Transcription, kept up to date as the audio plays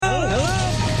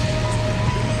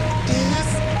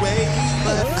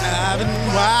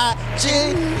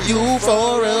you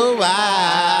for a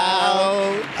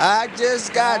while. I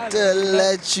just got to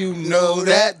let you know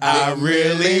that I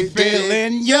really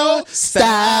feeling your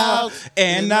style.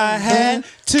 And I had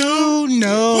to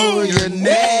know your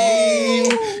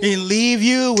name and leave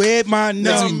you with my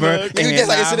number. You can get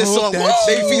like into this song.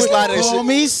 They feet slide and Call shit.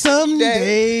 me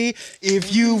someday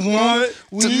if you want.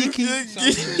 We can.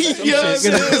 If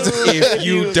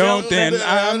you don't, then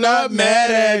I'm not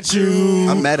mad at you.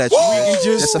 I'm mad at you.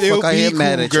 Just the still fuck I be am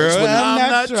mad cool, at you. girl. I'm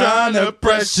not trying to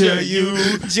pressure you.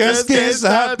 Just can't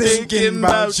stop thinking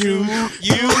about you.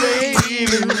 You ain't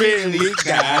even really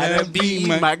gotta be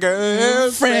my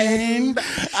girlfriend.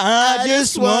 I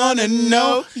just wanna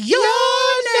know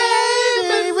your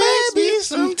name and maybe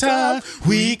sometime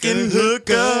we can hook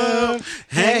up,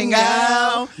 hang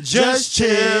out, just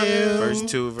chill. Verse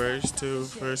 2. What the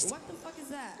fuck is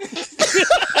that?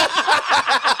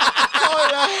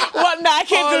 What? No, I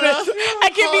can't do this. I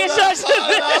can't be in charge of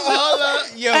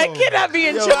this. I cannot be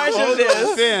in charge of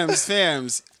this.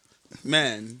 Fams.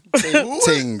 Man.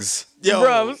 Tings.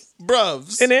 Yo.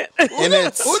 Bruvs. In it? In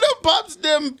it. Who the pops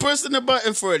them pressing the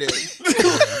button for this?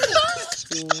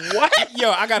 What? Yo,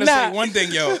 I gotta say one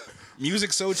thing, yo.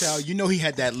 Music Soul Child, you know he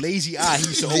had that lazy eye. He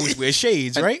used to always wear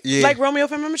shades, right? Yeah. Like Romeo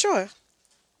from Immature.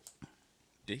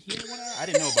 Did he have one eye? I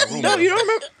didn't know about Romeo. No, you don't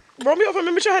remember? Romeo from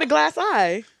Immature had a glass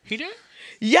eye. He did?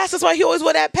 Yes, that's why he always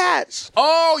wore that patch.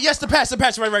 Oh, yes, the patch.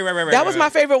 Right. That was my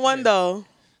favorite one, though.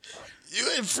 You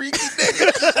ain't freaky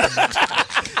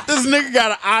nigga. This nigga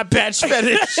got an eye patch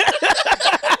fetish.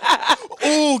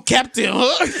 Ooh, Captain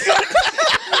Hook.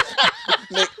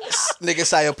 Nigga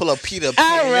saw you pull up Peter. All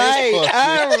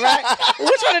right.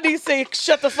 Which one of these say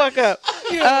shut the fuck up?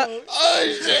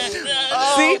 Oh, shit.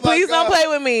 See, please don't play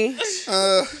with me.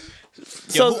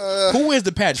 Who wears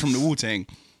the patch from the Wu-Tang?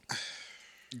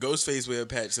 Ghostface wear a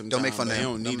patch sometimes. Don't make fun of They him.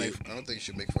 don't need it. I don't think you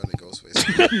should make fun of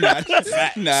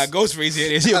Ghostface. Nah, Ghostface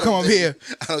here. He'll come up here.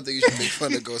 I don't think you should make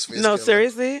fun of Ghostface. No, Killer.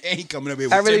 seriously. And he coming up here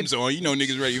with Tim's on. You know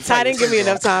niggas ready to Ty fight. didn't give me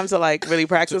enough time to like really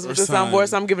practice with the Son. soundboard,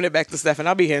 so I'm giving it back to Steph, and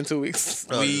I'll be here in 2 weeks.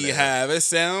 We have a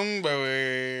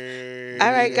soundboard.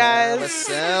 All right, guys.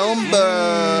 Soundboard.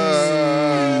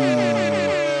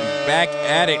 Back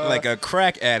at it like a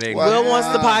crack addict. Will wants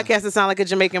the podcast to sound like a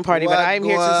Jamaican party, but I'm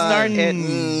here to start it.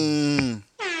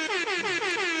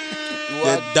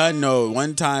 You done know.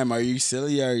 One time, are you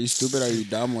silly? Are you stupid? Are you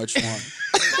dumb? Which one?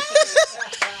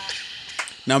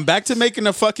 Now I'm back to making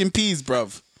the fucking peas,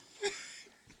 bruv.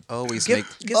 Always Give make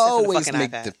Steph the fucking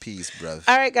make iPad. the peace, bruv.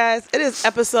 All right, guys. It is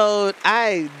episode,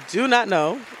 I do not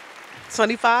know,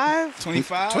 25?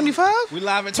 25? 25? We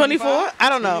live at 24? I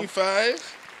don't know.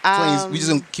 25. 20s. We just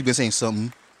gonna keep it saying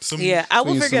something. Yeah, I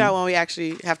will 20 figure it out something. when we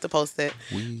actually have to post it.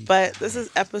 But this is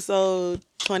episode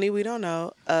 20, we don't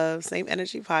know, of Same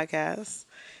Energy Podcast.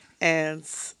 And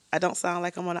I don't sound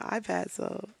like I'm on an iPad,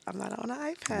 so I'm not on an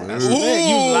iPad. Ooh,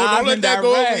 You live don't let and that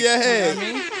go over direct. your head.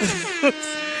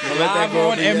 Don't let that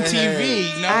go on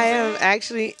MTV. You know? I am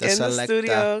actually The in the selector.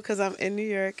 studio because I'm in New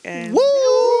York. And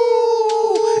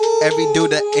Every dude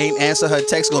that ain't answer her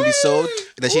text gonna be so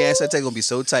that she answer her text gonna be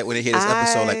so tight when they hear this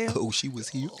episode. I- Like, oh, she was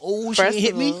here. Oh, First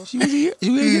hit of me. all- She was here.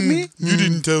 You didn't hit me. You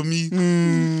didn't tell me.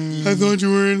 I thought you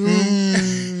were at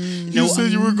home. You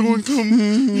said you were going to come.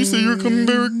 You said you were coming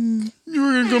back. You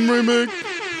were going to come right back.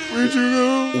 Where'd you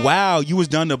go? Wow, you was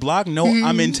down the block? No,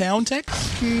 I'm in town,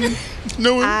 text?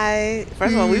 No one.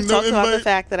 First of all, we've No talked about the invite.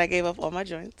 fact that I gave up all my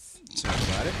joints. Talk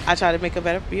about it. I try to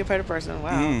be a better person.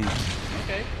 Wow.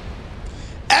 Okay.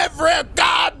 Every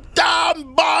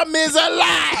goddamn bomb is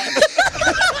alive.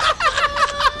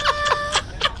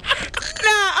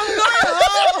 Nah, I'm going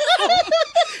home.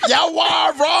 You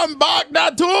want to run back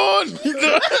that tune?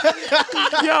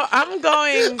 Yo, I'm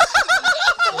going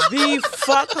the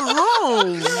fuck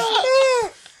home.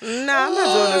 Nah, I'm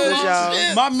not doing this with y'all.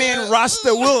 My man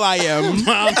Rasta Will I am.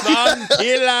 Mama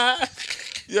killer.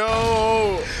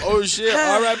 Yo. Oh, shit.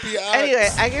 R.I.P. Anyway,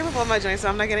 I gave up all my joints, so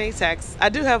I'm not getting any texts. I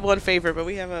do have one favorite, but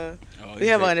we have an Does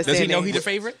he understanding. know he the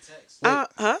favorite? Huh?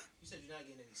 You said you're not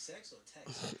getting any sex or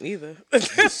text? Neither.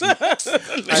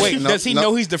 Wait, No, does he no.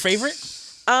 know he's the favorite?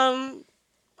 I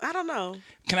don't know.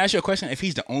 Can I ask you a question? If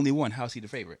he's the only one, how's he the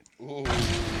favorite?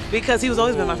 Because he's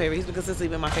always been my favorite. He's been consistently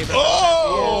been my favorite.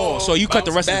 Oh, so you cut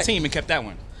the rest back. of the team and kept that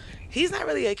one. He's not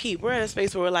really a keep. We're in a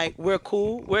space where we're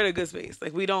cool. We're in a good space.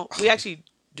 Like we actually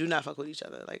do not fuck with each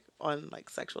other like on like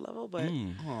sexual level, but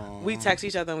we text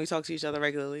each other and we talk to each other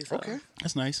regularly. So. Okay.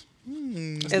 That's nice.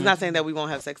 It's not saying that we won't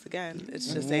have sex again.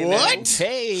 It's just saying What?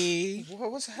 Hey.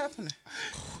 What's happening?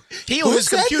 He on his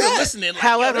computer listening. Like,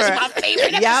 However, yo, this is my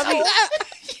favorite y'all episode.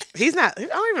 he's not. I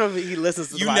don't even know if he listens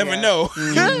to the You never podcast. know.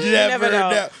 You never know.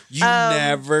 know. You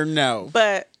never know.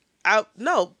 But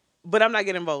No, but I'm not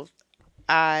getting both.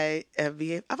 I have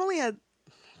behaved. I've only had.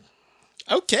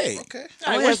 Okay.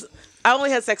 I only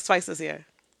had sex twice this year.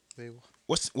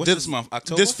 What's this month?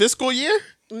 October? This fiscal year?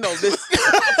 No, this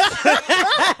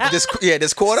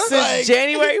this quarter? since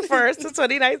January 1st to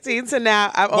 2019 to now.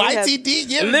 I've only had YTD,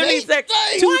 yeah. literally sex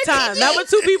 2 times. Not with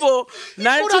 2 people.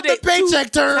 Not Hold 2 out the days. 2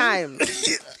 paycheck term.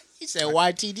 times. He said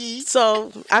YTD.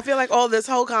 So I feel like all this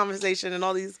whole conversation and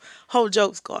all these whole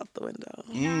jokes go out the window.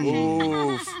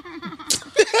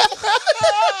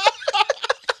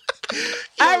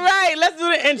 All right, let's do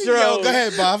the intro. Yo, go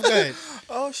ahead, Bob. Go ahead.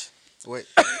 Oh, wait.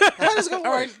 How does it go? All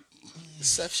right.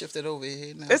 Seth shifted over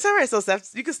here now. It's all right. So Steph,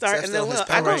 you can start, Steph's and then on his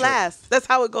I go power. last. That's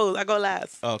how it goes. I go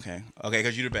last. Okay,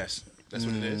 because you're the best. That's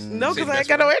what it is. No, Say because the I ain't best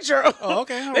got no word. intro. Oh,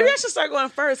 okay. all Maybe right. I should start going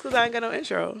first because I ain't got no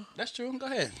intro. That's true. Go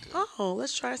ahead. Oh,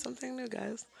 let's try something new,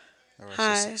 guys. All right,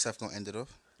 Hi. so Seth gonna end it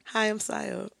off. Hi, I'm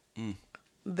Sayo.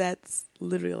 That's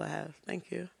literally all I have.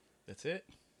 Thank you. That's it.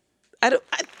 I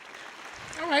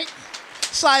All right.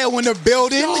 Saya in the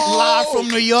building, live from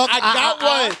New York. I got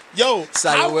one. Yo,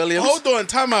 Saya Williams. Hold on,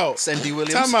 time out. Cindy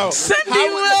Williams. Time out. Cindy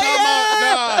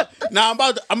Nah, I'm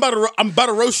about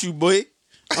to roast you, boy.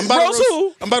 I'm about Roast to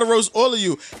who? I'm about to roast all of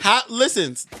you.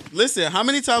 Listen. How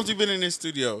many times we been in this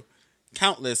studio?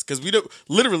 Countless, because we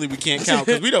can't count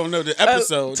because we don't know the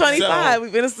episode. 25. So We've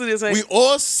been in the studio 20. we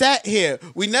all sat here.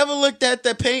 We never looked at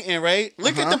the painting, right?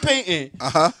 Look at the painting.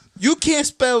 You can't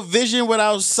spell vision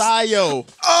without Sayo.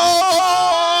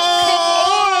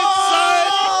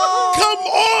 Come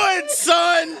on,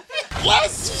 son.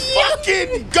 Let's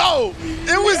fucking go.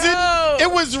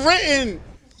 It was written.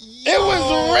 It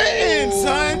was written,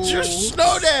 son. You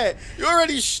know that. You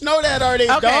already know that. Are they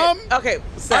dumb? Okay.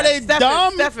 Are they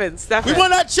dumb? Stefan. We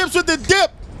want our chips with the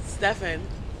dip. Stefan.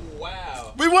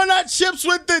 We want our chips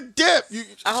with the dip.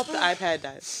 I hope the iPad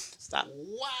dies. Stop.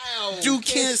 Wow. You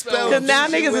can't spell. Because now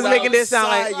vision niggas is without making this sound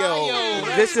like,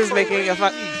 Sayo. this is making a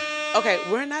fuck. Okay,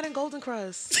 we're not in Golden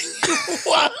Crust.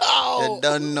 You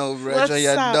don't know, Reggie.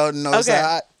 You stop. don't know.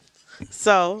 Okay.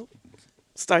 So,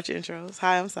 start your intros.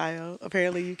 Hi, I'm Sayo.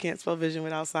 Apparently, you can't spell vision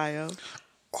without Sayo.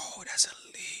 Oh, that's a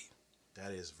lead.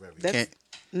 That is very. That's,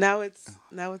 now it's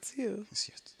you.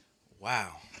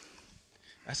 Wow.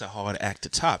 That's a hard act to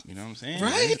top. You know what I'm saying?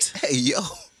 Right? Hey, yo.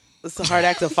 It's a hard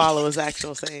act to follow, is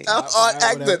actual saying. On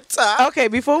act the top. Okay,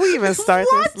 before we even start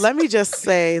this, let me just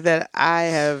say that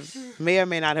I may or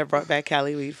may not have brought back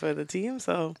Cali weed for the team.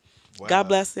 So, God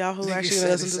bless y'all who actually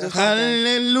said listen to it this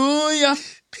podcast. Hallelujah.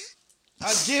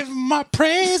 I give my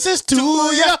praises to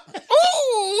ya.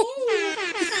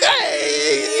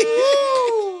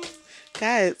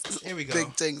 Guys, Here we go.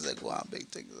 Big things like what? Big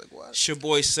things like what? It's your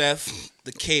boy Seth,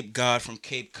 the Cape God from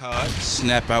Cape Cod.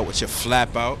 Snap out with your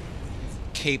flap out.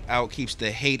 Cape out keeps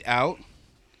the hate out.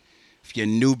 If you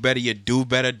knew better, you do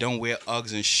better. Don't wear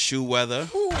Uggs and shoe weather.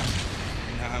 You know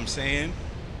what I'm saying?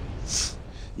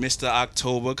 Mr.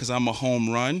 October, because I'm a home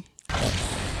run. You know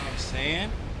what I'm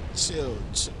saying? Chill.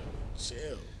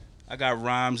 I got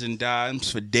rhymes and dimes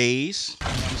for days. You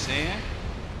know what I'm saying?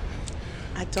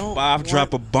 I don't. Bob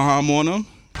drop a bomb on him.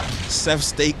 Seth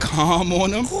stay calm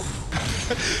on him.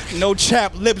 No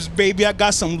chapped lips, baby. I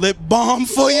got some lip balm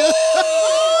for you.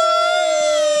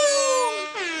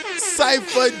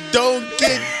 Cypher don't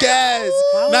get gas.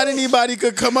 Not anybody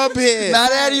could come up here.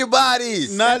 Not anybody.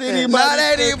 Not anybody. Not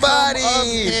could anybody. come up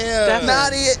here. Stefan.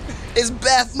 Not it. It's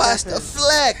Bathmaster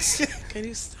Flex. Can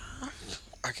you stop?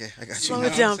 Okay, I got you. Slow now.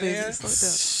 it down, baby. Slow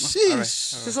it down.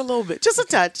 Just a little bit. Just a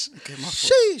touch. Okay, my fault.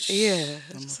 Sheesh. Yeah,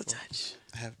 just a touch.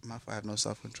 I have no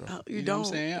self-control. Oh, You know don't. what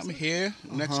I'm saying? I'm here.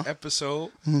 Next episode.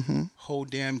 Whole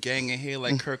damn gang in here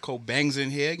like Kurt Cobain's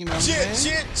in here. You know what I'm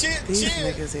saying? These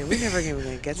niggas here. We never even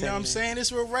gonna get to You know what I'm that. saying?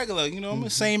 It's real regular. You know, I'm the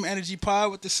same energy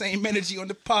pod with the same energy on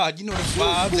the pod. You know the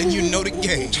vibes and you know the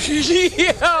game.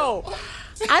 Yo,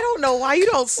 I don't know why you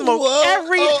don't smoke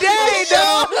every day,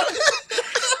 dog.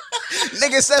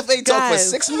 Nigga, Seth ain't talked for Guys.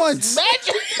 6 months.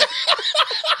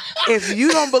 If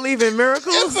you don't believe in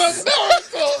miracles,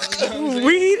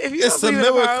 weed. If you It's don't a believe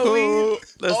in the power of miracle. weed,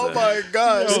 listen, Oh my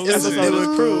gosh. this episode is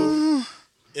proof.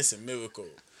 It's a miracle.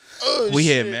 We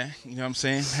here, man. You know what I'm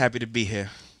saying? Happy to be here.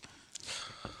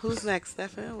 Who's next,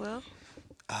 Stefan? Well,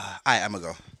 I'm going to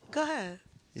go. go ahead.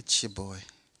 It's your boy.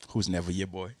 Who's never your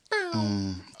boy?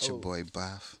 It's your boy,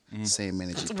 Bob. Same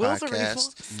Energy Will's already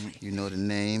Podcast. You know the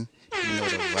name. You know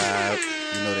the vibe.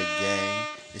 You know the gang.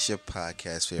 It's your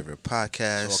podcast, favorite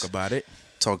podcast. Talk about it.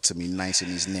 Talk to me nice in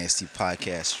these nasty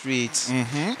podcast streets.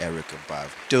 Erica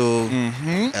Badu.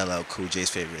 LL Cool J's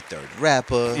favorite third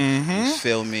rapper. You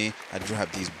feel me? I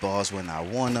drop these balls when I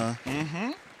wanna.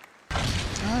 The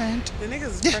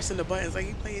niggas is pressing the buttons like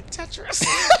you playing Tetris.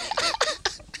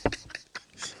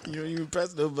 You don't even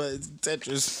press no buttons.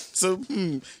 Tetris. So,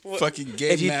 fucking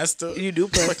game If you- master. you do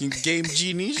press- Fucking game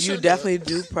genie. You Shut definitely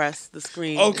do press the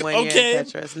screen Okay, when you're in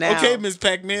Tetris. Now, okay, Miss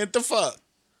Pac-Man, the fuck?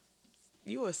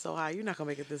 you are so high. You're not gonna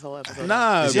make it this whole episode.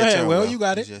 Nah, It's go your ahead. turn, well, Will. you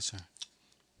got It's it. your turn.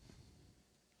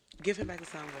 Give him back the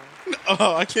sound boy.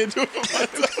 Oh, I can't do it for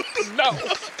myself. No.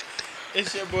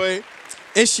 It's your boy.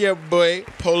 It's your boy,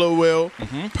 Polo Will,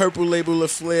 Purple Label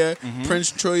LaFleur,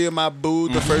 Prince Troya, my boo,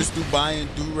 the first Dubaian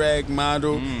do-rag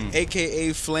model,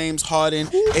 a.k.a. Flames Harden,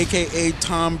 a.k.a.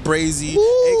 Tom Brazy,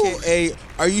 a.k.a.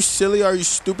 Are you silly, are you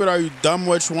stupid, are you dumb,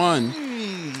 which one?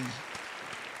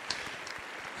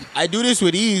 I do this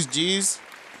with ease, G's.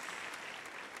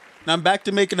 Now I'm back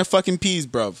to making the fucking peas,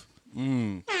 bruv.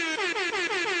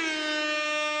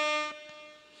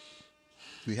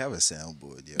 We have a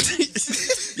soundboard, yo.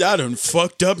 Y'all done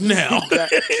fucked up now.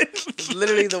 It's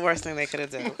literally the worst thing they could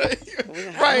have done.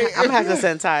 Right. I'm gonna have to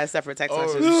send Ty a separate text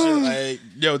message. Oh, shit. Like,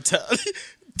 yo,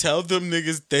 tell them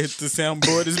niggas that the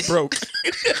soundboard is broke.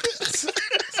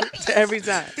 Every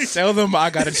time. Tell them I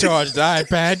gotta charge the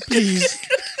iPad, please.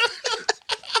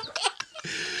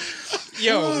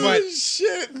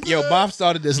 Yo, Bob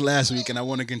started this last week, and I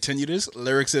want to continue this.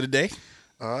 Lyrics of the day.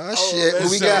 Oh, shit. Who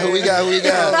we got? Who we got? Who we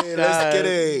got? Let's get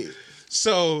it.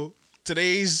 So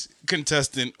today's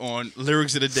contestant on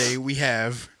Lyrics of the Day, we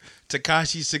have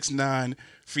Tekashi 6ix9ine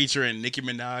featuring Nicki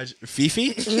Minaj,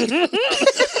 Fifi.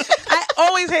 I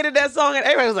always hated that song, and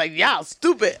everybody was like, "Y'all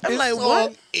stupid." I'm like,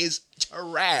 "What?" Is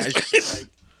trash. Like,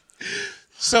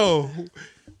 so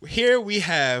here we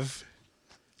have.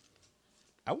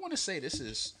 I want to say this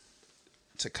is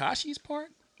Tekashi's part,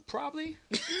 probably.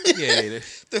 Yeah.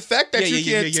 The fact that Yeah, you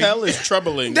yeah, can't yeah, tell is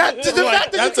troubling. The fact that you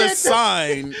that's a can't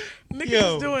sign.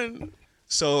 Yo. Doing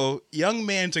So young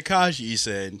man Tekashi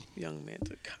said, young man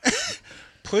took.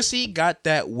 "Pussy got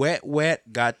that wet,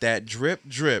 wet, got that drip,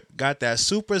 drip, got that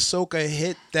super soaker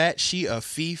hit that she a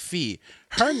Fifi.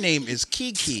 Her name is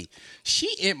Kiki. She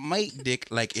it might dick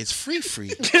like it's free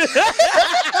free."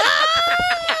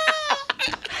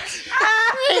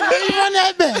 Let me run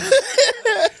that back.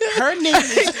 Her name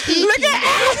is Kiki.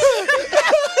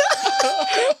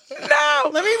 No.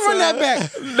 Let me run that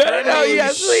back. No,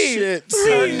 yes, please.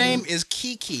 Her name is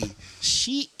Kiki.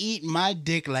 She eat my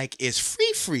dick like it's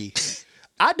free free.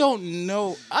 I don't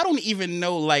know. I don't even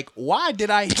know, like, why did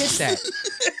I hit that?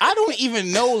 I don't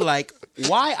even know, like,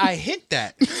 why I hit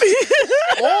that.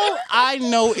 All I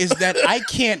know is that I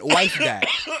can't wife that.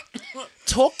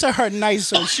 Talk to her nice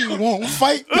so she won't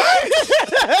fight.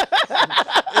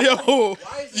 Yo,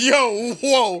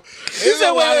 whoa. There's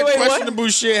a lot of questionable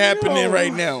shit happening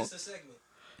right now. It's a segment.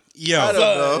 Yo, I don't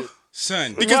know.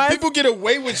 son. Because people get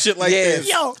away with shit like Yeah. this.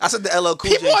 Yo, I said the LL Cool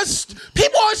people J. are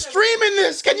streaming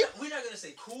this. Can you? We're not gonna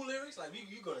say cool lyrics. Like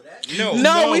you go to that.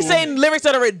 No, we saying lyrics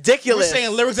that are We're ridiculous.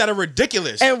 saying lyrics that are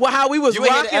ridiculous. and how we was You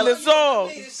ain't hear rocking the the song.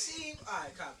 Made it seem. All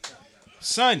right, copy.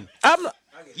 Son. I'm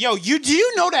Yo, do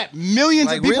you know that millions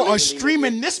Like, of people really? are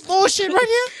streaming this bullshit right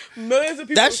here? millions of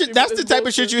people. That's the type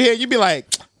of shit you hear. You be like,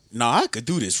 nah, I could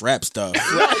do this rap stuff.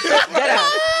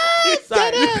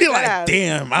 Sorry. You be like, Deadass.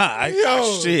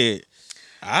 damn, shit.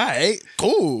 All right,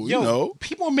 cool. Yo, you know.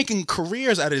 people are making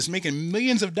careers out of this, making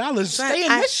millions of dollars. Stay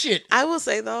in I- this shit. I will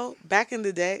say though, back in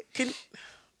the day,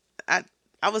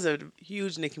 I was a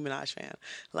huge Nicki Minaj fan.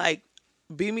 Like,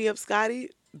 Beat Me Up, Scotty,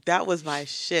 that was my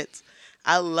shit.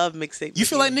 I love mixtape. You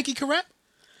feel like Nicki can rap?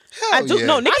 I do. yeah.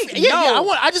 No, Nicki. Yeah, no.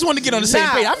 yeah. I just want to get on the same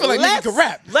page. I feel like Nicki can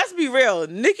rap. Let's be real.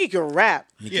 Nicki can rap.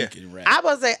 Yeah. I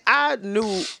was say I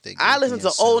knew. They I gave listened me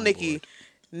to a old soundboard. Nicki.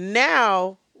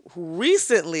 Now,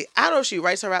 recently, I don't know if she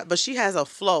writes her rap, but she has a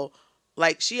flow.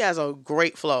 Like, she has a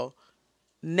great flow.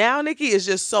 Now Nicki is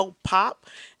just so pop.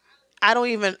 I don't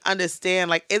even understand.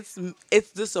 Like, it's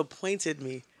disappointed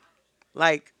me.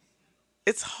 Like,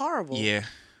 it's horrible. Yeah.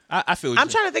 I feel I'm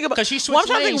trying to think about because she switched well, I'm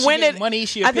trying to lanes, think when she get it. money.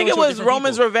 She I think it appeals to was different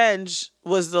Roman's people. Revenge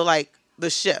was the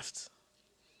shift.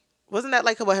 Wasn't that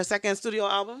like her second studio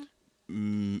album?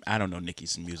 I don't know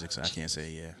Nicki's music, so I can't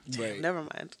say yeah. Right. Never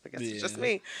mind. I guess it's just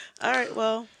me. All right.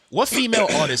 Well, What female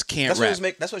artist can't That's what,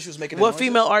 rap? that's what she was making. what it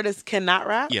female artist cannot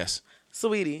rap? Yes.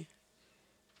 Sweetie.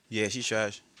 Yeah, she's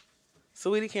trash.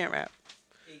 Sweetie can't rap.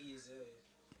 Iggy Azalea.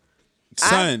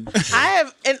 Son. I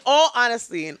have, in all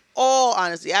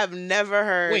honesty, I've never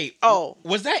heard. Wait. Oh,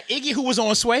 Was that Iggy who was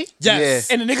on Sway? Yes.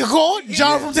 And the nigga called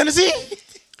John from Tennessee.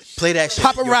 Play that shit.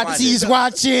 You'll find Paparazzi's it.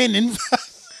 watching and.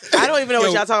 I don't even know Yo.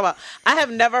 what y'all talking about. I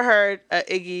have never heard a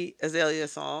Iggy Azalea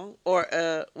song or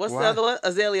what's Why? the other one?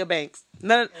 Azalea Banks.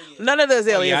 None of the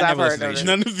Azaleas I I've never heard. listened to of that it.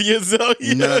 None of the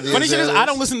Azalea. None of the Funny shit is, I Azaleas.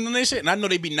 don't listen to this shit, and I know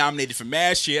they be nominated for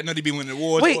mad shit. I know they be winning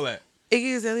awards, Wait. all that.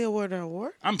 Iggy Azalea awarded an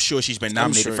award? I'm sure she's been I'm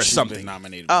nominated sure for she's something. been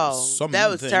nominated. Oh, for something. that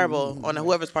was terrible on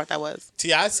whoever's part that was.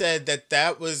 T.I. said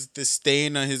that was the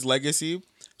stain on his legacy.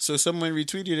 So someone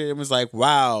retweeted it and was like,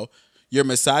 "Wow, you're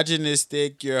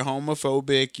misogynistic, you're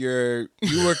homophobic,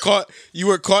 you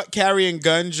were caught carrying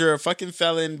guns, you're a fucking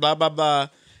felon, blah blah blah,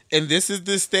 and this is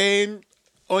the stain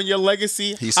on your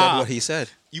legacy." He said what he said.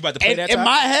 You about to play And that? in Ty?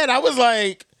 my head, I was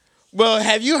like, "Well,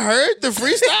 have you heard the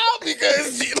freestyle?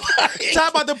 Because like, Ty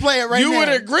about to play it right you now. would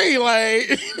agree, like."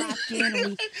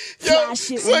 Fly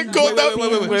shit son, when go we down-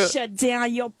 spin, wait, we wait. shut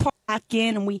down your parking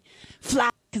and we fly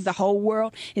because the whole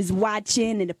world is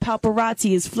watching and the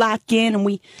paparazzi is flocking and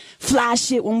we fly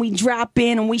shit when we drop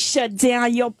in and we shut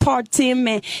down your party,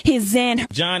 man. His and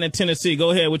John in Tennessee,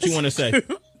 go ahead. What you want to say?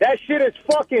 That shit is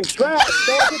fucking trash,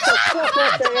 man. Get the fuck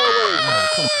off the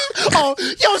airwaves. Oh,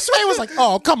 yo, Sway was like,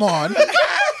 "Oh, come on."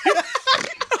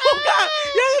 Oh God,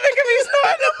 y'all making me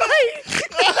snort the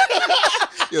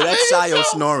mic. Yo, that's Sayo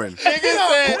snoring.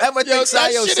 Whoever thinks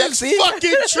that Sayo shit sexy, is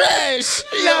fucking trash.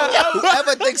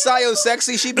 whoever thinks Sayo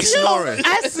sexy, she be snoring.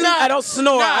 I don't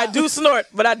snore. I do snort,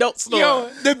 but I don't snore. Yo,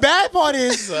 the bad part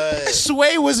is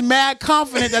Sway was mad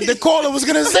confident that the caller was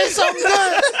gonna say something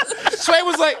good. Sway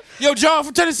was like, "Yo, John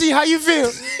from Tennessee, how you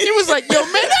feel?" He was like, "Yo,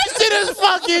 man, that shit is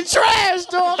fucking trash,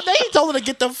 dog." They told her to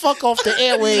get the fuck off the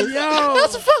airwaves. Yo,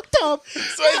 that's fucked up.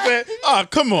 So he said, "Oh,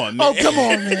 come on, man. Oh, come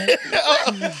on,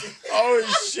 man.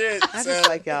 Oh shit, I son. just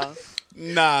like y'all.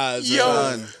 Nah, Yo,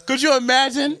 son. could you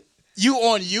imagine you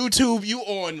on YouTube, you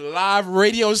on live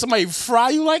radio, somebody fry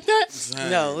you like that?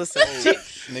 No, listen.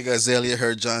 Nigga Azalea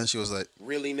heard John. She was like,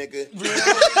 Really, nigga?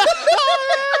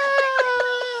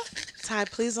 Ty,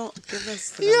 please don't give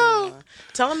us. Yo,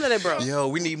 tell them that it broke. "Yo,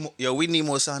 we need more. Yo, we need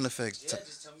more sound effects."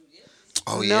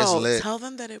 Oh yeah, No, it's lit. tell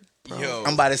them that it broke. Yo,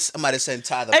 I'm about to send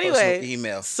Ty the Anyway, personal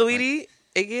email. Sweetie,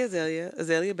 Iggy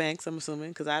Azalea Banks. I'm assuming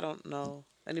because I don't know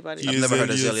anybody. I've never heard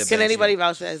Azalea Banks. Can anybody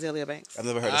vouch for Azalea Banks? I've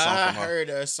never heard a song I from her. heard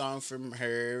a song from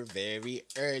her very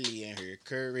early in her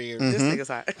career. This nigga's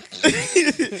hot.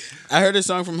 I heard a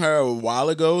song from her a while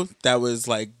ago that was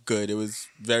like good. It was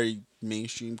very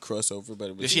mainstream crossover, but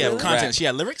it was did she have rap. content? She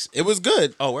had lyrics? It was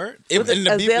good. Oh, word? It, and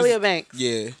the beat Azalea was, Banks.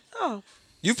 yeah. Oh,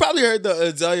 You've probably heard the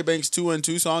Azalea Banks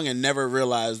 212 song and never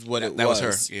realized what it That was.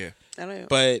 was her. Yeah. I don't know.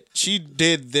 But she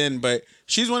did then. But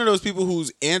she's one of those people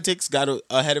whose antics got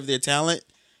ahead of their talent,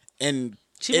 and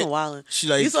She been wilding. She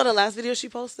like You saw the last video she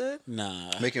posted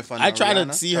nah Making fun I of try to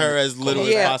Rihanna? see her as little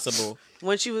Yeah. as possible.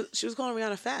 when she was calling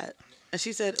Rihanna fat, and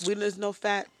she said, "There's no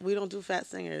fat. We don't do fat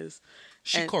singers."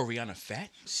 She And- called Rihanna fat?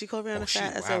 She called Rihanna Oh, she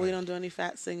fat. I said, "We wildin'. don't do any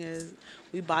fat singers.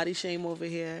 We body shame over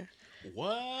here."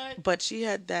 What? But she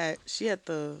had that. She had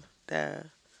the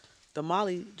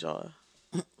Molly jaw.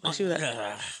 Like she was like,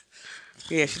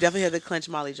 yeah, she definitely had the clenched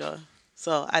Molly jaw.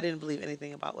 So I didn't believe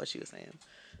anything about what she was saying.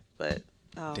 But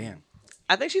Damn.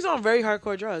 I think she's on very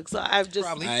hardcore drugs. So I've just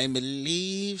I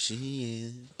believe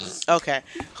she is. okay.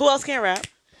 Who else can't rap?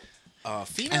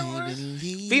 Female?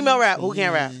 Female rap. Who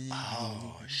can't rap?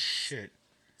 Oh, shit.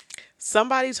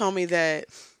 Somebody told me that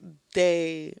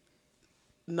they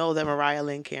know that Mariah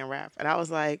Lynn can't rap, and I was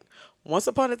like, "Once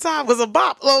upon a time was a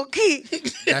bop, low key."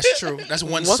 That's true. That's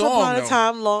one Once song, upon though. a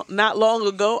time, not long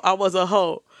ago, I was a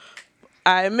hoe.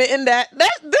 I admitting that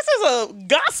this is a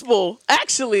gospel.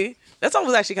 Actually, that song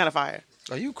was actually kind of fire.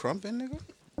 Are you crumping, nigga?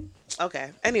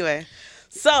 Okay. Anyway,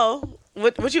 so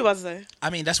what you about to say? I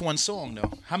mean, that's one song,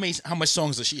 though. How much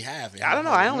songs does she have? I don't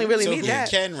know. I only really So need who that.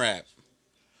 can rap?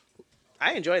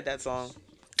 I enjoyed that song.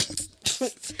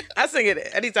 I sing it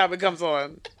anytime it comes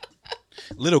on.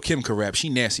 Little Kim could rap. She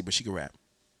nasty, but she could rap.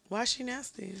 Why is she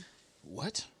nasty?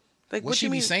 What? Like What what she you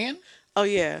be mean? saying? Oh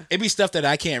yeah. It be stuff that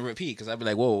I can't repeat because I'd be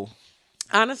like, whoa.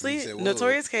 Honestly, said, whoa.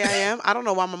 Notorious K.I.M. I don't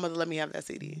know why my mother let me have that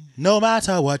CD. No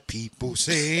matter what people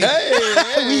say,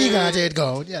 we got it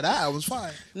going. Yeah, that was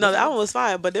fine. No, the album was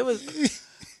fire, but there was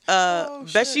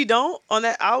Bet She Don't on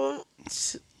that album.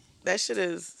 That shit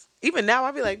is even now.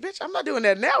 I'd be like, bitch, I'm not doing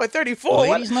that now at 34.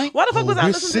 Ladies' Night? Why the fuck was I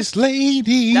listening to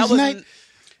Ladies that?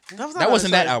 That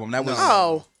wasn't that album. That was.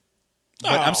 Oh,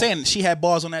 But I'm saying she had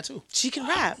bars on that too. she can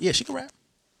rap. Yeah, she can rap.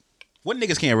 What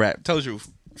niggas can't rap? Tell the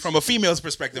truth. From a female's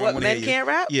perspective, I What, wanna men hear you. can't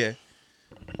rap? Yeah.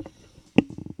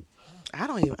 I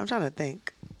don't even. I'm trying to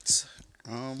think.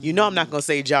 You know, I'm not gonna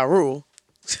say Ja Rule.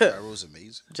 That was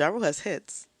amazing. Ja Rule has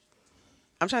hits.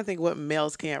 I'm trying to think what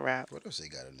males can't rap. What else they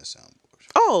got in the soundboard?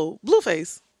 Oh,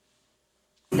 Blueface.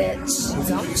 bitch,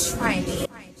 don't try me.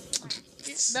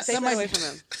 Take that away from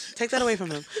him. Take that away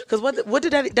from him. Because what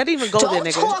did that didn't even go there, Don't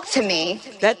nigga. talk to me.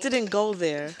 That didn't go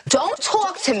there. Don't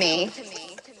talk to me.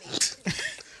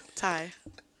 Ty.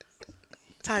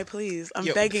 Ty, please. I'm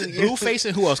Yo, begging you. Blueface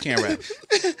and who else can't rap?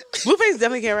 Blueface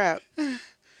definitely can't rap.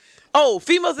 Oh,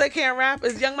 females that can't rap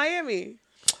is Young Miami.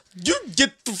 You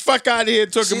get the fuck out of here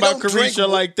talking about Carisha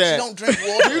like that. She don't drink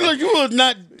water. You will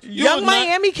not. Young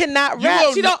Miami cannot rap.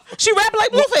 will She don't. She rap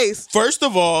like Blueface. First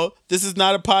of all, this is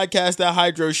not a podcast that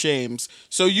hydro shames.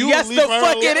 So you Yes, will leave the her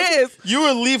fuck alone. it is. You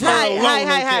will leave her Hi, alone, hi,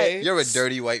 hi, hi. okay? You're a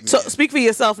dirty white man. So speak for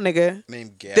yourself, nigga.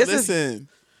 named Gab. This is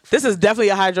Listen, definitely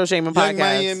a hydro shaming Young podcast.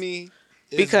 Miami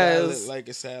is Because- valid like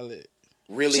a salad.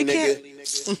 Really, She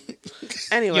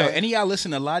nigga? Anyway, Yo, any of y'all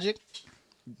listen to Logic?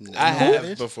 I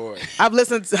have before. I've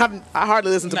listened. I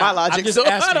hardly listen to my Logic. I'm just so I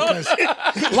asking don't.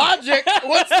 'cause Logic,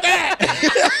 what's that?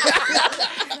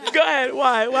 Go ahead.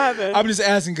 Why? What happened? I'm just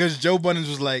asking because Joe Budden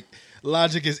was like,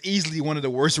 Logic is easily one of the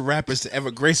worst rappers to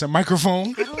ever grace a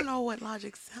microphone. I don't know what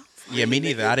Logic sounds like. Yeah, me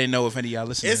neither. I didn't know if any of y'all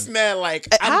listen. It's mad like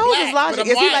I'm How old black, is Logic? but I'm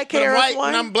Is he white, like but I'm white, KRS-One?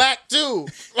 and I'm black too.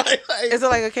 like, Is it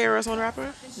like a KRS-One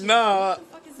rapper? no,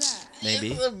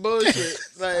 Maybe. it's a bullshit.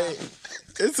 Like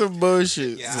it's a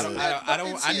bullshit. Yeah,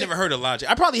 I never heard of Logic.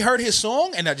 I probably heard his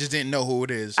song and I just didn't know who it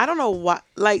is. I don't know why.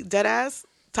 Like Deadass.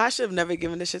 Ty should have never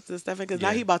given this shit to Stefan because now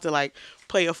Yeah. he about to like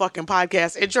play a fucking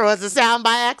podcast intro as a sound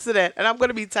by accident, and I'm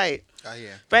gonna be tight. Oh, yeah.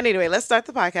 But anyway, let's start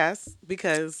the podcast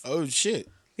because Oh shit.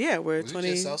 yeah, we're We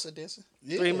 23 just salsa dancing?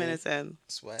 minutes in.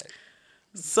 Swag.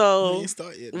 So We ain't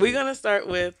start yet, we're gonna start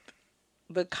with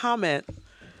the comment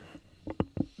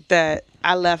that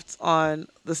I left on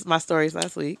my stories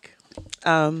last week.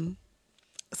 So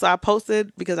I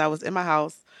posted because I was in my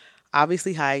house,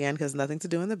 obviously high again because nothing to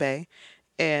do in the Bay,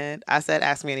 and I said,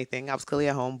 "Ask me anything." I was clearly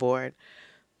at home, bored.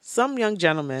 Some young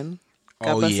gentleman, God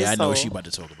Oh bless yeah, his I know what soul, she about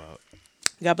to talk about.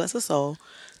 God bless his soul,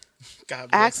 God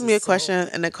bless asked me a his soul. question,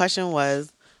 and the question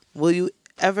was, "Will you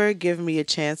ever give me a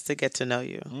chance to get to know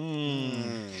you?"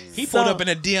 He pulled up in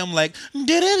a DM like,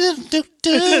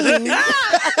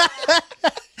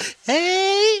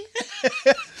 hey.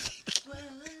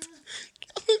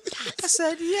 I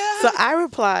said, yeah. So I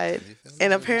replied,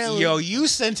 and apparently, Yo, you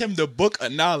sent him the book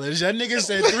of knowledge. That nigga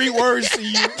said 3 words to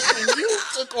you, and you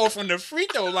took off from the free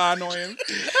throw line on him.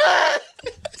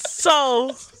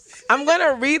 so I'm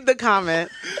gonna read the comment,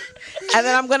 and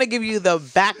then I'm gonna give you the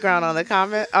background on the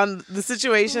comment on the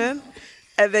situation,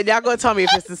 and then y'all gonna tell me if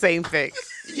it's the same thing.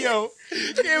 Yo,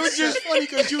 it was just funny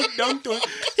because you dunked on.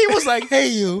 He was like, "Hey,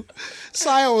 you."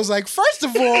 Sire was like, "First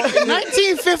of all, in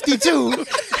 1952,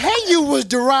 hey, you was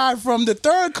derived from the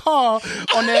third car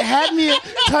on the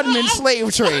Harriet-Tubman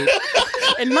slave trade.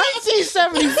 In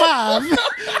 1975,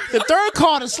 the third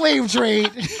car of slave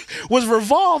trade was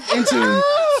revolved into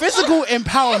physical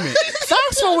empowerment.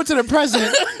 Fast forward to the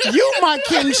present, you, my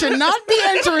king, should not be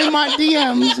entering my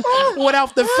DMs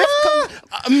without the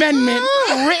Fifth Amendment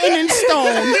written in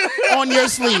stone on your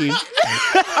sleeve."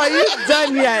 Are you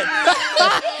done yet?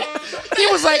 He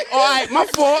was like, "All right, my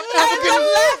fault. Have a I'm good."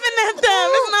 laughing at them.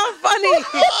 It's not funny.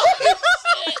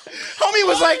 Homie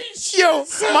was like, "Yo,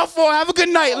 my fault. Have a good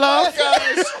night, love."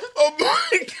 Oh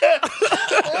my god.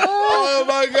 Oh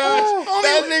my gosh.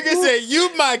 That nigga said, "You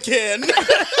my kin."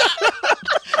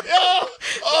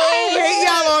 I hate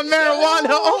y'all on marijuana.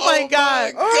 Oh my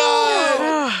god.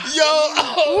 God.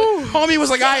 Yo. Homie was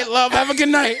like, "All right, love. Have a good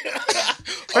night."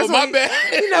 Oh my bad.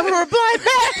 You never replied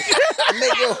back.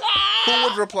 Nigga, who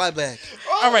would reply back?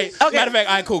 All right. Okay. Matter of fact,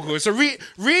 all right, cool. So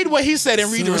read what he said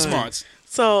and read the response.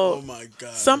 So Oh my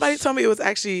god. somebody told me it was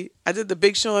actually I did the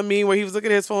Big Show and Me where he was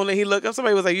looking at his phone and he looked up.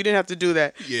 Somebody was like, "You didn't have to do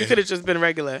that. Yeah. You could have just been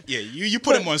regular." Yeah, you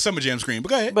put him on Summer Jam screen, but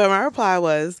go ahead. But my reply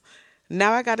was,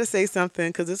 "Now I got to say something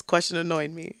because this question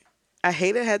annoyed me. I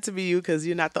hate it had to be you because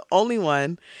you're not the only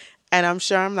one, and I'm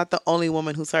sure I'm not the only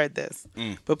woman who's heard this.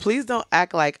 But please don't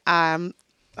act like I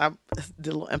did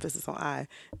a little emphasis on I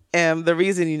am the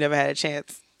reason you never had a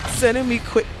chance. Sending me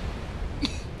quick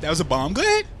That was a bomb. Go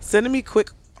ahead. Sending me quick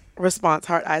response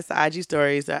heart eyes to IG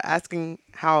stories or asking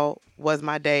how was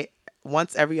my day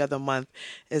once every other month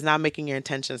is not making your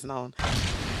intentions known.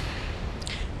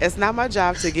 It's not my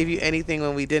job to give you anything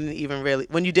when you didn't even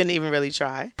really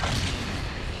try.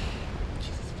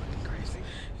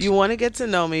 You want to get to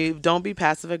know me, don't be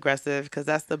passive aggressive because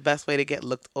that's the best way to get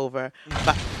looked over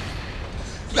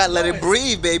You gotta let it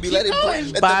breathe, baby. Let it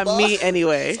breathe. Let by the me boss-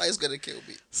 anyway. It's gonna kill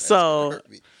me. It's So gonna hurt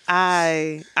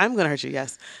me. I'm gonna hurt you,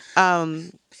 yes.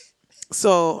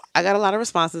 So I got a lot of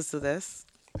responses to this.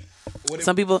 A lot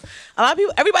of people,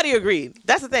 everybody agreed.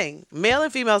 That's the thing. Male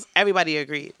and females, everybody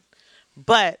agreed.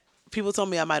 But people told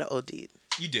me I might have OD'd.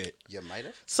 You did. You might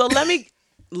have. So let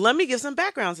me give some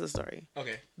background to the story.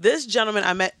 Okay. This gentleman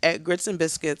I met at Grits and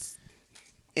Biscuits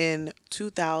in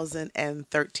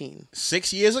 2013,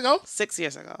 6 years ago. 6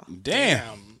 years ago.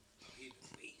 Damn.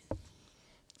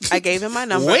 I gave him my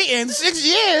number. Waiting 6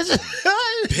 years.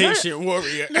 Patient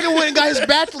warrior. Nigga went and got his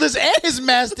bachelor's and his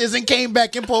master's and came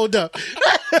back and pulled up.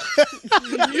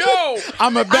 Yo,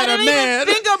 I'm a better I didn't man.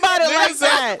 even think about it like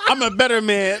that. I'm a better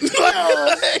man.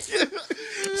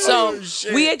 So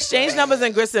we exchanged numbers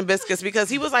in Grits and Biscuits because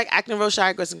he was like acting real shy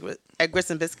at Grits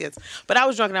and Biscuits. But I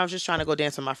was drunk and I was just trying to go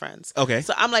dance with my friends. Okay.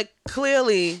 So I'm like,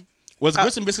 clearly, Was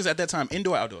Grits and Biscuits at that time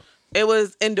indoor or outdoor? it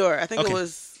was indoor. I think Okay.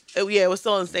 it was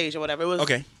still on stage or whatever. It was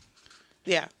Okay.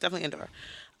 Yeah, definitely indoor.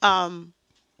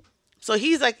 So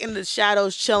he's like in the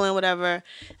shadows chilling, whatever.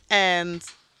 And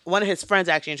one of his friends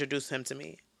actually introduced him to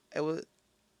me. It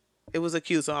was a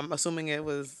cue, so I'm assuming it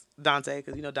was Dante,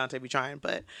 because you know Dante be trying,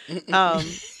 but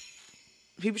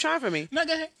he be trying for me. No,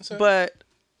 go ahead. Sorry. But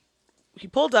he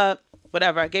pulled up,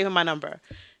 whatever. I gave him my number.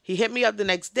 He hit me up the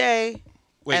next day.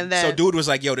 Wait, and then so dude was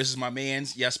like, yo, this is my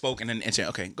man's. Yeah, I spoke, and then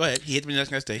okay, go ahead. He hit me the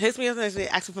next day. hits me up the next day,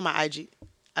 asking for my IG.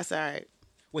 I said, all right.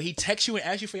 Wait, he text you and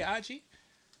asked you for your IG?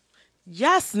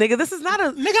 Yes, nigga, this is not a... Nigga,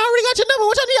 I already got your number.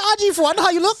 What I need your IG for? I know how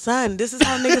you look. Son, this is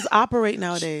how niggas operate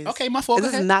nowadays. Okay, my fault. This Go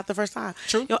is ahead. not the first time.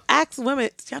 True. Yo, ask women.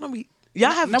 Y'all don't be... Y'all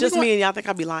have Now we just gonna- me and y'all think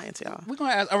I be lying to y'all. We're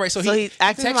gonna ask. All right, so So he he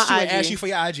asked me texted for you my and asked IG. you for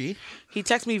your IG. He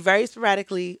texts me very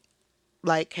sporadically,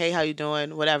 like, hey, how you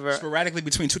doing? Whatever. Sporadically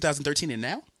between 2013 and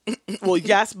now? Well,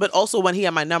 yes, but also when he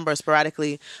had my number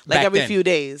sporadically, like Back every then. few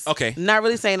days. Okay. Not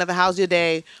really saying nothing. How's your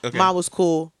day? Okay. Mine was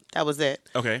cool. That was it.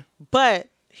 Okay. But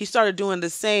he started doing the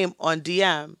same on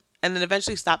DM and then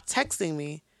eventually stopped texting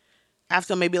me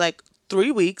after maybe like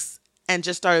 3 weeks and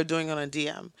just started doing it on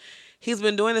DM. He's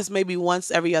been doing this maybe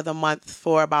once every other month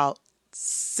for about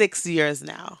 6 years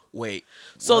now. Wait.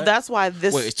 So what? that's why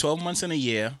this... Wait, it's 12 months in a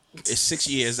year. It's 6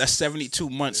 years. That's 72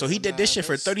 months. So he did this shit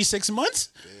for 36 months?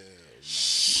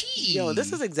 Yo,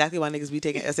 this is exactly why niggas be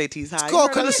taking SATs high. It's You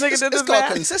called, heard this nigga did this it's called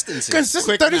math? consistency.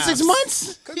 Consistent Quick 36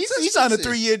 maths. months? He's on a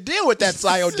 3-year deal with that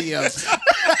SIO DM.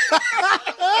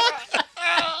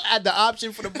 Had the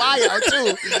option for the buyout,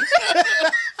 too.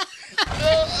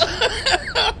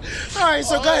 All right,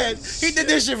 so go ahead. He did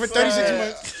this shit for 36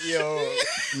 months. Yo,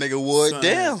 Nigga Wood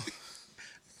down.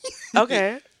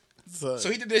 Okay. So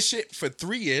he did this shit for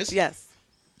 3 years Yes.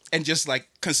 and just like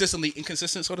consistently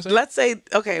inconsistent, so to say? Let's say,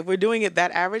 okay, we're doing it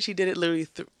that average. He did it literally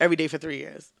every day for 3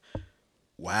 years.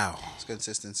 Wow. It's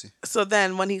consistency. So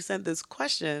then when he sent this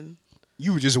question,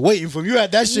 You were just waiting for him. You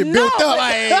had that shit built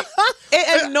up.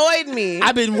 it annoyed me.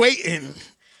 I've been waiting.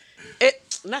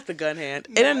 Not the gun hand.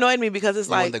 It annoyed me because it's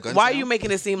You want like, the gun why are sound? you making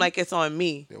it seem like it's on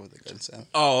me? Yeah, with the gun sound.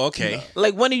 Oh, okay.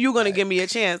 Like, when are you going to give me a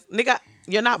chance? Nigga,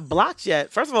 you're not blocked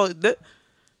yet. First of all,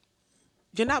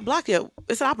 you're not blocked yet.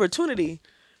 It's an opportunity.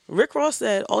 Rick Ross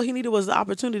said all he needed was the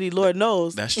opportunity, Lord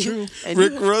knows. That's true. And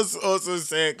Rick you- Ross also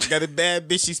said, got a bad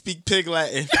bitch, she speak pig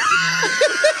Latin.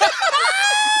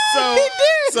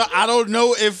 So I don't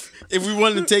know if we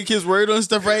want to take his word on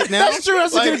stuff right now. That's true,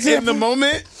 that's a like, good example. in the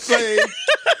moment. Like,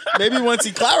 maybe once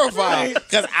he clarified.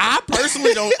 Because I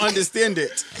personally don't understand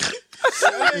it.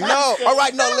 No. All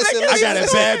right. No. Listen. I got a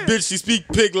listen. bad bitch, she speak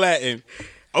pig Latin.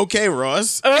 Okay,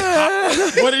 Ross.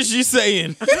 What is she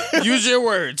saying? Use your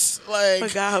words. Like,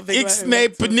 Forgot how big Ix Latin me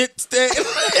was, too.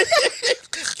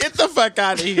 penite. Get the fuck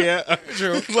out of here.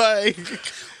 Like,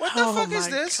 What the fuck is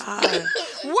my this? God.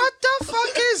 What the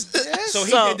fuck is this? So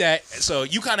he So- did that. So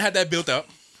you kind of had that built up.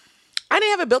 I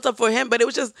didn't have it built up for him, but it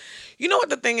was just, you know what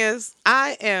the thing is?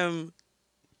 I'm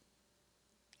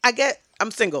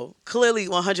single. Clearly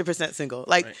 100% single.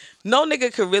 Like, Right. no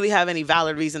nigga could really have any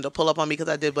valid reason to pull up on me because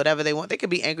I did whatever they want. They could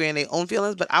be angry in their own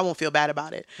feelings, but I won't feel bad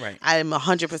about it. Right. I am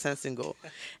 100% single.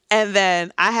 And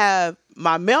then I have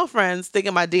my male friends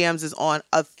thinking my DMs is on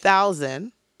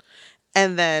 1,000,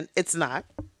 and then it's not.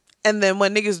 And then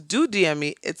when niggas do DM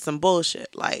me, it's some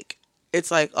bullshit. Like,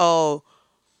 it's like, oh,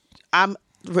 I'm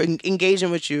engaging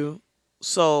with you,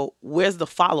 so where's the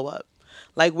follow-up?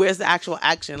 Like, where's the actual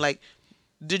action? Like,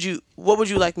 what would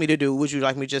you like me to do? Would you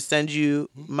like me to just send you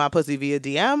my pussy via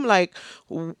DM? Like,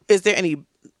 is there any,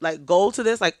 like, goal to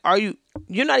this? Like,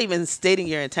 you're not even stating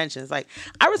your intentions. Like,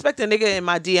 I respect a nigga in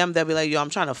my DM that'll be like, yo,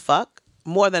 I'm trying to fuck,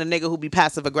 more than a nigga who be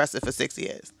passive-aggressive for 6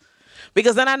 years.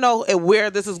 Because then I know where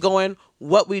this is going,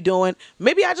 what we doing.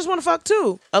 Maybe I just want to fuck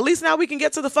too. At least now we can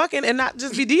get to the fucking and not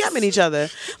just be DMing each other.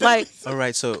 Like, All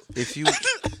right. So if you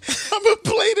I'm going to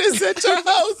play this at your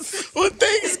house on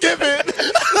Thanksgiving.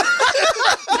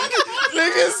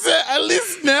 Nigga said, at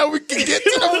least now we can get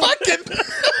to the fucking...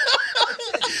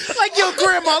 Like, yo,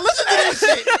 grandma, listen to this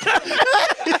shit.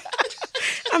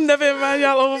 I'm never inviting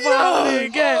y'all over for holiday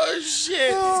again. Oh,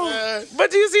 shit. son. But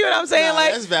do you see what I'm saying? Nah,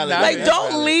 like, that's valid. like That's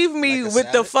don't valid. leave me Like a with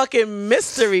the salad? fucking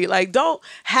mystery. Like, don't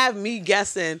have me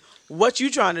guessing what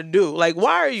you trying to do. Like,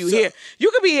 why are you here?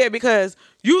 You could be here because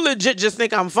You legit just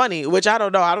think I'm funny, which I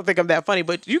don't know. I don't think I'm that funny,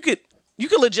 but you could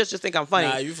legit just think I'm funny.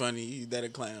 Nah, you funny. You that a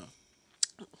clown.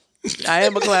 I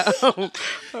am a clown.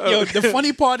 Yo, the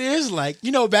funny part is, like,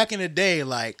 you know, back in the day,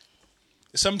 like,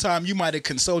 sometimes you might have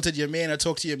consulted your man or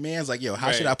talked to your man's like, yo, how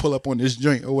Right. should I pull up on this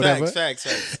joint or whatever?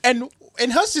 Facts. And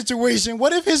in her situation,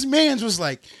 what if his man's was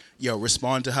like, yo,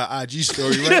 respond to her IG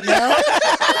story right now?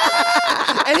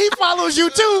 And he follows you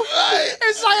too.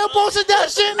 And Saya posted that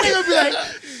shit, nigga be like,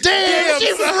 damn,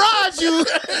 she fried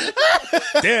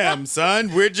you. Damn, son,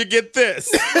 where'd you get this?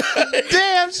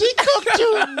 Damn, she cooked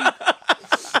you.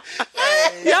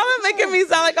 Y'all are making me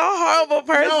sound like a horrible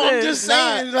person. No, I'm just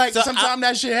saying, like, So sometimes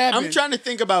that shit happens. I'm trying to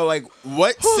think about like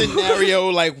what scenario,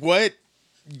 like what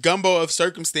gumbo of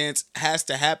circumstance has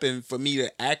to happen for me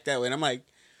to act that way. And I'm like,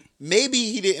 maybe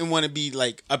he didn't want to be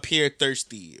like up here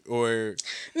thirsty or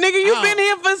Nigga, you've been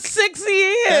here for 6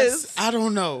 years. I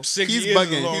don't know. 6 He's years is a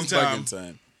bugging. long He's time. bugging,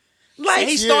 son. Like, And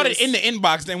he started in the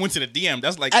inbox, then went to the DM.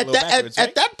 That's like a At little that backwards, right?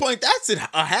 at that point, that's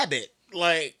a habit.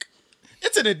 Like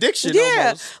it's an addiction. yeah.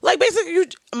 Almost. Like, basically,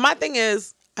 my thing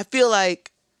is, I feel like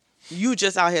you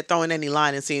just out here throwing any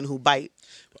line and seeing who bite.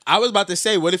 I was about to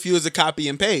say, what if you was a copy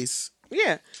and paste?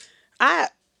 Yeah. I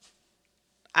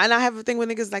have a thing with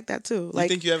niggas like that, too. You Like,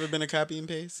 think you ever been a copy and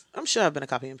paste? I'm sure I've been a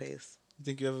copy and paste. You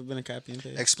think you ever been a copy and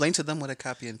paste? Explain to them what a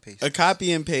copy and paste. A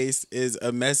copy and paste is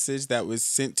a message that was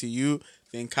sent to you,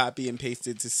 then copy and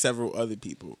pasted to several other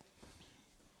people.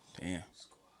 Damn.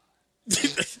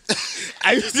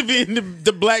 I used to be in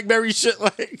the BlackBerry shit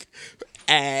like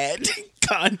add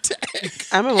contact.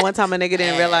 I remember one time a nigga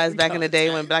didn't realize back in the day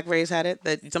when Blackberries had it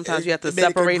that sometimes you have to Make a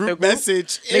separate the group group.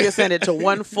 message. Nigga sent it to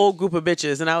one full group of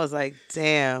bitches, and I was like,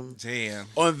 damn. Damn.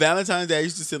 On Valentine's Day, I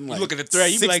used to send like look at the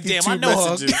thread, you be like, damn, I 62 know her.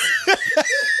 messages.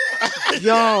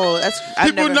 Yo, that's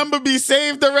People number be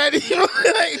saved already.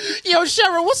 Like, yo,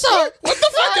 Cheryl, what's up? What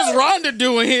the fuck is Rhonda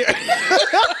doing here?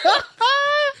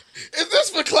 Is this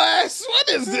for class? What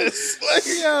is this? Like,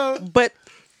 yo. But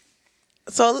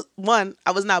so one,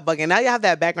 I was not bugging. Now you have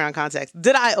that background context.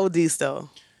 Did I OD still?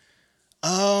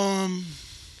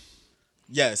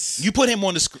 Yes. You put him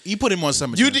on the you put him on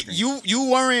some. You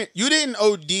didn't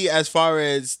OD as far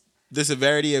as the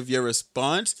severity of your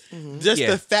response. Just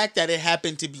Yeah. the fact that it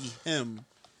happened to be him.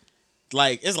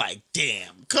 Like, it's like,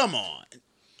 damn, come on.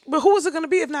 But who was it going to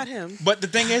be if not him? But the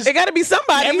thing is, It got to be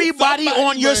somebody. everybody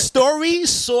on your but- story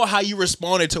saw how you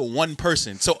responded to one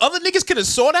person. So other niggas could have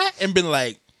saw that and been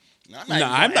like, I'm not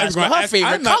I'm not ask gonna for her ask- favorite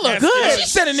I'm not color. asking- Good. She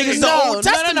said a nigga's No, the Old no, no,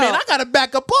 Testament. no. I gotta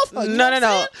back up off her. You know No, what no, I'm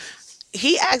no. saying?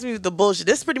 He asked me the bullshit.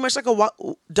 This is pretty much like a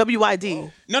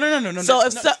WYD. No. So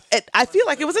if no. I feel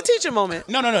like it was a teaching moment.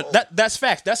 No. That's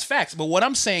facts. That's facts. But what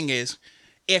I'm saying is,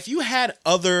 if you had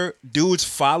other dudes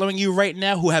following you right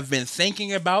now who have been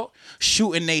thinking about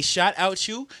shooting a shot at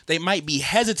you, they might be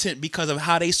hesitant because of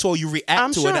how they saw you react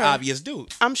I'm to sure. an obvious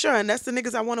dude. I'm sure, and that's the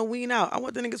niggas I want to wean out. I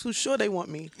want the niggas who sure they want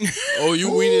me. Oh,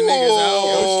 you weaning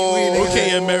niggas out?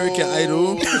 Okay, American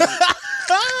Idol.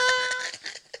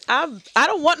 I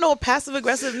don't want no passive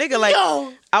aggressive nigga. Like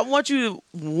I want you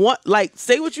to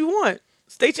say what you want.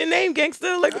 State your name,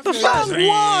 gangster. Like what the fuck?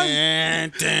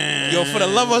 Yo, for the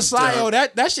love of Sayo,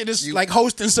 that shit is like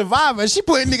hosting Survivor. She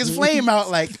putting niggas flame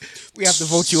out like, we have to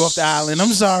vote you off the island. I'm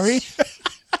sorry.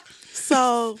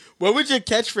 So What would your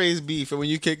catchphrase be for when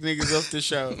you kick niggas off the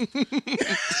show?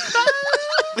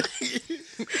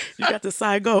 you got the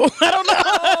side go. I don't know.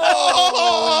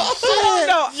 I don't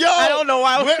know. Yo, I don't know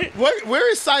why.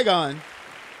 where is Saigon?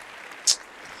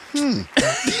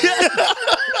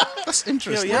 That's Yo,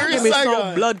 interesting. y'all Where give is me Saigon?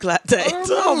 so blood clot day.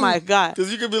 Oh my god.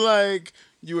 Because you could be like,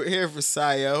 you were here for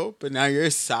Sayo, but now you're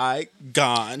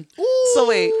Saigon. So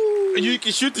wait. And you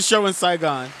can shoot the show in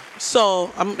Saigon.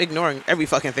 So I'm ignoring every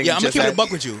fucking thing. Yeah, you I'm gonna just keep it said. a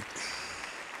buck with you.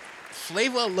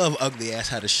 Flavor of Love Ugly Ass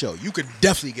had a show. You could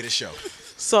definitely get a show.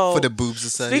 So For the boobs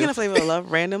aside. speaking of Flavor of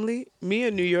Love, randomly, me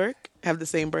and New York have the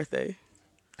same birthday.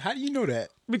 How do you know that?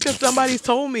 Because somebody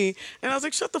told me, and I was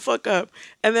like, "Shut the fuck up."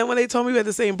 And then when they told me we had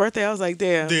the same birthday, I was like,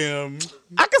 "Damn,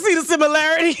 I can see the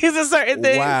similarities in certain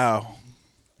things." Wow.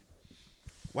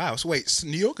 So wait,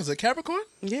 New York is a Capricorn?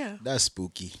 Yeah, That's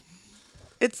spooky.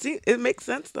 it makes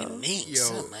sense though.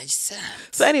 So much sense.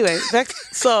 So anyway,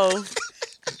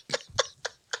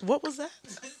 what was that?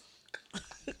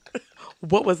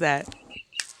 What was that,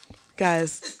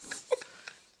 guys?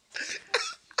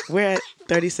 We're at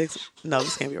 36. No,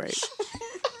 this can't be right.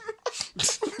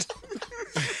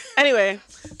 Anyway,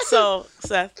 so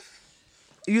Seth,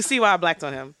 you see why I blacked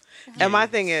on him, and my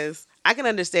thing is, I can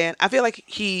understand. I feel like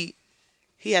he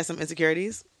has some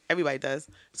insecurities. Everybody does.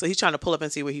 So he's trying to pull up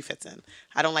and see where he fits in.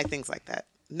 I don't like things like that.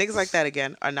 Niggas like that,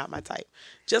 again, are not my type.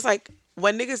 Just like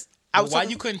when niggas, I was Why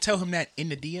talking- you couldn't tell him that in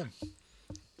the DM?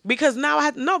 because now I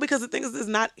had no because the thing is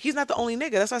he's not the only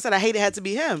nigga. That's why I said I hate it had to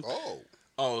be him.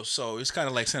 Oh, so it's kind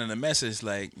of like sending a message,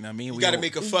 like, I mean, You gotta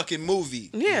make a fucking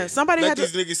movie. Yeah, somebody Let had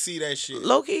these to. niggas see that shit.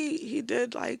 Loki, he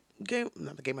did like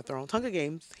not the Game of Thrones, Hunger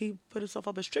Games. He put himself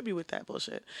up as tribute with that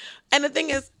bullshit. And the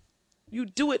thing is, you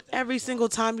do it every single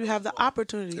time you have the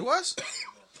opportunity. It was.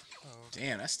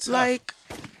 Damn, that's tough. Like,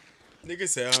 Nigga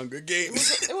said Hunger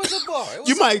Games. It was a bar. It was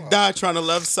You a might bar. die trying to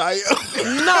love Saya.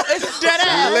 no, it's dead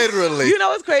ass. Literally. You know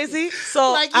what's crazy?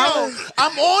 So like, I yo, was,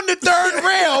 I'm on the third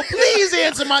rail. Please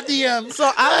answer my DM.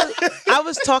 so I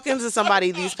was talking to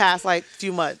somebody these past like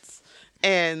few months,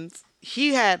 and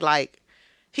he had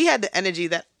the energy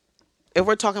that if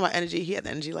we're talking about energy, he had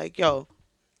the energy like, yo,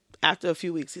 after a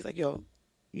few weeks, he's like, yo,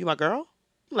 you my girl?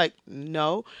 I'm like,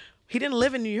 no. He didn't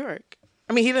live in New York.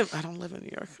 I mean, I don't live in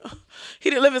New York. He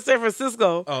didn't live in San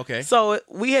Francisco. Oh, okay. So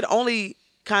we had only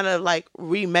kind of like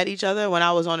re-met each other when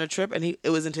I was on a trip and it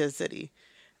was into his city.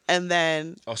 And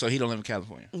then Oh, so he don't live in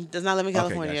California. does not live in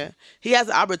California. gotcha. He has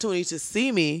the opportunity to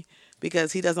see me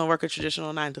because he doesn't work a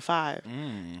traditional 9 to 5.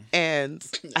 And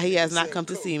he has not come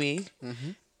to see me.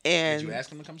 And Did you ask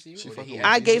him to come see you? Or did he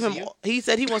I ask you gave to him, see you? he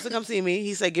said he wants to come see me.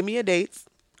 He said, give me your dates.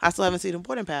 I still haven't seen him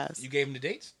boarding pass. You gave him the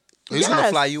dates? He's gonna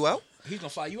Yes. fly you out. He's gonna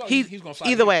fly you out. He, He's gonna fly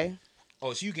either you. way.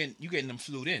 Oh, so you getting them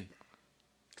flued in?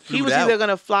 He was out. either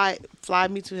gonna fly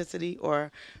me to his city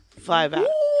or fly back,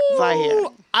 fly here.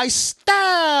 I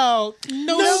styled.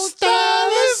 No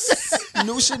stylist.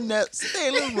 No Chanel.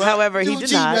 However, he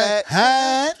did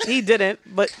not. He didn't,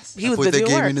 but he was put busy that at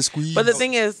game work. in the squeeze. But the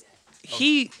thing is,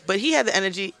 he had the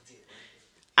energy.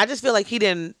 I just feel like he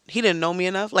didn't know me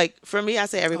enough. Like for me, I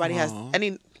say everybody has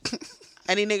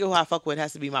any nigga who I fuck with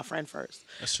has to be my friend first.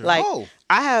 That's true. Like Oh,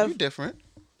 I have You different.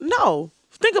 no.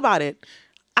 Think about it.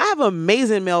 I have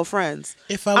amazing male friends.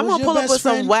 If I I'm was gonna your pull up best with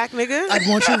some friend, whack nigga. I'd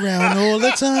want you around all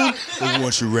the time. I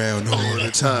want you around all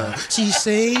the time. She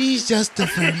say he's just a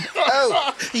friend.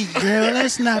 Oh, Girl,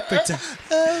 let's not pretend.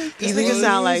 These niggas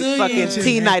sound like fucking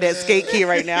teen night at Skate Key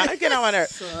right now. I get on my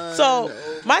nerves. So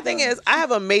my thing is, I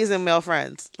have amazing male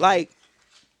friends. Like,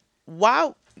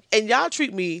 wow, and y'all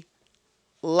treat me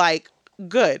like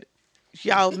good.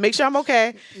 Y'all make sure I'm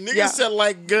okay. Nigga Y'all- said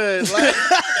like good.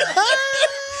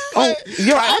 Like, oh,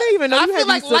 yo, I didn't even know I you feel had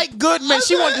like these- like good man.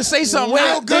 She wanted to say something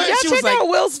real Did good. y'all She was check like, out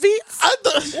Will's feet?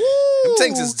 them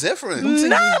things is different.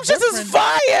 Nah, I'm just as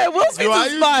fire. Will's feet why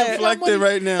is you fire. deflected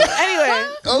right now? Anyway,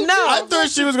 no. I thought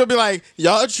she was gonna be like,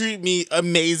 y'all treat me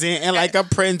amazing and like a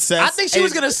princess. I think she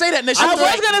was gonna say that. And then she I was was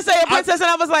like, gonna say a princess, and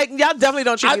I was like, y'all definitely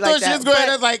don't treat I me thought like she that. was going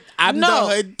But to like, I'm no.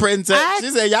 the hood princess. She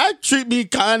said, y'all treat me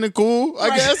kind of cool,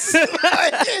 I guess.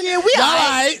 yeah, we Y'all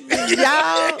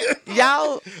alright.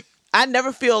 y'all, I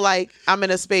never feel like I'm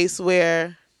in a space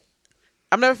where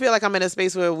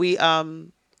we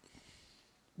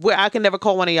where I can never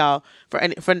call one of y'all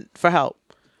for help.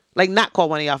 Like not call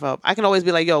one of y'all for help. I can always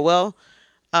be like, yo, well,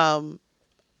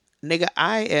 nigga,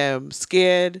 I am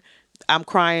scared. I'm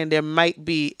crying. There might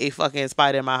be a fucking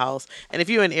spider in my house. And if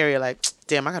you're in the area like,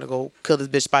 damn, I gotta go kill this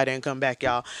bitch spider and come back,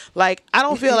 y'all. Like, I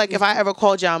don't feel like if I ever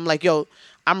called y'all, I'm like, yo,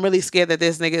 I'm really scared that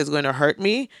this nigga is going to hurt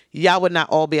me. Y'all would not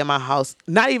all be at my house.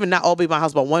 Not even not all be at my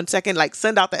house, but 1 second. Like,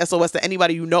 send out the SOS to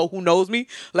anybody you know who knows me.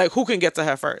 Like, who can get to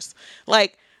her first?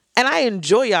 Like, and I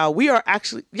enjoy y'all.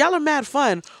 Y'all are mad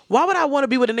fun. Why would I want to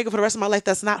be with a nigga for the rest of my life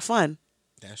that's not fun?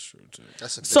 That's true too.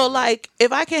 That's a big So one. like,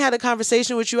 if I can't have a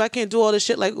conversation with you, I can't do all this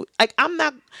shit. Like I'm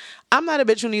not a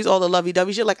bitch who needs all the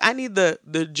lovey-dovey shit. Like I need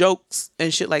the jokes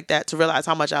and shit like that to realize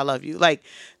how much I love you. Like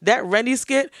that Rennie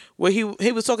skit where he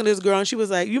was talking to this girl and she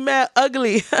was like, "You mad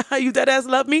ugly? You dead ass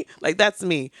love me?" Like that's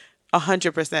me,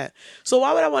 100%. So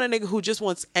why would I want a nigga who just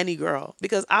wants any girl?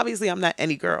 Because obviously I'm not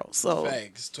any girl. So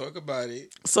Thanks. Talk about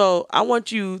it. so I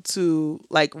want you to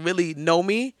like really know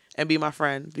me and be my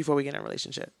friend before we get in a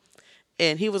relationship.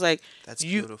 And he was like, That's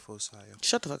you beautiful, Saya.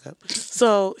 shut the fuck up.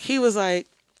 So he was like,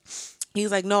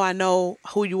 no, I know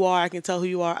who you are. I can tell who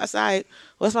you are. I said, all right,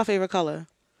 what's my favorite color?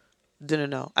 Didn't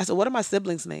know. I said, what are my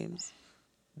siblings' names?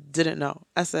 Didn't know.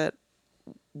 I said,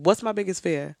 what's my biggest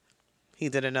fear? He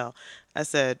didn't know. I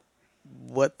said,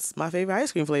 what's my favorite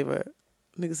ice cream flavor?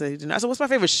 Nigga said he didn't know. I said, what's my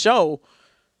favorite show?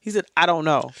 He said, I don't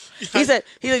know. He said,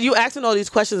 you asking all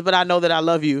these questions, but I know that I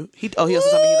love you. He also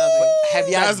told me he loves me. Have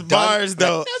y'all That's bars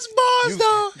though. That's bars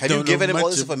though. Have you Don't given know him all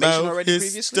much this information about already his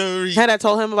previously? story. Had I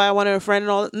told him if I wanted a friend and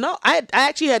all? No, I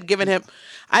actually had given it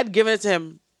to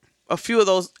him a few of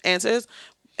those answers,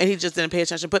 and he just didn't pay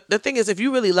attention. But the thing is, if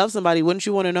you really love somebody, wouldn't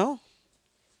you want to know?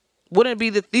 Wouldn't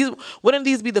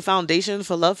these be the foundation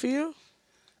for love for you?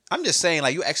 I'm just saying,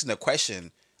 like, you asking the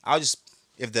question. I'll just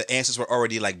If the answers were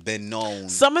already like been known.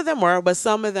 Some of them were, but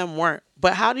some of them weren't.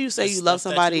 But how do you say That's you love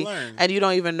stuff that you somebody learn. and you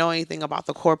don't even know anything about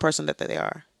the core person that they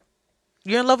are?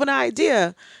 You're in love with an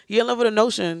idea. You're in love with a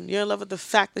notion. You're in love with the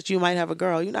fact that you might have a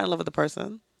girl. You're not in love with the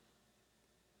person.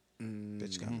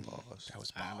 Bitch got balls. That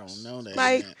was I don't know that.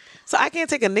 Like, so I can't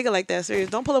take a nigga like that serious.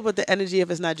 Don't pull up with the energy if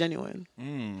it's not genuine.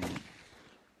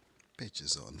 Bitch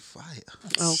is on fire.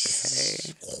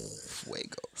 Okay.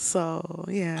 Fuego. So,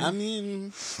 yeah. I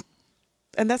mean,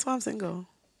 And that's why I'm single.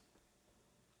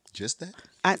 Just that?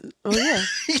 Yeah.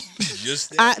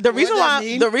 Just The reason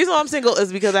why I'm single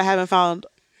is because I haven't found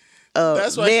a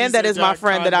That's why she man that said is my y'all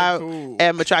friend that I kinda cool.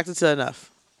 am attracted to enough.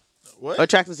 what?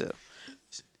 Attracted to.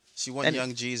 She want And-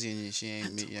 Young Jeezy and she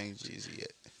ain't meet Young Jeezy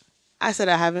yet. I said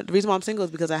I haven't. The reason why I'm single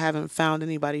is because I haven't found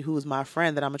anybody who is my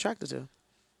friend that I'm attracted to.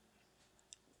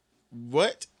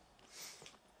 What?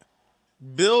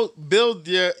 Build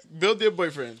your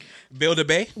boyfriend. Build a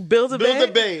bay. Build a Build bay. a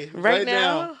bay right right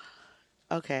now.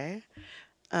 Okay.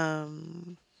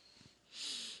 I'm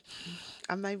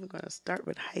not even going to start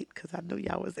with height because I knew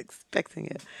y'all was expecting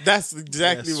it. That's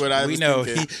exactly what I was We know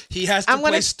thinking. he has to I'm gonna-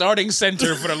 play starting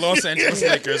center for the Los Angeles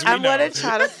Lakers. We I'm know. going to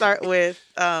try to start with.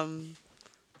 I'm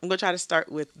going to try to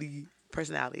start with the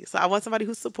personality. So I want somebody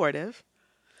who's supportive.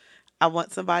 I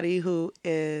want somebody who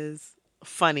is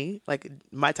funny, like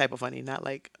my type of funny, not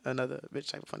like another bitch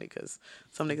type of funny. Because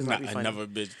some niggas might Not be funny. another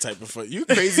bitch type of fun. You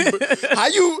crazy? But how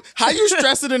you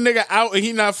stressing a nigga out and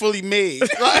he not fully made?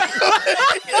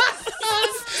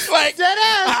 Like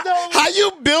how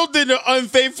you building an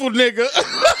unfaithful nigga?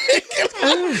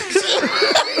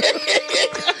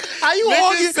 How you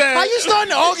Nigga said- How you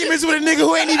starting arguments with a nigga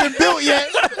who ain't even built yet?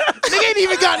 Nigga ain't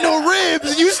even got no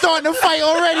ribs. You starting to fight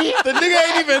already? The nigga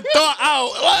ain't even thought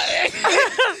out. Like,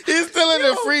 he's still in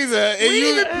the freezer. And We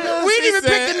didn't even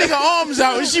pick the nigga arms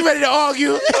out, and she ready to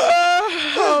argue.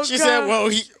 She said,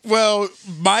 "Well,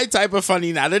 my type of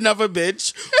funny, not another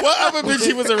bitch. What other bitch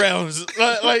he was around?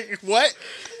 Like what?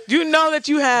 You know that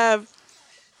you have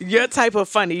your type of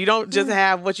funny. You don't just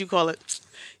have what you call it.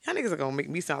 Y'all niggas are gonna make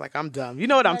me sound like I'm dumb. You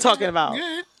know what I'm talking about.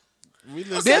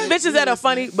 There's bitches that are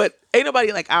funny, but ain't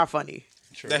nobody like our funny.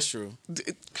 That's true.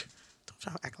 Don't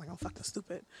try to act like I'm fucking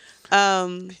stupid.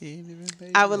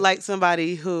 I would like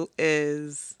somebody who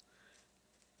is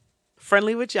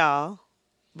friendly with y'all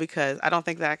because I don't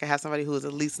think that I can have somebody who is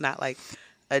at least not like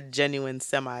a genuine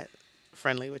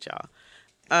semi-friendly with y'all.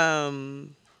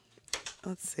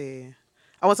 Let's see.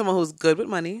 I want someone who's good with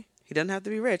money. He doesn't have to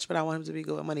be rich, but I want him to be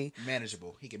good with money.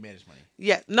 Manageable. He can manage money.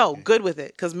 Yeah, no, good with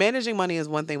it. Because managing money is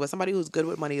one thing, but somebody who's good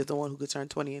with money is the one who could turn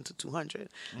 20 into 200.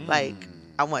 Like,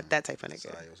 I want that type of nigga.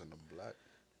 Sorry, I was on the block.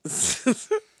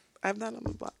 I'm not on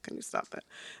the block. Can you stop that?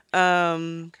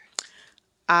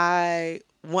 I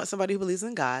want somebody who believes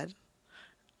in God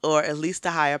or at least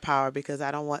a higher power because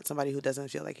I don't want somebody who doesn't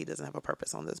feel like he doesn't have a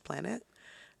purpose on this planet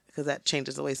because that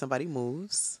changes the way somebody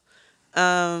moves.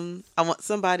 I want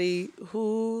somebody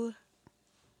who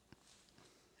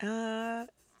I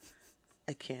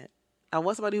can't. I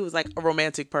want somebody who's like a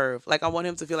romantic perv. Like I want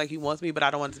him to feel like he wants me, but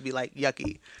I don't want it to be like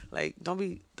yucky. Like don't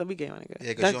be gay, my nigga.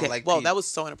 Yeah, 'cause you don't like Well, P- that was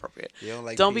so inappropriate. You don't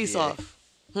like Don't be PDA. soft.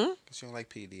 Cause you don't like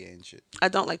PDA and shit. I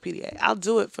don't like PDA. I'll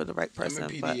do it for the right person,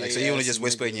 PDA. but Like so you want to ass just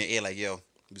whisper in nigga. your ear like, yo,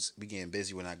 we getting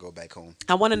busy when I go back home.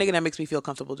 I want a nigga that makes me feel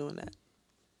comfortable doing that.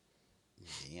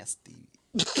 Yeah, Steve.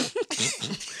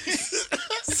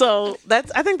 So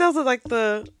I think those are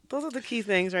the key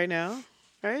things right now,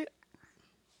 right?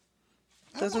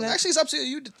 Doesn't it? Actually, it's up to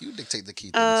you. You dictate the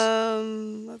key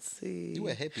things. Let's see. You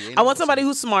a hippie. ain't I no want somebody say.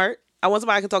 who's smart. I want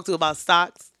somebody I can talk to about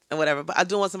stocks and whatever. But I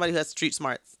do want somebody who has street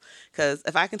smarts. Because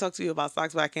if I can talk to you about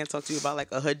stocks, but I can't talk to you about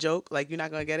like a hood joke, like you're not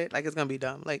gonna get it. Like it's gonna be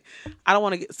dumb. Like I don't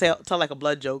want to tell like a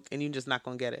blood joke and you're just not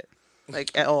gonna get it,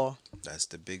 like at all. That's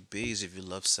the big B's. If you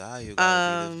love Psy, you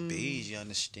gotta be the B's. You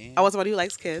understand? I want somebody who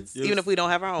likes kids, Yes. even if we don't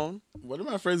have our own. One of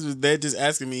my friends was there just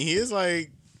asking me. He's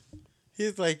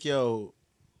like, yo,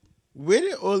 where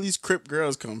did all these Crip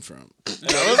girls come from?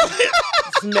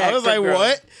 And I was like,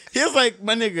 what? He was like,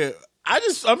 my nigga,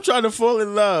 I'm trying to fall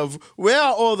in love. Where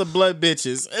are all the blood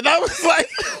bitches? And I was like,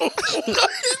 what?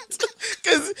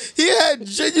 Because he had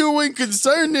genuine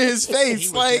concern in his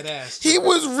face. was Like, dead ass, he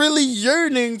was really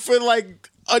yearning for like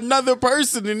another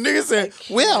person. And nigga said,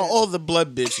 where are all the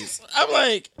blood bitches? I'm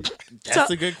like,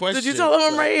 that's a good question. Did you tell him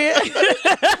I'm right here?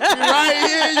 Right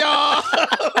here, y'all.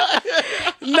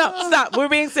 No, stop. We're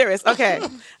being serious. Okay.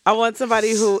 I want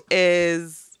somebody who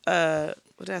is what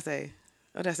did I say?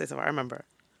 What did I say so far? I remember.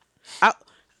 I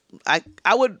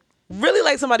would really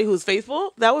like somebody who's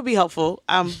faithful. That would be helpful.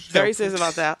 I'm very serious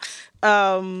about that.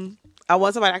 I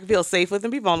want somebody I can feel safe with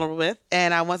and be vulnerable with.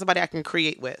 And I want somebody I can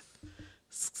create with.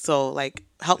 So like,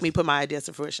 help me put my ideas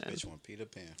to fruition. Bitch want Peter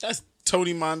Pan. That's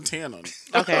Tony Montana.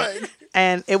 Okay.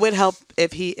 And it would help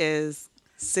if he is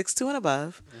 6'2" and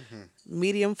above,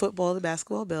 medium football to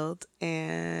basketball build,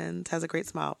 and has a great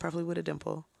smile, preferably with a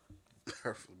dimple.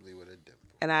 Preferably with a dimple.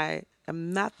 And I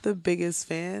am not the biggest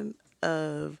fan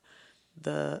of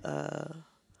the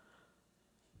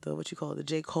what you call it, the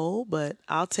J. Cole, but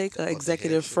I'll take an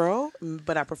executive fro,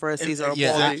 but I prefer a Caesar.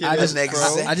 Yeah, I just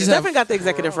Stephen got the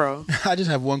executive fro. I just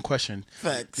have one question.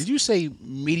 Facts. Did you say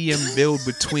medium build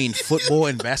between football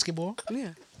and basketball?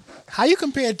 Yeah. How you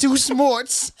compare two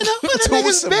sports?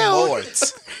 Two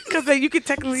sports. Because you could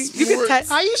technically,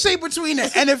 How you say between the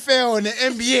NFL and the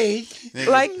NBA?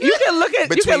 like you can look at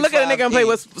Between a nigga and play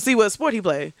 5'8". see what sport he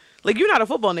play. Like you're not a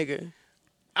football nigga.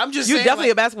 I'm just You're saying, definitely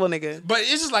like, a basketball nigga. But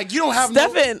it's just like you don't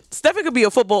have Stephen could be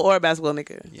a football or a basketball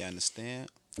nigga. You understand?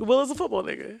 Will is a football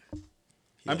nigga.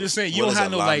 I'm just saying you Will don't is have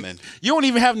a no like. lineman. You don't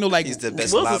even have no like. He's the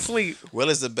best Will's lineman. asleep. Will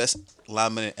is the best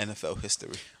lineman in NFL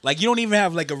history. Like you don't even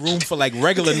have like a room for like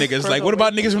regular niggas. Like what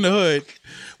about niggas from the hood?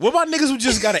 What about niggas who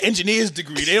just got an engineer's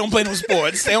degree? They don't play no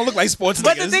sports. They don't look like sports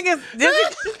But niggas. the thing is,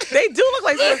 they do look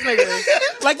like sports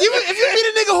niggas. Like even if you meet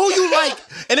a nigga who you like,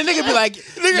 and the nigga be like,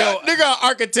 Nigga,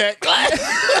 architect.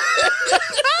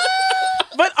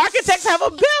 But architects have a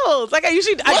build. Like I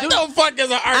usually, What the fuck is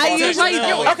an architect?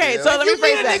 Okay, so let me you meet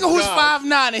phrase a that. nigga who's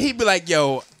 5'9" and he be like,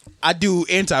 yo, I do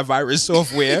antivirus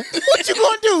software. What you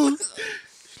gonna do?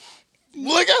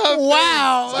 Look at her.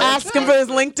 Wow. Ask him for his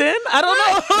LinkedIn. I don't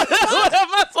know. What am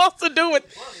I supposed to do with?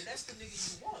 Well, that's the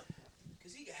nigga you want.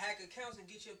 Because he can hack accounts and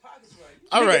get your pockets right.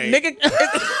 All right. Nigga,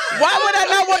 why would I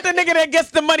not want the nigga that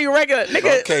gets the money regular?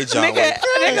 Nigga, Okay, John nigga, Wick.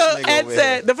 nigga, This nigga Ed over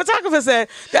said, the photographer said,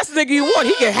 that's the nigga you want.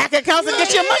 He can hack accounts and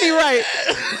get your money right.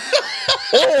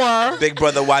 Or Big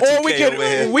brother Y2K over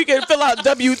here. we can fill out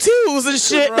W-2s and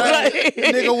shit. Like,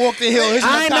 Nigga walked the hill. It's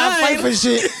my time I-9. fight for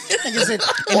shit. Nigga said,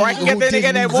 or I can get the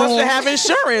nigga that wants to have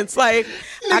insurance. Like,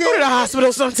 I go to the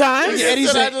hospital sometimes. Eddie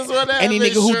Said, "I said, just wanna have any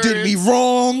nigga who did me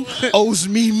wrong owes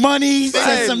me money,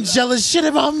 said some jealous shit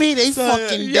about me. They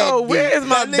fucking Yo, dead. where is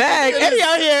my That nigga bag? could've- Eddie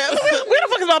out here. Where the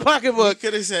fuck is my He pocketbook?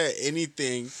 could have said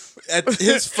anything. At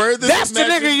his furthest That's the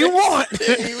nigga you want.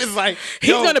 He was like, He's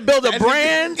yo, gonna build a that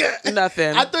brand. nigga-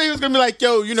 Nothing. I thought he was gonna be like,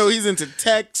 yo, you know, he's into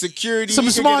tech, security, Some he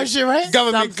could smart get a shit, right?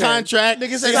 Government Something. contract.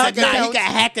 Nigga said He's like, hack nah, he accounts.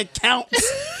 got hack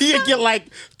accounts. He could get like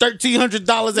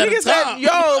 $1,300 at Niggas a said, time.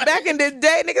 yo, back in the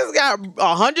day, niggas got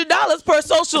 $100 per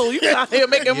social. You out here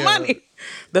making money.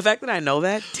 The fact that I know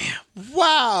that, damn.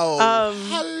 Wow.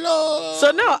 Hello.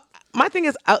 So no, my thing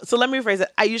is, so let me rephrase it.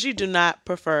 I usually do not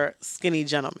prefer skinny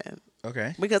gentlemen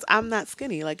Okay. because I'm not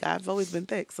skinny. Like I've always been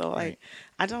thick. So like,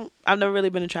 I've never really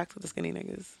been attracted to skinny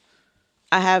niggas.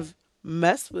 I have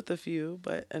messed with a few,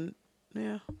 but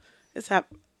yeah, a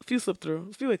few slip through,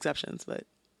 a few exceptions, but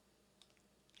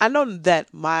I know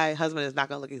that my husband is not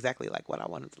gonna look exactly like what I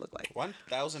want him to look like.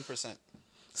 1000%.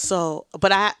 So,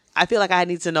 but I feel like I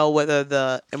need to know whether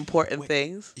the important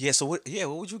things. Yeah. So what? Yeah.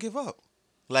 What would you give up?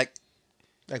 Like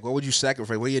Like, what would you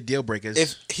sacrifice? What are your deal breakers?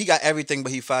 if he got everything,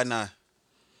 but he 5'9".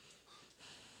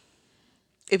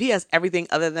 If he has everything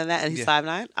other than that and he's Yeah.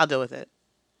 5'9", I'll deal with it.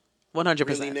 100%.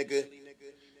 Really, nigga.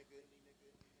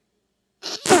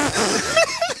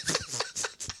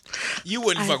 you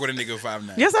wouldn't fuck with a nigga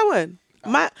 5'9". Yes, I would.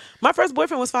 My first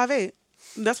boyfriend was 5'8".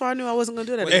 That's why I knew I wasn't gonna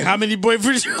do that. Hey, how many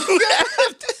boyfriends you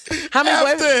How many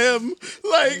after boyfriends? him?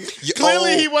 Like,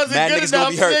 clearly he wasn't mad good niggas gonna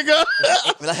enough, be hurt.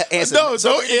 nigga. Answer. No, So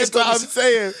don't many niggas answer. gonna I'm be-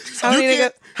 saying. How many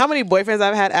niggas? How many boyfriends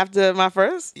I've had after my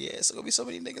first? Yeah, it's gonna be so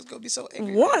many niggas gonna be so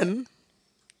angry. One.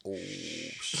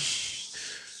 It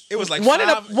was like One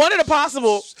five, in the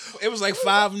possible. it was like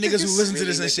 5 niggas who listened to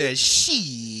this and said,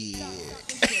 shit.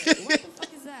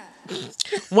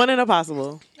 One in a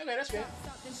possible. Okay, that's good.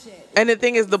 And the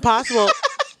thing is, the possible.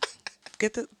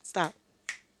 Stop.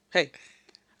 Hey,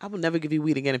 I will never give you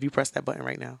weed again if you press that button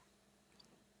right now.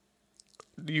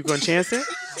 You gonna chance it?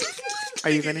 Are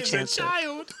you gonna chance it?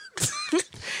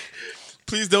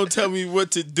 Please don't tell me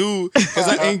what to do, because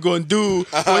I ain't gonna do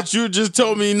what you just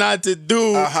told me not to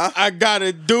do. I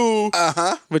gotta do.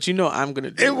 But you know I'm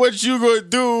gonna do. And what you gonna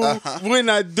do when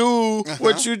I do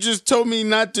what you just told me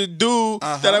not to do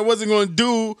that I wasn't gonna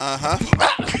do.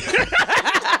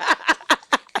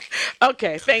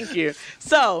 Okay, thank you.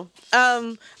 So,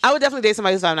 I would definitely date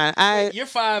somebody who's 5'9". You're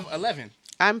 5'11".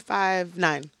 I'm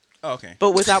 5'9", Oh, okay.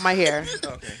 but without my hair.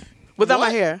 Okay. Without my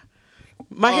hair.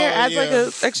 My hair adds like yeah.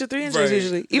 an extra 3 inches Right.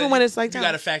 usually, even when it's like You down.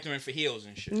 got to factor in for heels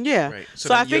and shit. Yeah. Right.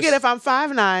 So I then figured if I'm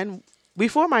 5'9",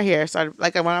 before my hair started,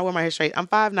 like when I wear my hair straight, I'm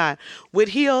 5'9". With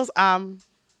heels, I'm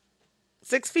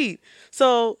 6 feet.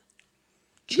 So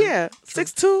Yeah,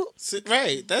 6'2".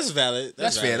 Right, that's valid.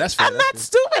 That's fair. valid. That's fair. I'm not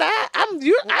stupid.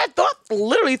 I thought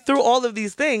literally through all of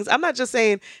these things. I'm not just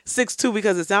saying 6'2"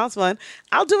 because it sounds fun.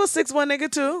 I'll do a 6'1"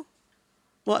 nigga too.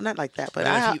 Well, not like that, but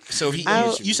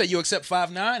You said you accept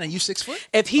 5'9" and you 6 foot?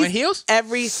 if he's on heels?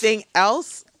 everything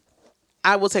else,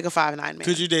 I will take a 5'9" man.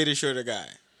 Could you date a shorter guy?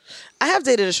 I have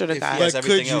dated a shorter guy. has But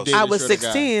everything could you else. date I a was shorter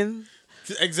guy? 16.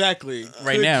 Exactly.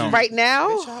 Right Could now. you? Right now,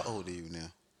 Bitch, how old are you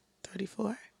now?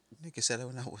 34. Nigga said that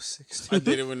when I was 16. I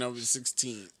did it when I was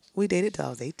 16. We dated till I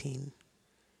was 18.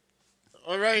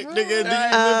 All right, nigga. Do you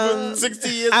live for 60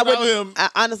 years I without would him?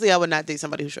 honestly, I would not date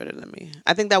somebody who's shorter than me.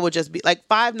 I think that would just be like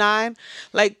 5'9".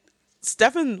 Like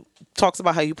Stefan talks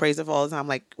about how you praise it for all the time.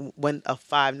 Like when a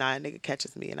 5'9" nigga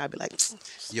catches me, and I'd be like,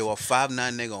 Yo, a 5'9"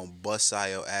 nigga on bust side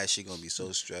your ass, she gonna be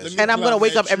so stressed. and I'm gonna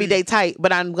wake up that every tree. day tight,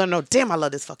 but I'm gonna know, damn, I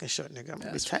love this fucking short nigga. I'm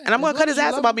gonna be tight. And I'm gonna cut his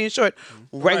ass about being short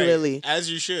regularly. Right, as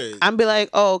you should. I'm be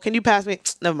like, oh, can you pass me?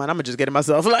 Never mind, I'm gonna just get it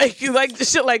myself. Like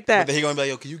shit like that. Then he gonna be like,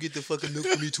 yo, can you get the fucking milk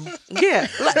for me too? Yeah,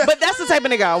 but that's the type of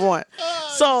nigga I want.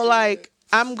 So like,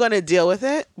 I'm gonna deal with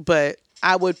it, but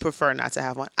I would prefer not to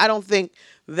have one. I don't think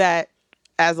that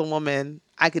as a woman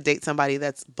I could date somebody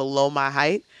that's below my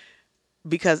height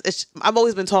because I've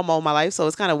always been tall my whole my life, so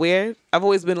it's kind of weird. I've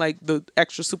always been like the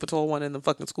extra super tall one in the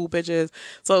fucking school pictures.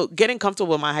 So getting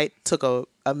comfortable with my height took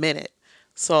a minute.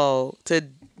 So to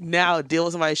now deal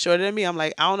with somebody shorter than me, I'm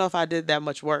like, I don't know if I did that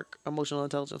much work, emotional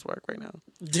intelligence work right now.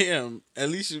 Damn. At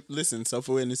least you listen.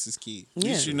 Self-awareness is key. At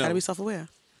least you know. Gotta be self-aware.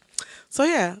 So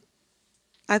yeah,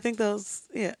 I think those.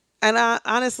 Yeah, and I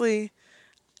honestly,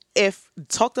 if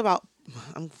talked about,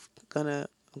 I'm gonna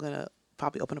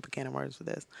probably open up a can of worms for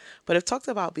this, but if talked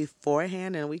about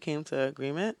beforehand and we came to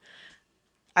agreement,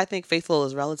 I think faithful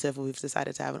is relative when we've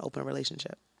decided to have an open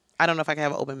relationship. I don't know if I can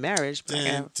have an open marriage, but I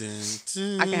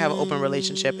can have an open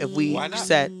relationship if we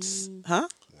said, huh?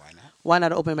 Why not? Why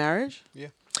not an open marriage? Yeah.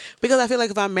 Because I feel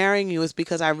like if I'm marrying you, it's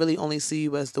because I really only see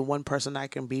you as the one person I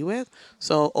can be with.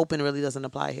 So open really doesn't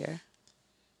apply here.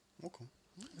 Okay.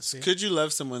 Could you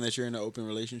love someone that you're in an open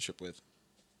relationship with?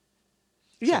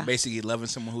 Yeah. Basically, loving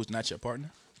someone who's not your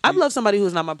partner. I've loved somebody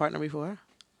who's not my partner before.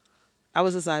 I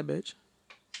was a side bitch.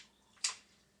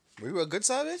 Were you a good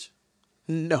side bitch?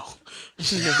 No.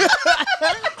 She said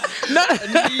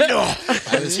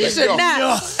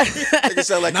no. Nigga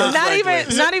sound like Kirk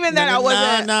Franklin. Not even that I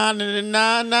wasn't.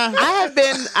 Nah.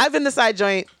 I've been the side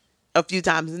joint a few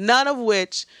times. None of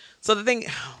which. So the thing.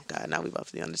 Oh God, now we about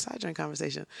to be on the side joint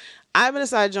conversation. I've been a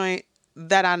side joint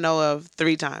that I know of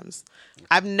 3 times.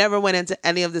 I've never went into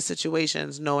any of the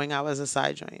situations knowing I was a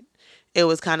side joint. It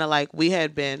was kind of like we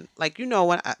had been like, you know,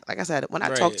 when I said, when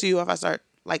I talk to you, if I start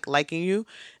like liking you,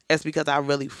 it's because I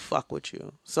really fuck with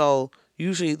you. So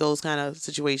usually those kind of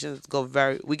situations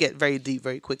we get very deep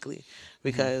very quickly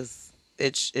because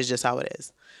it's just how it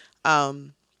is.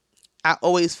 I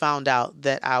always found out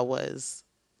that I was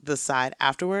the side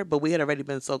afterward, but we had already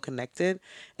been so connected,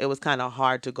 it was kind of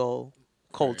hard to go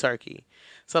cold turkey.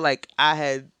 So like I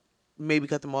had maybe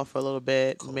cut them off for a little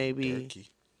bit, Turkey.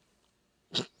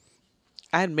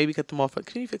 I had maybe cut them off.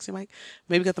 Can you fix your mic?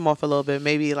 Maybe cut them off a little bit.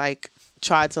 Maybe like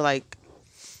try to like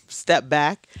step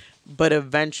back, but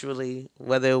eventually,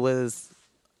 whether it was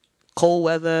cold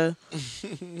weather,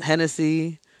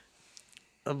 Hennessy,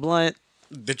 a blunt,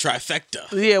 The trifecta.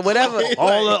 yeah, whatever,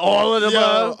 all of the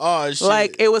above. Oh shit.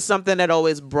 Like it was something that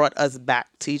always brought us back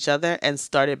to each other and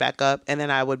started back up. And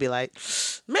then I would be like,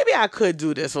 maybe I could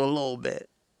do this for a little bit.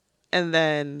 And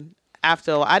then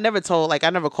after, I never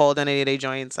called any of their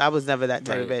joints. I was never that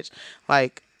type of bitch.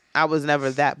 Like I was never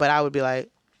that, but I would be like,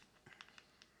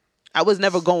 I was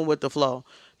never going with the flow.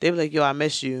 They be like, yo, I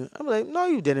miss you. I'm like, no,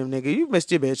 you didn't, nigga. You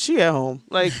missed your bitch. She at home.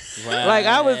 Like, like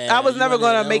I was never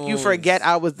gonna make you forget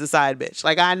I was the side bitch.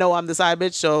 Like I know I'm the side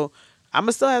bitch, so I'm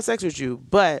gonna still have sex with you.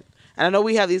 But, and I know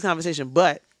we have these conversations,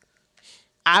 but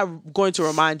I'm going to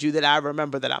remind you that I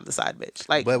remember that I'm the side bitch.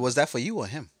 Like, But was that for you or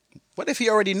him? What if he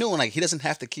already knew and like he doesn't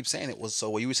have to keep saying it?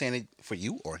 So were you saying it for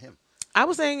you or him? I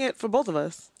was saying it for both of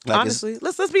us. Like honestly,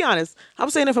 let's be honest. I'm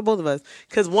saying it for both of us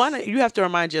because one, you have to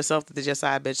remind yourself that you're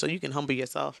side bitch, so you can humble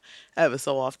yourself ever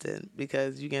so often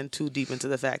because you get too deep into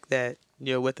the fact that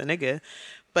you're with a nigga.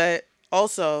 But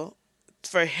also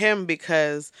for him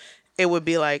because it would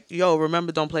be like, yo,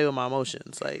 remember, don't play with my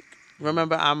emotions. Like,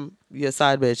 remember, I'm your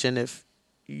side bitch, and if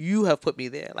you have put me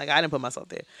there, like I didn't put myself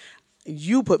there,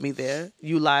 you put me there.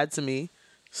 You lied to me,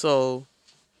 so.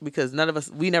 Because none of us,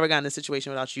 we never got in this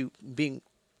situation without you being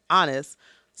honest.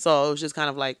 So it was just kind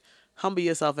of like, humble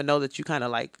yourself and know that you kind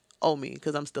of like owe me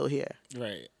because I'm still here.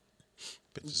 Right.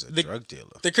 Bitch is a drug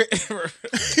dealer.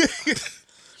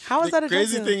 How is that a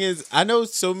crazy drug thing is, I know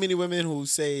so many women who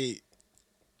say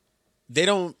they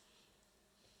don't.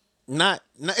 Not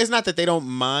it's not that they don't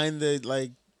mind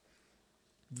the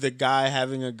guy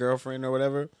having a girlfriend or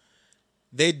whatever.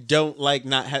 They don't like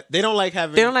they don't like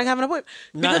having a boy.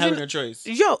 Not having a choice.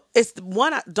 Yo, it's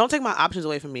one. Don't take my options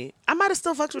away from me. I might have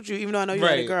still fucked with you, even though I know you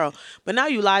had a girl. But now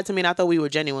you lied to me, and I thought we were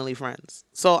genuinely friends.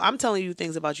 So I'm telling you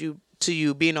things about you to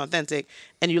you being authentic,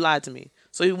 and you lied to me.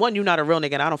 So one, you're not a real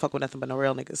nigga, and I don't fuck with nothing but no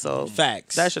real nigga. So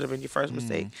facts. That should have been your first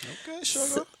mistake. Okay,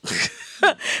 sure.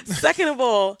 Second of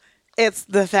all, it's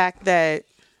the fact that,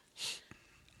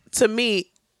 to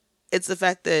me, it's the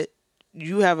fact that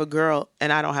you have a girl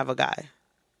and I don't have a guy.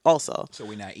 Also, so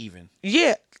we're not even.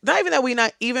 Yeah, not even that we're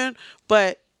not even,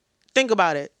 but think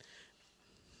about it.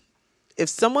 If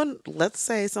someone, let's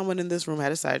say someone in this room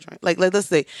had a side joint, like let's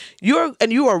say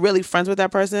you are really friends with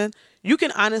that person, you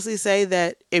can honestly say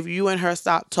that if you and her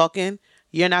stop talking,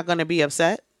 you're not going to be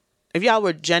upset. If y'all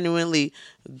were genuinely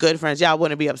good friends, y'all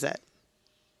wouldn't be upset.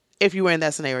 If you were in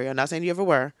that scenario, I'm not saying you ever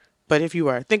were, but if you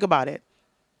were, think about it.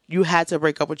 You had to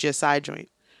break up with your side joint.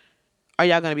 Are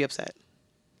y'all going to be upset?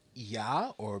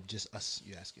 Yeah, or just us?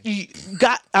 You asking?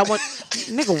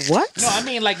 Nigga, what? No, I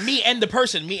mean like me and the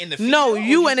person, me and the female. No,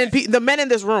 you and the men in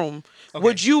this room. Okay.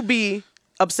 Would you be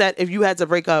upset if you had to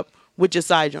break up with your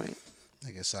side joint?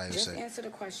 I guess I would Just say. answer the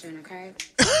question, okay?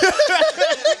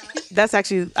 That's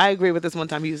actually, I agree with this one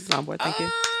time you used the soundboard. Thank you.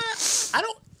 I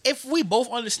don't. If we both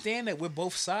understand that we're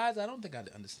both sides, I don't think I'd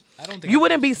understand. I don't think you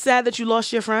wouldn't be sad that you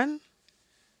lost your friend.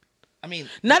 I mean,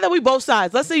 not that we both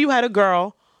sides. Let's say you had a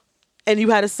girl. And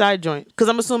you had a side joint, because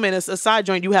I'm assuming it's a side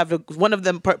joint. You have one of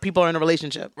them people are in a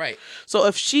relationship, right? So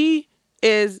if you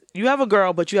have a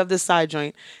girl, but you have this side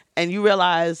joint, and you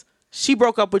realize she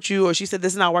broke up with you, or she said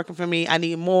this is not working for me, I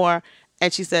need more,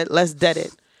 and she said let's dead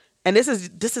it, and this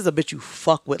is a bitch you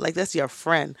fuck with, like that's your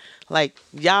friend, like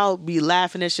y'all be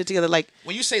laughing and shit together, like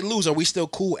when you say lose, are we still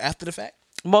cool after the fact?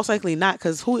 Most likely not,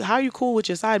 because how are you cool with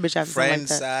your side bitch after friend something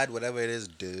like that? Side, whatever it is,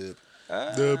 dub.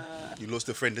 Dub. You lost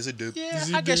a friend. There's a dub. Yeah,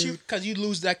 I guess because you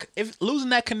lose that. If losing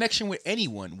that connection with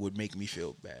anyone would make me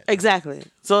feel bad. Exactly.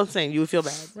 So I'm saying you would feel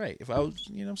bad. Right. If I was,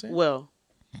 you know what I'm saying? Will.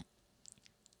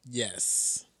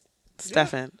 Yes.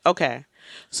 Stefan. Yeah. Okay.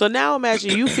 So now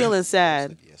imagine you feeling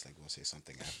sad. Yes, like we'll say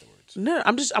something afterwards. No,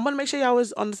 I'm gonna make sure y'all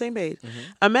was on the same page.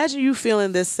 Mm-hmm. Imagine you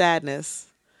feeling this sadness,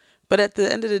 but at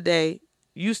the end of the day,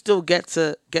 you still get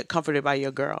to get comforted by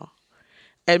your girl.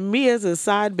 And me as a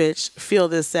side bitch feel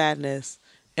this sadness,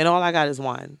 and all I got is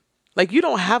wine. Like, you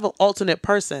don't have an alternate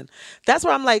person. That's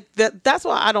why I'm like, that's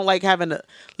why I don't like having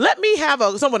let me have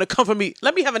someone to comfort me.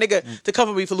 Let me have a nigga to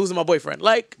comfort me for losing my boyfriend.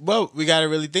 Like, well, we got to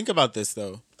really think about this,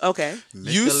 though. Okay.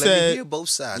 You said, me hear both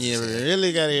sides. Yeah, we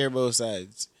really got to hear both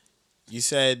sides. You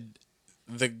said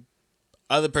the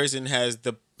other person has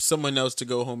someone else to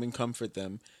go home and comfort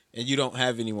them, and you don't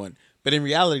have anyone. But in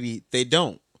reality, they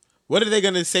don't. What are they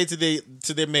gonna say to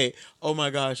their mate? Oh my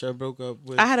gosh, I broke up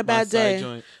with. I had a bad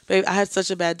day, babe. I had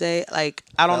such a bad day. Like,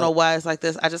 I don't know why it's like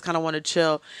this. I just kind of want to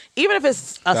chill, even if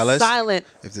it's silent.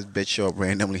 If this bitch show up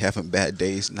randomly having bad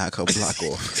days, knock her block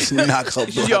off. Knock her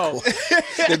block off.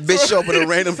 The bitch show up on a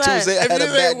random Tuesday. I had a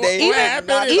bad day.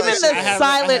 Even the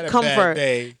silent comfort.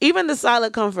 Even the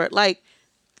silent comfort. Like,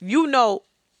 you know,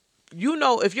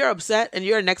 if you're upset and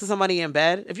you're next to somebody in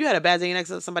bed, if you had a bad day next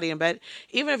to somebody in bed,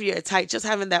 even if you're tight, just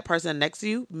having that person next to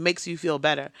you makes you feel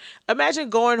better. Imagine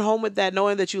going home with that,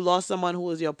 knowing that you lost someone who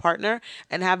was your partner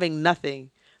and having nothing,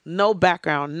 no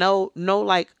background, no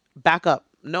like backup,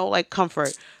 no like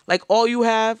comfort. Like, all you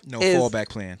have is fallback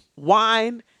plan,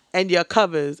 wine and your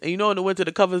covers. And you know in the winter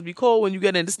the covers be cold when you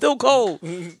get in. It's still cold.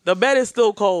 The bed is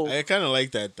still cold. I kind of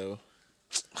like that though.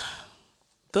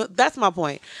 That's my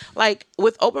point. Like,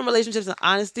 with open relationships and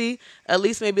honesty, at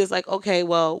least maybe it's like, okay,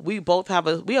 well, we both have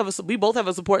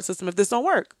a support system if this don't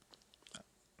work.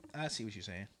 I see what you're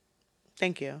saying.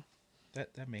 Thank you.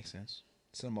 That makes sense.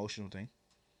 It's an emotional thing.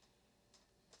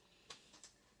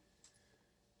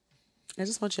 I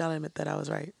just want y'all to admit that I was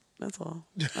right. That's all.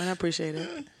 And I appreciate it.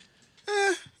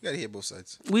 You gotta hear both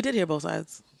sides. We did hear both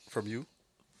sides. From you?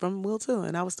 From Will too,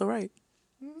 and I was still right.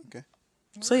 Okay.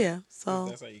 So yeah, so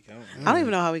that's how you count. I don't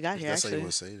even know how we got here. That's actually, how you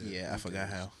would say that. Yeah, I forgot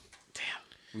how. Damn.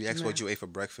 We asked what you ate for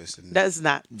breakfast. And That's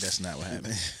not what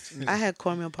happened. I had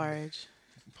cornmeal porridge.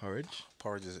 Porridge.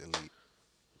 Porridge is elite.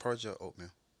 Porridge or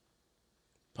oatmeal?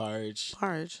 Porridge.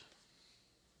 Porridge.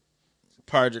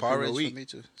 Porridge or Porridge cream of for wheat. me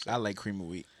too. I like cream of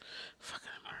wheat. Fucking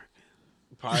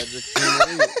Porridge or cream of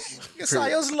wheat.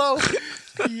 Sayo's low.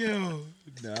 Yo.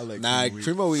 Nah, I like Nah, cream of wheat.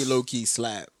 cream of wheat low key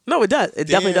slap. No, it does. It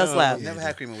definitely does Damn. slap. Never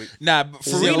had cream of wheat. Nah, but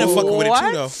Farina fucking with it What?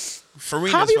 too though.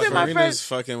 Farina's How have you been fucking my with it. friend? Farina's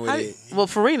fucking with it. Well,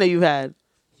 Farina, you had.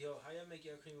 Yo, how y'all make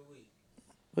your cream of wheat?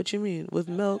 What you mean? With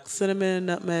milk, cinnamon,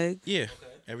 nutmeg. Yeah.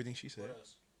 Everything she said.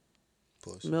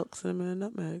 Puss. Milk, cinnamon, and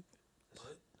nutmeg.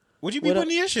 Would you be What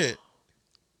putting in your shit?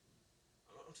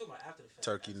 I'm talking about after the fact.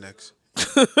 Turkey necks.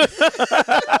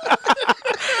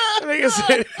 Nigga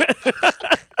said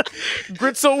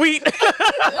grits of wheat. Grits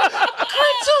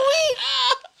of wheat.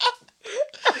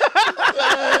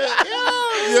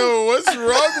 Yo, what's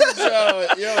wrong with y'all?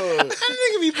 Yo, That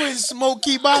nigga be putting smoked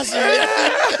kielbasa in it.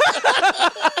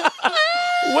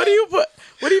 What do you put?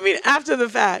 What do you mean after the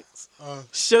facts?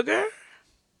 Sugar? I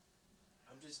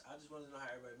just wanted to know how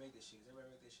everybody make this shit. 'Cause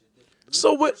everybody make this shit different.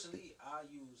 So what? Personally, I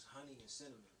use honey and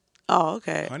cinnamon. Oh,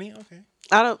 okay. Honey? Okay.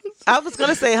 I was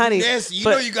gonna say honey. Yes, you but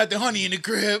know you got the honey in the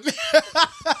crib. why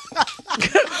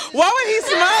would he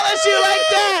smile at you like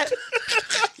that?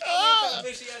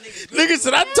 Make sure y'all niggas nigga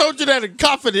said I told you that in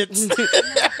confidence.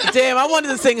 Damn, I wanted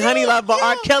to sing "Honey Love" by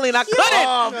R. Kelly, and I couldn't.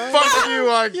 Oh, fuck you,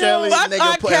 R. Kelly. Fuck Nigga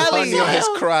R. putting Kelly. honey on his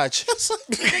crotch.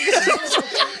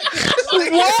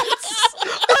 What?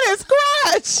 On his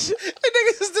crotch? That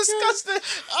nigga is disgusting.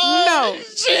 No.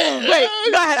 Wait,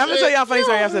 go ahead. I'm gonna tell y'all a funny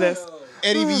story after this.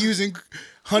 Eddie be using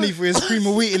honey for his cream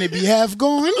of wheat and it be half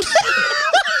gone.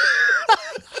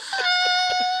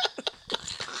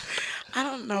 I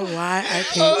don't know why I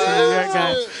came to New York,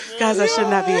 guys. Guys, I should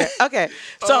not be here. Okay,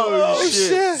 so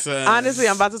Son. honestly,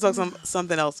 I'm about to talk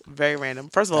something else very random.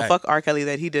 First of all, fuck R. Kelly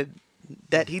that he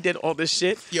did all this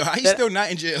shit. Yo, how you That- still not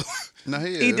in jail? No,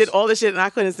 he is. He did all this shit, and I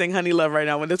couldn't sing "Honey Love" right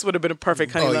now when this would have been a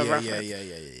perfect "Honey Love" reference. yeah.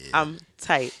 I'm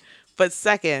tight. But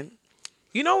second,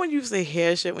 you know when you used to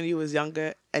hear shit when you was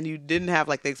younger and you didn't have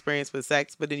like the experience with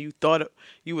sex, but then you thought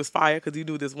you was fire because you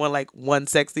knew this one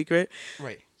sex secret.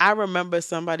 Right. I remember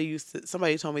somebody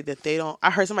told me that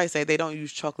I heard somebody say they don't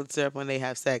use chocolate syrup when they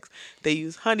have sex. They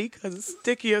use honey because it's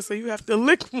stickier, so you have to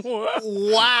lick more.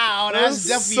 Wow, that's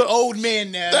definitely old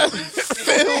man now.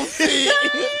 Filthy.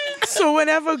 So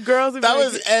whenever girls, That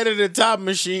was Ed in the Top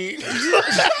Machine.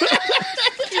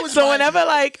 so whenever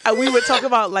like we would talk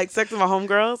about like sex with my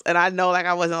homegirls, and I know like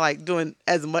I wasn't like doing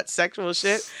as much sexual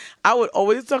shit, I would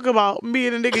always talk about me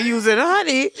and a nigga using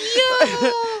honey.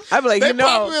 I'd be like, They you know,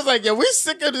 probably was like, yo, we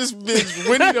sick of this bitch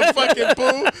Winnie the fucking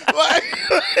Pooh. Like,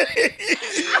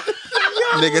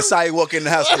 Nigga Sai walk in the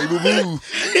house like, boo boo.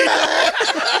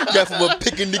 Got from a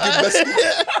picking nigga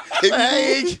biscuit.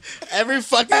 hey, every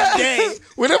fucking day.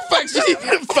 Where the fuck she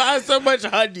even find so much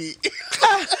honey?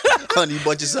 Honey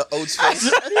bunches of oats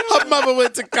face. Her mother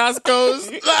went to Costco's.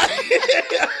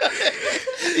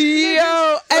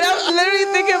 yo, and I'm literally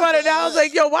thinking about it now. I was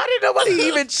like, yo, why did nobody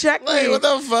even check me? Like, what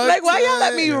the fuck? Like, why y'all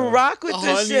let me rock with this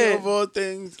honey shit? of all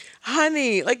things.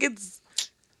 Honey, like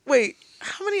wait.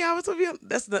 How many hours have we?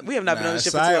 We have not been on the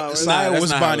ship for 2 hours. Saya Nah,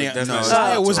 was that's not buying how it- that's no, not Saya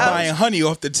how it was works. buying honey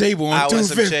off the table on Hours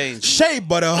of 250. change. Shea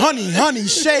butter, honey,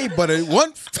 shea butter,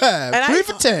 1 for 5, And 3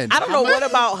 for 10. I don't know what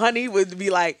about honey would be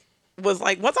like. Was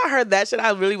like once I heard that shit, I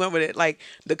really went with it. Like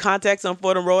the contacts on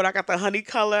Fordham Road, I got the honey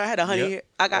color. I had a honey. Yep.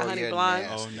 I got Oh, honey yeah, blonde.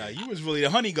 nasty. Oh no, you was really the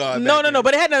honey god. No, back then.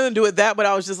 but it had nothing to do with that. But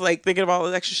I was just like thinking about all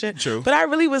this extra shit. True. But I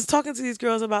really was talking to these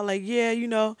girls about like, yeah, you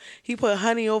know, he put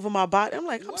honey over my body. I'm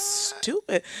like, I'm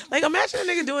stupid. Like, imagine a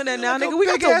nigga doing that now, nigga. We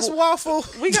got Big ass waffle.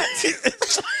 We got.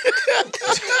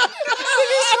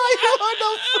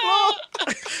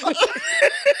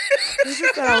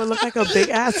 Nigga said I would look like a big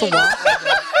ass waffle.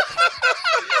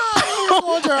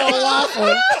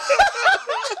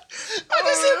 I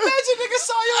just imagine nigga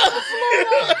saw you on the floor.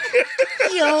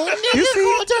 Yo, nigga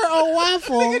called her a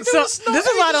waffle. So this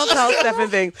is why I don't tell Stefan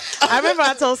things. I remember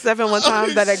I told Stefan one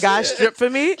time that a guy stripped for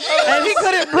me and he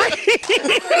couldn't breathe.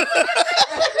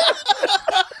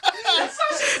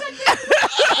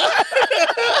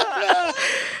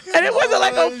 And it wasn't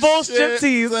like a full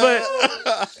striptease, but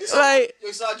like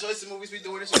You saw Joyce in movies we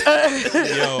doing this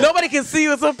shit. nobody can see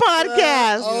you. It's a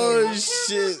podcast. Oh,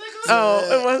 shit.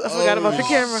 I forgot about the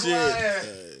camera.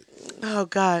 Oh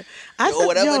God! I said,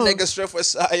 Whatever yo, nigga strip for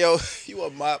Sayo, you a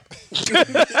mop.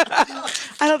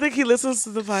 I don't think he listens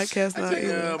to the podcast now. either.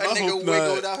 Yeah, That I nigga hope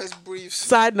wiggled not. out his briefs.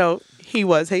 Side note: he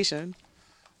was Haitian.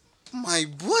 My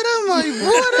brother.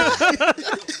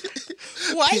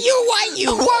 Why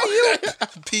you?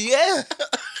 Pierre.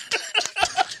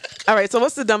 All right, so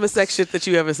what's the dumbest sex shit that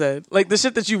you ever said? Like the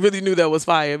shit that you really knew that was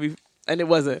fire, and it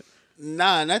wasn't.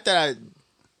 Nah, not that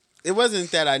it wasn't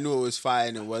that I knew it was fire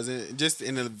and it wasn't. Just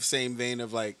in the same vein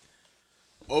of like,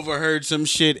 overheard some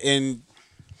shit and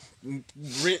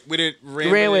ran with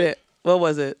it. What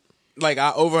was it? Like,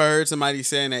 I overheard somebody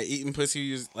saying that eating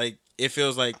pussy is like, it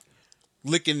feels like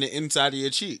licking the inside of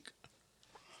your cheek.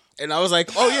 And I was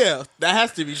like, oh yeah, that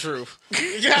has to be true.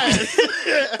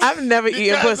 I've never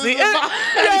eaten pussy. Yo, all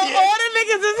the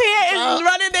niggas is here and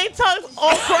running their tongues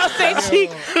all across their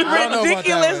cheek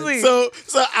ridiculously. So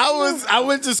I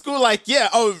went to school like, yeah,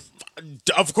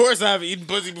 of course I've eaten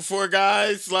pussy before,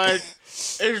 guys. Like,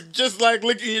 it's just like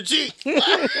licking your cheek.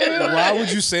 Why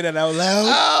would you say that out loud?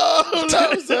 Oh,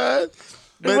 no, son.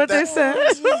 But what they said?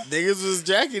 Niggas was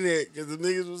jacking it because the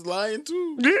niggas was lying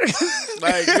too.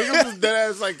 Like, niggas was dead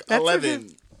ass like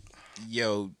 11.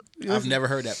 Yo, I've never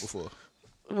heard that before.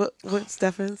 What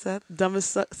Stefan said?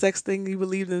 Dumbest sex thing you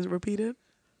believed and repeated?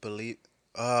 Believe.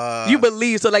 You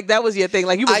believe, so like that was your thing.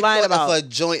 Like you was lying about. If a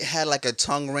joint had like a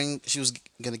tongue ring, she was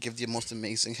gonna give the most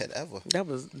amazing head ever. That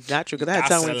was not true because I had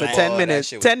tongue ring for 10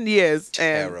 minutes, 10 years.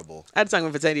 Terrible. I had tongue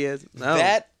ring for 10 years. No.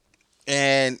 That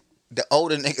and the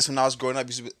older niggas when I was growing up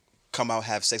used to come out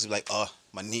have sex and be like,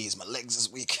 my knees, my legs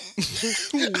is weak.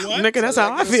 Nigga, that's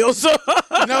how I feel. So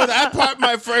no, that part,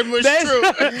 my friend, was true.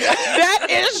 That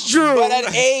is true. But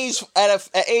at age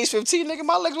 15, nigga,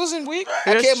 my legs wasn't weak.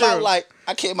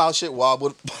 I came out shit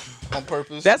wobbled on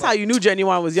purpose. That's how you knew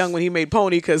Genuine was young when he made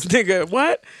Pony. Because nigga,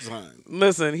 what?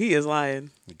 Listen, he is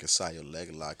lying. Nigga saw your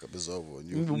leg lock up is over. And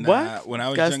you what? When I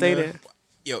was Gotta younger, stay there.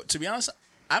 Yo, to be honest,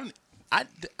 I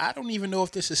don't even know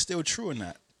if this is still true or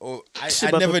not. Or I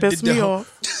about never to piss did me the.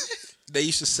 off. They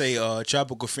used to say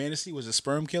Tropical Fantasy was a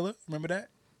sperm killer. Remember that?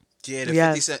 Yeah, the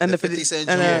 50 Cent, and the 50 Cent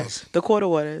and joints. the quarter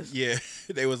waters. Yeah,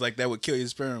 they was like that would kill your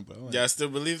sperm, bro. Y'all still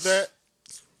believe that?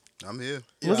 I'm here.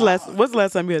 What's the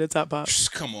last time you had a top pop?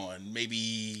 Come on,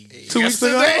 maybe 2 weeks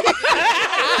ago.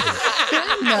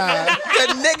 Nah,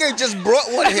 the nigga just brought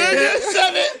one here. Nigga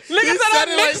said I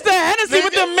mixed the Hennessy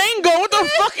with the mango. What the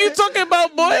fuck you talking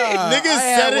about, boy? Nigga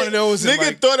said it.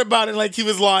 Nigga thought about it like he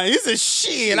was lying. He said,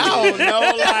 shit, I don't know.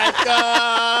 Like,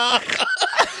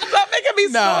 Stop making me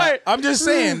smart. I'm just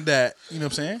saying that. You know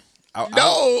what I'm saying?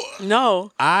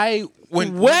 No.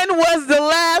 When was the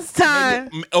last time?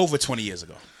 Over 20 years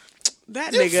ago.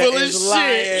 That you nigga full is of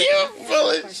lying. shit. You full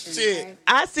of shit.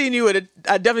 I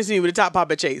definitely seen you with a top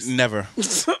pop at Chase. Never.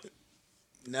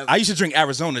 I used to drink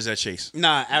Arizona's at Chase.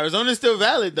 Nah, Arizona's still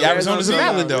valid though. Yeah, Arizona's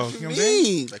valid though. You know what I'm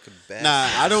saying? Like a bad Nah,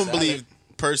 I don't salad. believe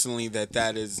personally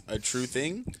that is a true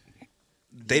thing.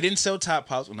 They didn't sell Top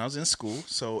Pops when I was in school,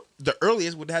 so the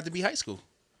earliest would have to be high school.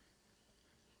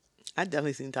 I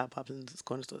definitely seen top pops in this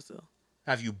corner store still.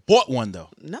 Have you bought one though?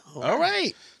 No. All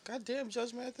right. Goddamn,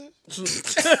 Judge Mathis.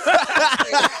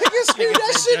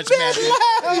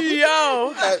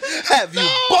 Yo. Have you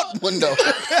bought one though?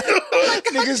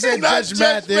 Nigga said Judge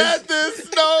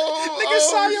Mathis. No. Nigga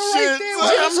saw you right there.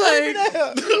 I'm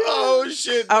like, Oh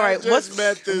shit. all right. Judge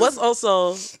Mathis. What's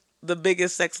also the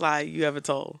biggest sex lie you ever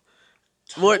told?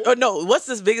 Or no, what's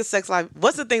this biggest sex lie?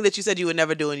 What's the thing that you said you would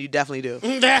never do and you definitely do?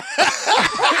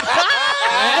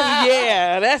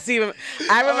 That's even.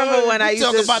 I remember when I used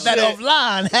to talk about that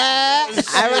offline.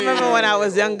 I remember when I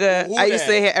was younger, I used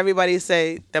to hear everybody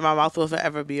say that my mouth will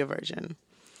forever be a virgin.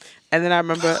 And then I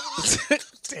remember,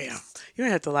 damn, you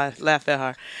don't have to laugh that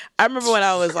hard. I remember when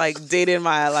I was like dating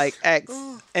my like ex,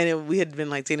 and we had been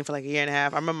like dating for like a year and a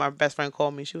half. I remember my best friend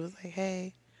called me. She was like,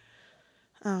 "Hey,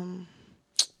 I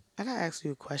gotta ask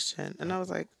you a question." And I was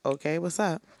like, "Okay, what's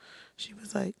up?" She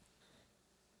was like,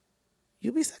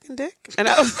 "You be sucking dick?" And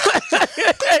I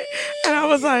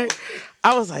was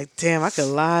like, damn, I could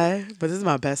lie, but this is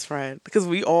my best friend because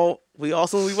we all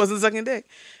assumed we wasn't sucking dick.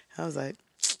 I was like,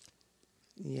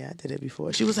 yeah, I did it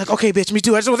before. She was like, okay, bitch, me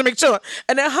too. I just want to make sure.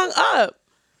 And then hung up.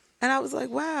 And I was like,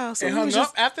 wow. So And hung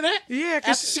up after that? Yeah,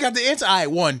 After she got the answer, I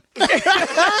won.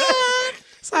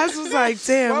 So I was just like,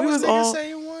 damn, we was all.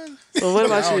 So what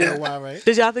about you? Why, right?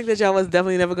 Did y'all think that y'all was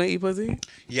definitely never gonna eat pussy?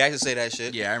 Yeah, I used to say that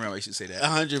shit. Yeah, I remember I used to say that.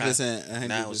 100%.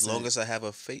 Now, as long as I have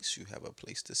a face, you have a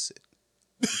place to sit.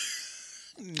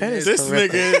 That is this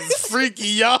horrific. nigga is freaky,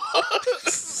 y'all.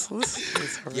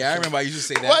 Yeah, I remember I used to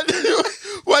say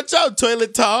that. Watch out,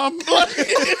 Toilet Tom.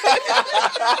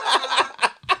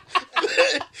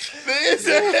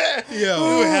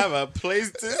 Yo. You have a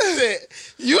place to sit.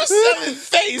 You selling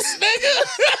face, nigga.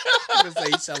 Niggas say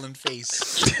he's selling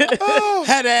face.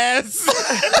 Head ass.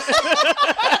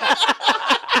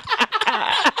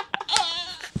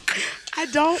 I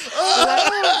don't.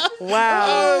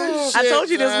 Wow. I told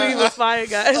you this week was fire,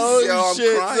 guys. Oh, Yo, I'm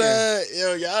shit, crying. son.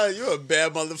 Yo, y'all, you a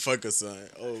bad motherfucker, son.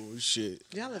 Oh, shit.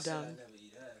 Y'all are dumb.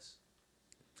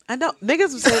 I know.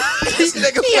 Niggas say.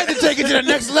 He had to take it to the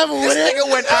next level with it.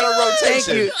 Nigga went out of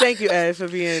rotation. Thank you, Ed, for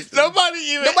being. Nobody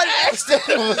asked him.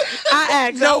 I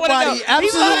asked. Nobody.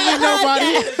 Absolutely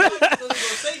nobody.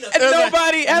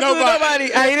 Nobody. Absolutely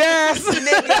nobody. I ain't asked.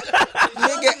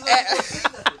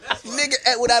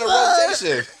 Nigga went out of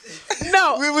rotation.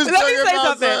 No. We was Let me talking say about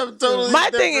something. totally My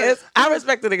thing different. is, I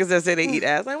respect the niggas that say they eat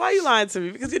ass. Like, why you lying to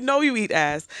me? Because you know you eat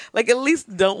ass. Like, at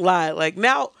least don't lie. Like,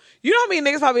 now, you know how many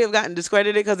niggas probably have gotten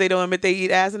discredited because they don't admit they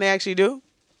eat ass and they actually do?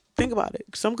 Think about it.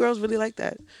 Some girls really like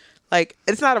that. Like,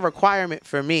 it's not a requirement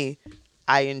for me.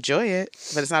 I enjoy it,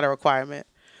 but it's not a requirement.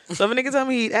 So if a nigga tell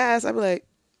me he eat ass, I'd be like,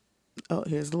 oh,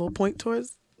 here's a little point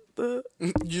towards the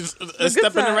You the step good in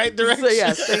the side. right direction. So,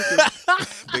 yes, thank you.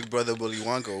 Big brother Willy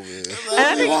Wonka over here.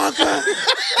 And I think,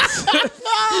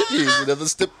 Here's another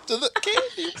step to the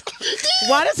candy.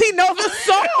 why does he know the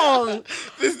song?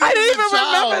 I didn't even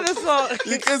remember the song.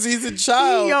 Because he's a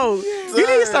child. Yo, you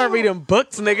need to start reading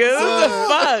books, nigga.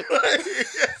 What the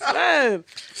fuck? Man,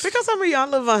 pick up some of y'all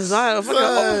live on Zion.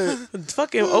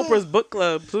 Fucking Oprah's book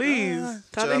club, please.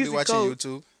 Time Should I to be use watching code.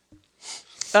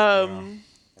 YouTube?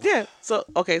 Yeah. So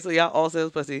okay, so y'all all said it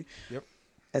was pussy. Yep.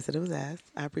 I said it was ass.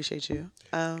 I appreciate you.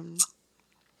 You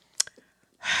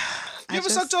ever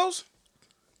suck toes?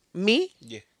 Me?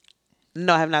 Yeah.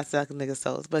 No, I have not sucked niggas'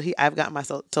 toes, but I've got my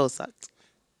toes sucked.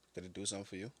 Did it do something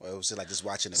for you? Or was it like just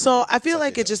watching it? So I feel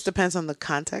like it just depends on the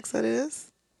context that it is.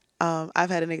 I've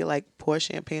had a nigga like pour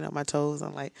champagne on my toes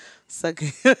and like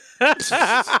sucking.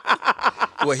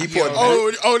 Well, he poured.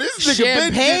 This nigga been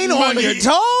Champagne getting on money. your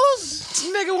toes?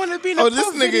 Nigga want to be in Oh, this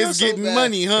nigga is getting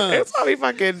money, huh? It's probably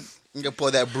fucking. You can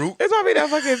pour that brute. It's probably that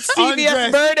fucking CVS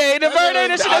Undressed. birthday. The birthday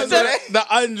that shit said. The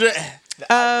Andre.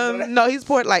 No, he's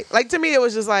poured like to me it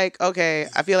was just like, okay,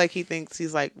 I feel like he thinks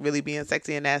he's like really being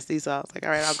sexy and nasty, so I was like, all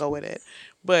right, I'll go with it.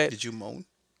 But Did you moan?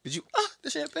 Did you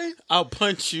the champagne? I'll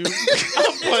punch you.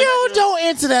 Yo, don't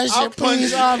answer that I'll shit,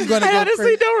 please. I'm gonna I go honestly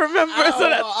crazy. don't remember. So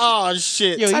that, Oh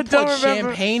shit. Yo, I you don't poured remember.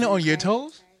 champagne on your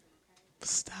toes?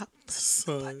 stop.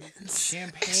 Son.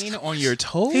 Champagne on your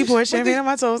toes? He poured champagne on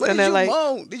my toes, and then like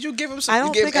moan? Did you give him some? I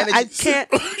don't you gave think I energy? can't.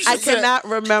 I cannot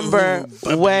remember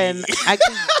when I.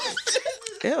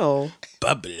 Ew.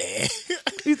 Bubbly.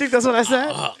 You think that's what I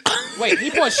said? Wait,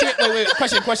 he poured wait,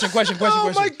 question.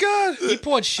 Oh my god! He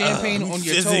poured champagne on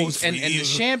your fizzing toes, for and the you.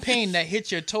 champagne that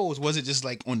hit your toes, was it just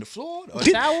like on the floor or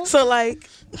towel? So like,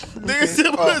 Nigga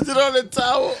said put it on the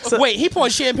towel. Wait, he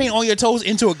poured champagne on your toes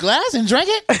into a glass and drank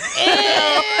it?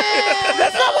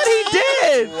 that's not what he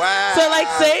did. Wow. So like,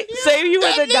 say you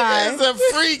were the guy. He's a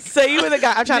freak. Say you were the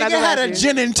guy. I'm trying Nigga not to had laugh a at you.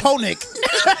 gin and tonic.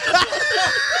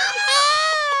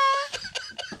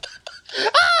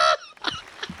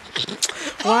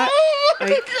 What?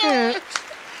 I can't.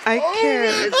 I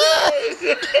can't.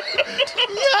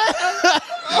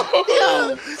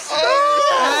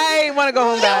 I want to go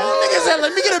home, guys. Nigga said,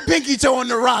 let me get a pinky toe on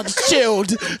the rocks,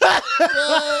 chilled.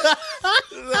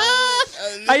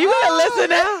 Are you gonna listen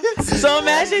now? So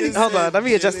imagine. Hold on. Let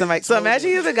me adjust the mic. So imagine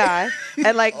you're the guy,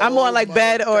 and like I'm on like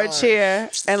bed or a chair,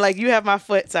 and like you have my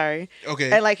foot. Sorry.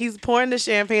 Okay. And like he's pouring the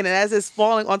champagne, and as it's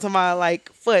falling onto my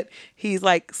like foot, he's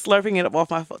like slurping it up off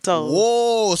my toes.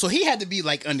 Whoa, so he had to be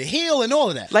like on the heel and all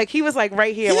of that. Like he was like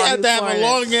right here. He while had was to have pouring a it.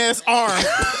 long ass arm.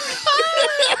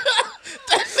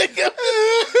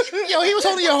 Yo, he was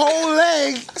holding your whole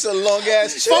leg, It's a long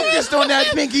ass chair. focused on that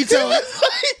pinky toe. Yo,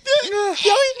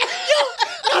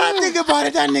 I think about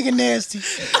it, that nigga nasty.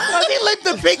 He licked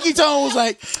the pinky toe and was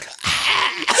like,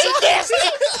 nasty.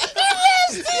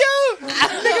 Yo.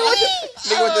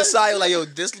 Nigga with the side like, yo,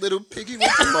 this little piggy with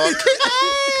the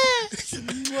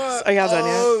Are y'all done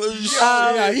yet?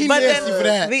 Yeah, he But nasty then for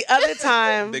that. the other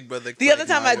time, Big brother. the other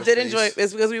time I Mario did face. enjoy it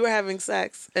is because we were having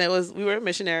sex, and we were a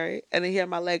missionary, and then he had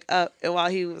my leg up, and while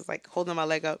he was like holding my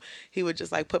leg up, he would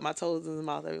just like put my toes in his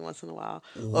mouth every once in a while,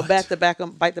 or bite the back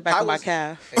of my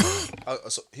calf.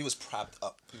 So he was propped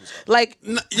up. He was up. Like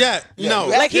No.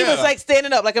 like he was like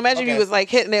standing up. Like imagine Okay. he was like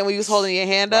hitting it when you was holding your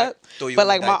hand Right. up, Throw you but in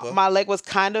like the my, diaper. my leg was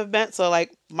kind of bent, so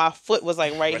like my foot was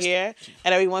like right here,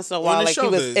 and every once in a while the like he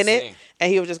was shoulders. in it,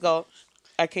 and he would just go.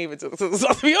 I can't even do it.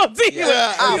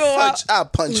 Yeah, I'll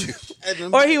punch you.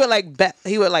 Or he would like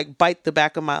bite the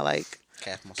back of my like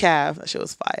Calf muscle. calf. That shit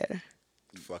was fire.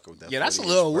 Fuck with that. Yeah, that's a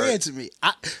 40 little is weird to me.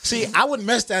 I would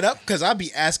mess that up because I'd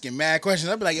be asking mad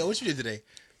questions. I'd be like, yo, what you did today?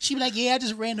 She'd be like, yeah, I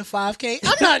just ran the 5K.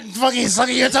 I'm not fucking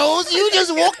sucking your toes. You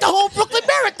just walked the whole Brooklyn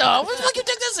Marathon. What the fuck you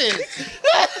think this is?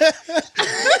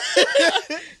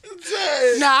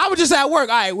 Nah, I was just at work.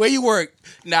 All right, where you work?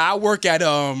 Nah, I work at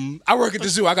the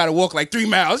zoo. I gotta walk like 3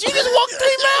 miles. You just walked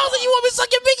 3 miles and you want me to suck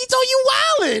your pinky toe? You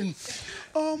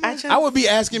wildin'. I would be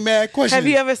asking mad questions. Have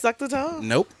you ever sucked a toe?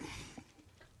 Nope.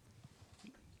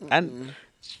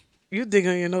 You dig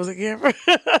on your nose again, bro.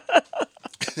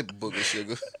 Booger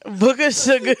sugar. Booger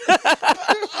sugar.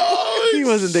 He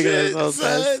wasn't digging on his nose.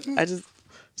 son. I just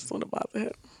want to bother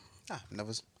him. Nah,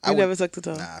 never. You never sucked a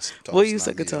toe. Nah, Will you toes,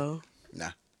 suck not a me. toe? Nah,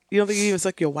 You don't think you even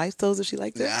suck your wife's toes if she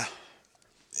liked it? nah.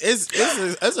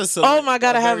 It's a select, Oh my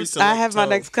God, a I very have select my toe.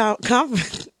 next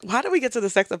comment. Why did we get to the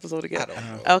sex episode again? I don't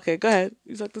know. Okay, go ahead.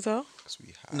 You suck the toe?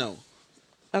 No.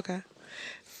 Okay.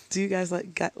 Do you guys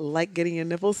like getting your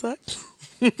nipples sucked?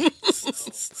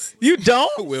 You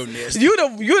don't? Will nasty. You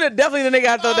the definitely the nigga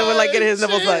I thought that would like getting his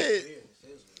nipples sucked.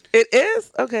 It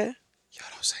is? Okay. Yo,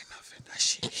 don't say nothing.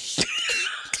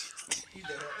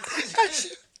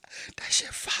 That shit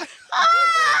fire.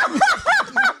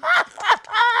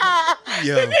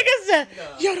 Yo. The nigga said,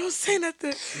 yo, don't say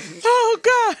nothing. Oh,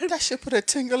 God. That shit put a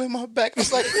tingle in my back. I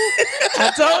was like,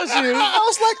 I told you. I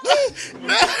was like,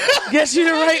 Get you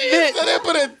the right bit. So they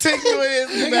put a tingle in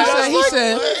his I mouth. was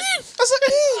like,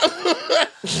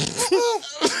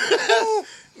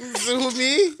 Who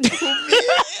me?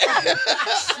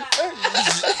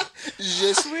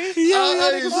 je suis.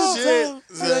 Oh,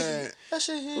 shit. That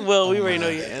shit hit. Well, we already know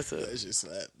your answer. That shit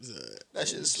slap. That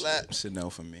shit slaps. It's a no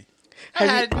for me.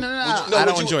 I I don't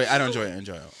enjoy it.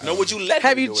 No, would you let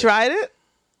Have him you do it? tried it?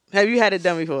 Have you had it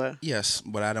done before? Yes,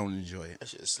 but I don't enjoy it. That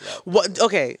shit slap. What?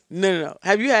 Okay, no.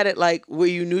 Have you had it like where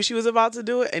you knew she was about to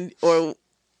do it, or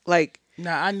like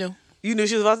Nah, I knew. you knew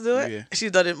she was about to do it? Yeah. She's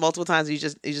done it multiple times. You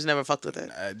just never fucked with it.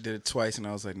 I did it twice, and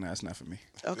I was like, nah, it's not for me.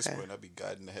 This Okay. point, I be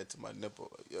guiding the head to my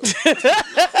nipple. Yo.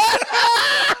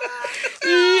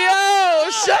 Yo,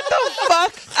 shut the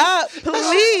fuck up,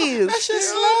 please. That shit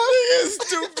slap.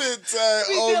 Stupid time.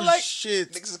 Oh, like-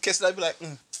 shit. Niggas is kissing. I'd be like,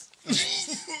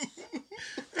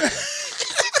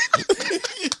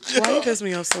 Why you piss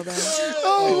me off so bad?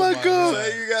 oh my god. So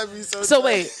you got me so. So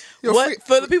wait, Yo, what free-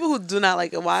 for the people who do not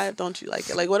like it? Why don't you like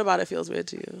it? Like, what about it feels weird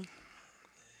to you?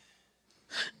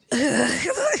 Don't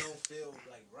feel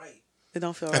like right. It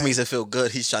don't feel That right. means it feel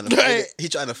good. He's trying to fight it. He's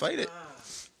trying to fight it. Nah,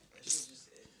 that shit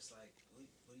it's like,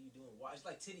 what are you doing? Why? It's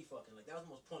like titty fucking. Like that was the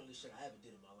most pointless shit I ever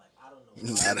did in my life. I don't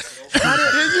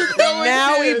know. Why.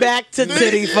 Now we back to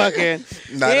titty fucking.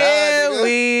 Here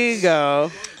we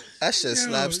go. That shit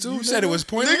slaps too. You said it was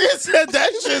pointless. Nigga said that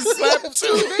shit slap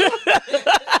too.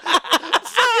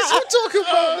 What you talking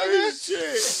about, nigga?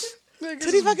 Shit.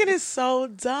 Titty fucking is so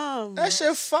dumb. That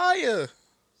shit fire.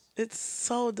 It's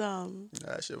so dumb.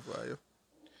 That shit fire.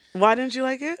 Why didn't you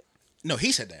like it? No,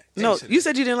 he said that. No, He you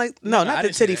said you didn't like. No, I not the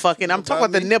didn't say titty that. fucking. I'm talking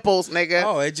about the nipples, nigga.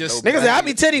 Oh, it just. Niggas say I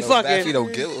be titty No, fucking. Baffy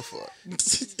don't give a fuck.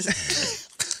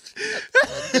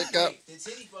 Pick up. The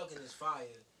titty fucking is fire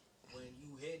when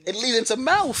you hit It leads into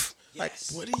mouth.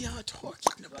 yes. What are y'all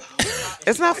talking about?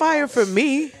 It's not fire for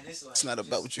me. And it's like It's not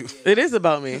about you. It is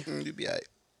about me. You be alright.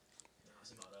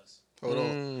 Hold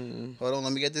on. Hold on.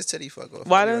 Let me get this titty fuck off.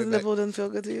 Why I'll be does right back. nipple doesn't feel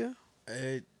good to you?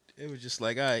 It was just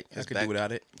like, all right, I could back- do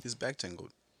without it. His back tingled.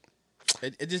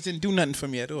 It just didn't do nothing for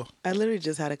me at all. I literally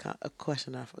just had a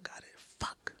question. I forgot it.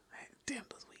 Fuck. Damn,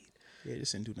 those weed. Yeah, it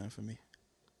just didn't do nothing for me.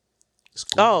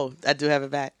 Oh, I do have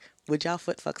it back. Would y'all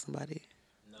foot fuck somebody?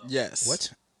 Yes.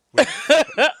 What?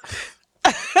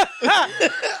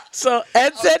 So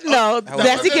Ed said no.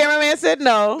 Nasty cameraman said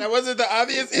no. That wasn't the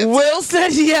obvious answer. Will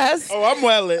said yes. Oh, I'm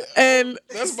well lit. And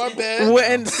That's my bad.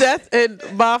 when Seth and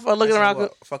Boff are looking around.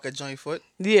 What, fuck a joint foot?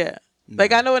 Yeah.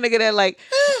 Like, I know a nigga that, like,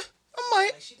 I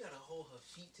might. she gotta hold her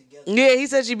feet together. yeah, he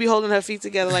said she'd be holding her feet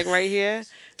together, like, right here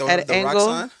Throw at an the rock angle.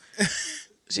 sign.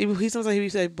 He sometimes he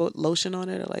said put lotion on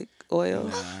it or, like,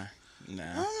 oil.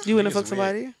 Nah. You wouldn't Niggas fuck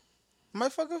somebody?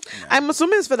 Motherfucker. I'm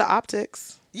assuming it's for the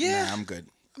optics. Yeah. Nah, I'm good.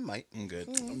 I might. I'm good.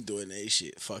 I'm doing that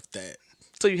shit. Fuck that.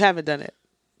 So you haven't done it.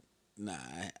 Nah.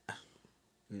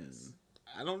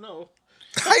 I don't know.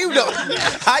 How you know?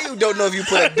 How you don't know if you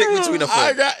put a dick between a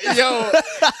I foot? got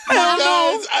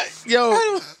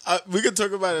we could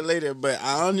talk about it later, but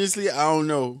I don't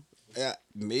know. Yeah,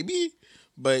 maybe,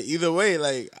 but either way,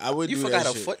 like I would. You do forgot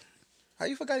that a shit. foot? How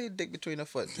you forgot your dick between a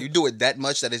foot? You do it that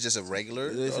much that it's just a regular?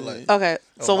 Or like, Okay.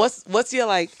 So my- what's your,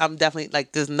 like, I'm definitely,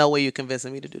 like, there's no way you're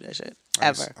convincing me to do that shit.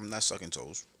 Ever. I'm not sucking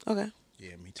toes. Okay.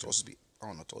 Yeah, me too. Toes be, I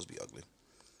don't know, toes be ugly.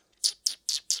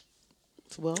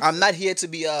 Well, I'm not here to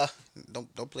be,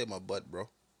 don't play my butt, bro.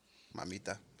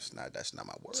 Mamita. That's not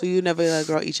my word. so you never let a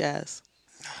girl eat your ass?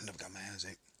 I never got my hands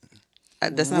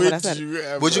ate. That's not what I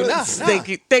said. Would you not?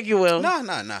 Thank you, Will.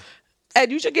 Nah.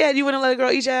 Ed, you should get. You wouldn't let a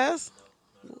girl eat your ass?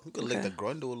 You could lick the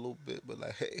grundle a little bit, but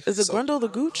like, hey. Is it so- grundle the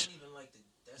gooch? Even like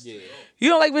that's the You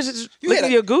don't like bitches You licking hit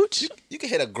a- your gooch? You can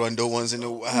hit a grundle once in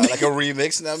a while, like a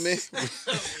remix, know what I mean?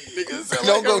 Niggas sound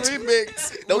Don't like go a too-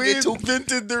 remix. don't we get too-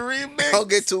 invented the remix. Don't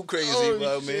get too crazy, Oh, you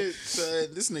know what I mean? shit, son.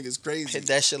 This nigga's crazy. Hit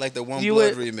that shit like the One You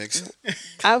Blood would- remix.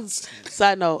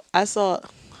 Side note, I saw.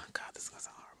 Oh God, this is gonna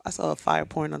sound horrible. I saw a fire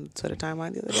porn on the Twitter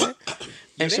timeline the other day.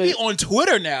 They And be on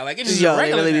Twitter now. Like, it's just yo, they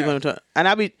regular really be now. going to. And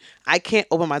I can't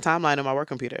open my timeline on my work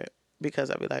computer. because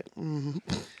I'd be like, And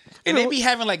they be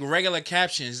having like regular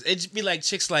captions. It'd be like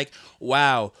chicks like,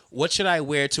 "Wow, what should I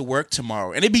wear to work tomorrow?"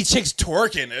 And it'd be chicks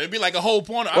twerking. It'd be like a whole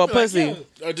porno. Well, pussy. Like,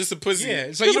 Or just a pussy.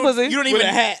 yeah. So Just you a pussy. don't even With a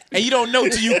hat. and you don't know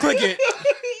till you click it.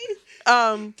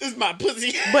 This is my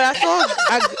pussy. But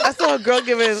I saw a girl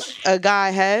giving a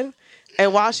guy head,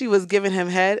 and while she was giving him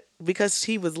head, because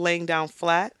he was laying down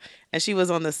flat and she was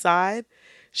on the side,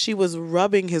 she was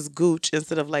rubbing his gooch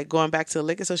instead of like going back to the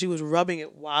liquor. So she was rubbing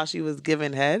it while she was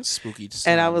giving head. Spooky.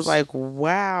 And I was like,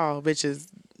 wow, bitches,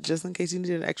 just in case you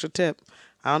needed an extra tip.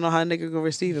 I don't know how a nigga gonna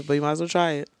receive it, but you might as well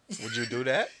try it. Would you do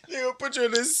that? They gonna put you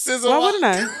in this sizzle. Why wouldn't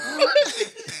I?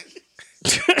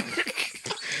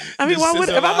 I mean, why would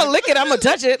if I'm gonna lick it, I'm gonna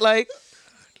touch it. Like,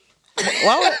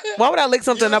 why would I lick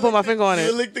something and I put my finger on You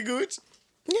it? lick the gooch?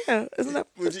 Yeah, isn't that?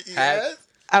 Would you eat Have- ass?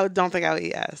 I don't think I would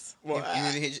eat ass. You want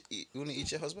to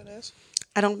eat your husband ass?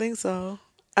 I don't think so.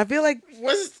 I feel like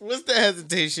What's the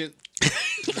hesitation?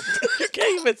 you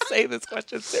can't even say this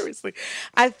question seriously.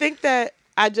 I think that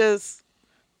I just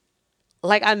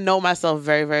like I know myself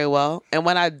very, very well, and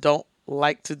when I don't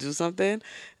like to do something,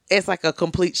 it's like a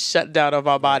complete shutdown of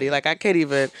my body. Like I can't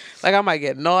even like I might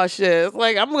get nauseous.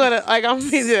 Like I'm gonna like I'm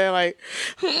be there like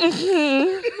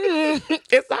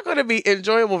it's not gonna be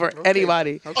enjoyable for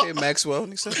anybody. Okay, Maxwell.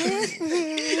 It's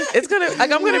gonna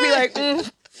like I'm gonna be like,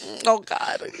 oh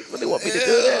God, you really want me to do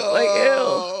that? Like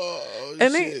ew.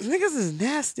 And niggas is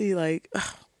nasty. Like,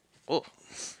 oh.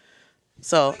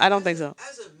 So I don't think so.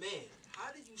 As a man,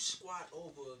 how did you squat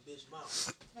over a bitch's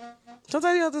mouth?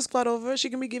 Sometimes you have to squat over. She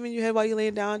can be giving you head while you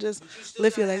laying down. Just But you still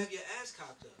lift your gotta leg. have your ass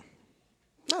cocked up.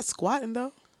 Not squatting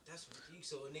though. That's what you.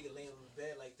 So a nigga laying on the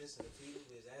bed like this and the feet with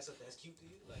his ass up. That's cute to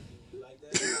you. Like you like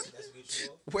that. That's what you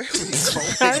want. Where are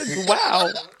we going? Wow,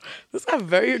 this got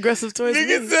very aggressive towards me.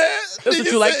 Nigga said. That's what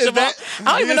nigga you like, said, is Siobhan? that-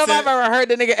 I don't even know if nigga I've ever heard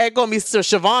the nigga echo me to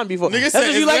Siobhan before. Nigga That's said,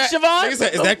 what you is like, that- Siobhan? Nigga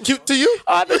said, is that cute to you?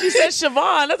 Oh, I thought you said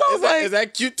Siobhan. That's what I was like. Is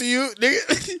that cute to you?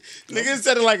 Nigga, nigga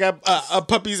said it like a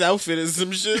puppy's outfit or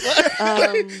some shit.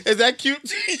 Is that cute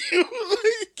to you?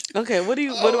 Like, Okay, what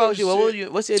about you?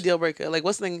 What's your deal breaker? Like,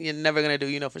 what's the thing you're never gonna do?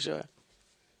 You know for sure.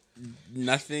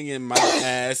 nothing in my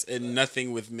ass and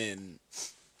nothing with men.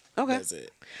 Okay. That's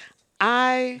it.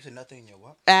 I Nothing in your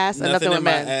what? ass and nothing with in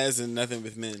my men. ass and nothing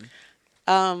with men.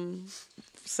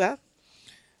 Seth.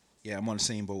 Yeah, I'm on the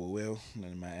same boat with Will.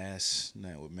 Nothing in my ass,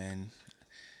 nothing with men.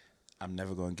 I'm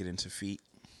never gonna get into feet.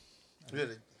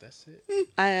 Really? That's it.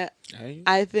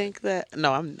 I think that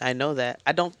I know that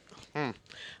I don't. I'm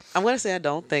gonna say I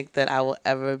don't think that I will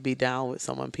ever be down with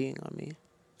someone peeing on me.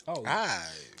 Oh,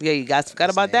 Yeah, you guys forgot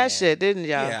about that shit, didn't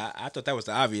y'all? yeah. I thought that was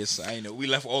the obvious. I know we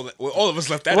left all of us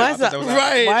left that. Why out. is I that? thought was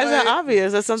right. Why is that like-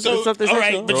 obvious? That's something. So, something all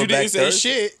sexual. right, but you Throwback didn't say Thursday?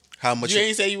 shit. How much? You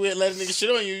ain't say you would let a nigga shit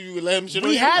on you. You would let him shit on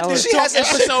We you. had this She has a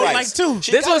shit episode price. like two.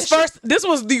 She This got was a shit- first. This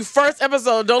was the first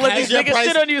episode. Don't let Has these your niggas price-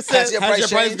 shit on you, has sis. your How's your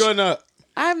price changed? going up?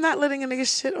 I'm not letting a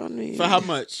nigga shit on me. For how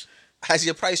much? Has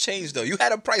your price changed though? You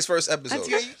had a price first episode.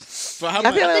 For how I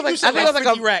much? feel like you said I think it was like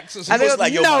 50 a racks or I something. think was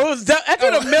like, yo, no, man. it was. I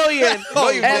did $1 million No,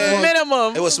 you at didn't.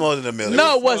 minimum. It was smaller than $1 million.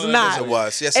 No, it was not. Yes, it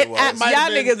was. Yes, it was. Y'all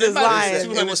niggas is lying.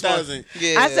 200,000.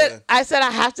 Yeah. I said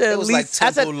I have to at It was least. like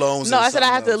I said Temple loans no. and I said I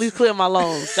have to something at least clear my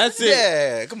loans. That's it.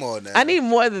 Yeah, come on now. I need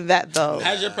more than that though.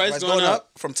 How's your price Price going up?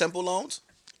 from Temple loans?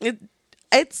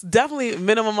 It's definitely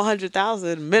minimum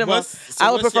 100,000. Minimum. So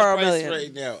I would what's your prefer $1 price million.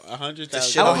 right now? 100,000.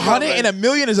 shit on 100 and $1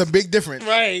 million is a big difference.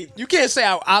 Right. You can't say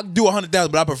I'll do 100,000,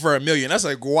 but I prefer $1 million. That's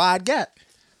a wide gap.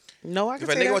 No, I If can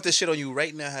a say nigga that. want this shit on you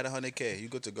right now, had 100K, you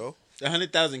good to go?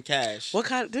 100,000 cash. What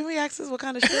kind? Didn't we ask this? What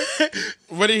kind of shit?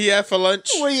 What did he have for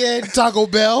lunch? What you had, Taco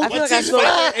Bell? I feel like What's his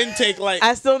fiber intake like?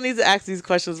 I still need to ask these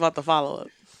questions about the follow up.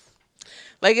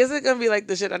 Like, is it gonna be like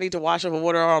the shit I need to wash up with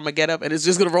water, or I'm gonna get up and it's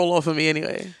just gonna roll off of me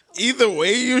anyway? Either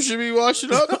way, you should be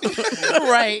washing up.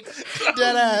 Right.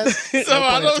 Dead ass. So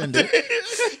I don't intended. think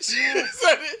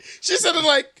she said it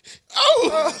like,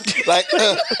 oh, Like,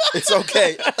 it's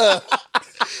okay.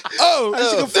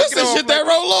 this is shit that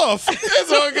roll off.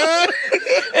 It's all good.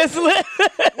 It's lit.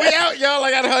 We out, y'all.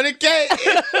 I got 100K.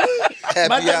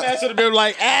 My Happy dumb out. ass should have been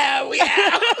like, we out. We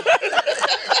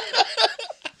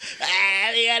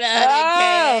got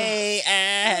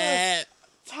 100K.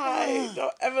 Ty,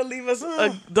 don't ever leave us.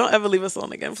 Don't ever leave us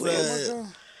alone again, please.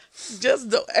 Just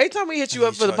don't. Every time we hit you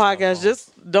up for the charge my podcast, phone.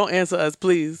 just don't answer us,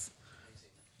 please.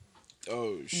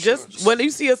 Oh, shit. Just when you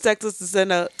see us text us to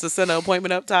send an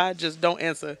appointment up, Ty, just don't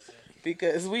answer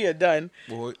because we are done.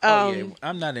 Well, yeah,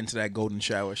 I'm not into that golden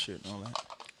shower shit and all that.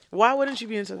 Why wouldn't you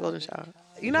be into a golden shower?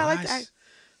 You not like Why? that.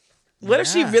 What if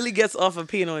she Nah. really gets off of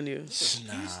peeing on you?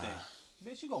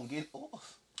 Bitch, you gonna get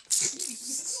off.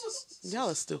 Y'all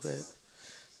are stupid.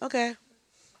 Okay.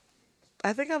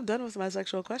 I think I'm done with my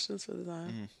sexual questions for the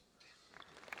time.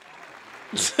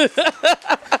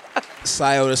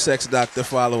 Sio the sex doctor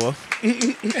follower.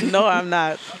 No, I'm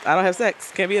not. I don't have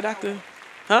sex. Can't be a doctor.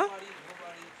 Huh? None of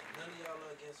y'all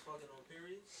are against fucking on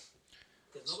periods?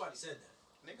 Because nobody said that.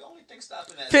 Nigga, only thing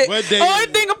stopping that. What day Only is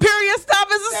it? thing a period stop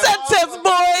is a sentence,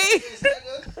 boy.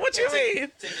 What you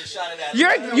mean? Take a shot of that.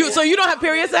 So you don't have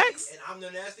period sex? And I'm the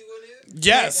nasty one here?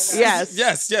 Yes.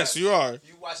 Yes. Yes, you are.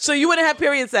 So you wouldn't have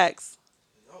period sex?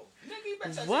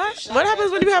 What? What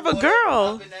happens when you have a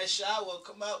girl? Hop in that shower,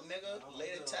 come out, nigga. Lay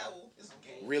the towel. It's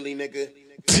okay. Really, nigga?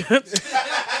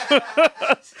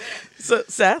 So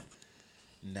Seth?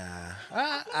 Nah.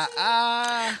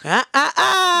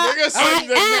 Nigga sing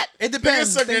the, It nigga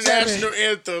depends. sing the Things happen. national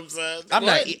anthem, son.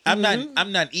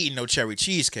 I'm not eating no cherry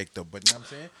cheesecake though. But you know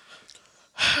what I'm saying.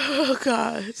 Oh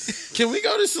God. Can we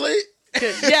go to sleep?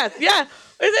 Yes. Yeah.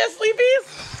 Is there sleepies?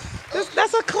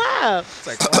 That's a clap.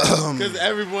 Because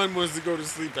everyone wants to go to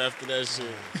sleep after that shit.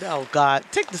 Oh God.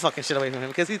 Take the fucking shit away from him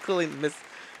because he's clearly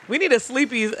We need a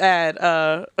sleepies ad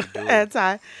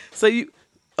Ty. So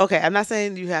okay, I'm not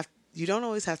saying you don't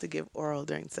always have to give oral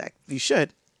during sex. You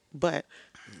should. But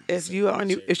if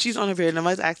she's on her period,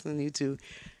 nobody's asking you to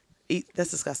eat,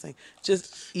 that's disgusting.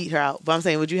 Just eat her out. But I'm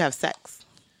saying, would you have sex?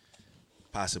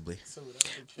 Possibly.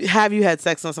 Have you had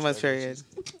sex on somebody's period?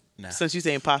 Nah. Since you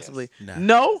saying possibly. Nah.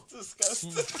 No?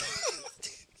 Disgusting.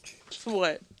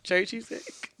 What? Cherry cheesecake?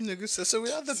 Nigga said, so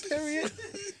we on the period?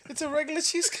 It's a regular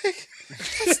cheesecake?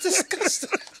 That's disgusting.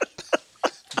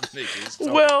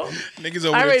 Niggas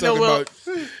over I there already know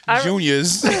talking Will. about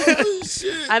juniors.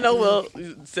 I know Will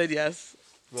said yes.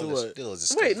 To what?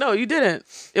 Wait, no, you didn't.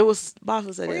 It was Bob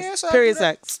who said Oh, yes. yeah, so I Period do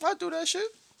that. sex. I do that shit.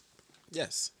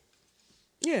 Yes.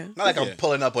 Yeah. Not like Yeah. I'm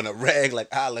pulling up on a rag,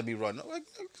 like, let me run. No, like,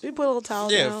 You put a little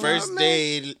towel Yeah, down. first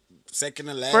day, second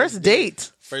and last. First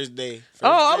date. First day.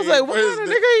 I was like, what kind of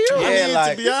nigga are you? I Yeah, mean,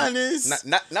 like- to be honest,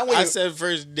 not when I you, said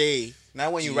first day.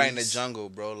 not when you right in the Jeez. jungle,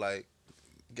 bro. Like,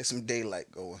 get some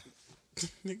daylight going.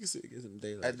 Niggas said get some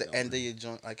daylight. At the going. end of your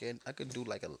joint, like, I could do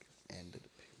like a end of the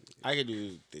I could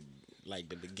do the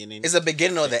beginning. It's the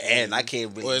beginning or the end. I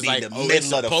can't Or really it's be like, in the oh, it's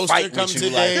middle of the supposed to fight come with you.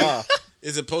 today. Like,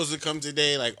 It's supposed to come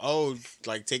today, like, oh,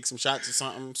 like take some shots or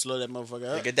something, slow that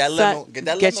motherfucker up. get that lemon, get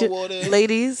that lemon water. in.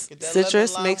 Ladies, Get that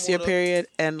citrus lemon makes lime your water. period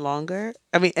end longer.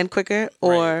 End quicker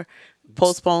or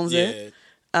postpones it.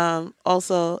 Yeah.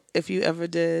 Also, if you ever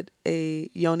did a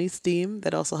yoni steam,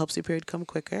 that also helps your period come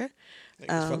quicker.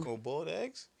 Niggas fucking with boiled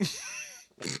eggs.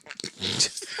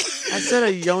 I said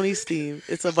a yoni steam.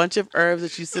 It's a bunch of herbs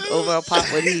that you sit over a pot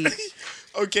with heat.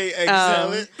 Okay,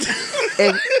 excellent.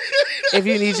 If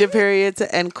you need your period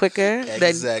to end quicker,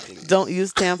 Exactly. then don't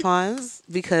use tampons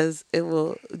because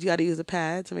you got to use a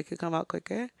pad to make it come out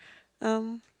quicker.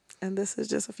 And this is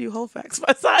just a few whole facts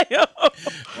by Sio.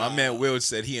 My man Will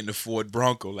said he in the Ford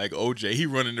Bronco like OJ. He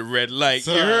running the red light.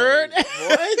 Son, You heard?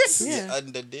 What? Yeah.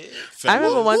 Under there. I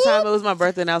remember one time it was my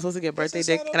birthday and I was supposed to get birthday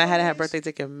dick and I had to have birthday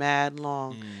dick in mad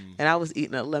long and I was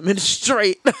eating a lemon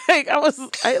straight. I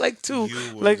ate like two.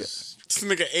 You Like was- This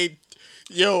nigga ate.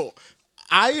 Yo,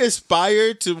 I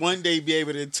aspire to one day be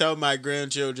able to tell my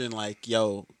grandchildren, like,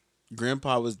 yo,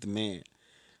 grandpa was the man.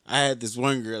 I had this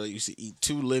one girl that used to eat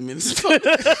 2 lemons.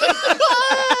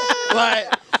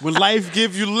 Like, when life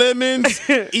give you lemons,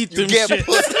 eat them get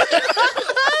shits.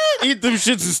 Eat them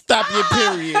shits and stop your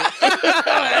period.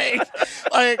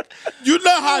 like, you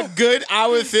know how good I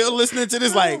would feel listening to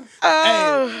this? Like, hey,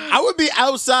 I would be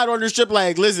outside on the strip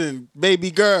like, listen, baby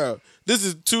girl, this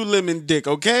is 2 lemon dick,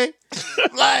 okay?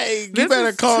 Like, you This better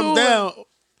is calm 2 down.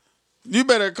 You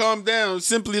better calm down.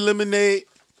 Simply lemonade.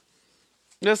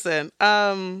 listen,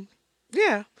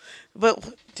 yeah. But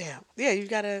damn. Yeah, you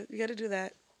gotta do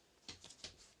that.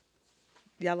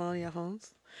 Y'all on your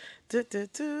phones? Do.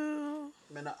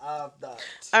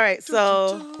 All right,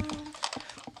 so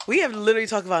we have literally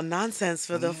talked about nonsense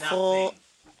for the full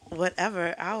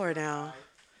whatever hour now.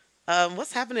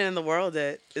 What's happening in the world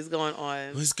that is going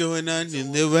on? What's going on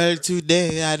in the world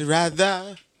today? I'd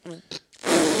rather.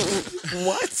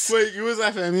 What? Wait, you was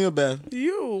laughing at me about?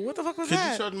 You? What the fuck was Could you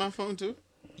that? charge my phone too?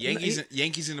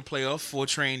 Yankees in the playoff. 4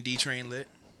 train, D train lit.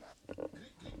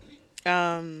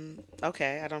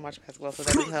 Okay, I don't watch basketball, so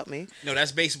that doesn't help me. No,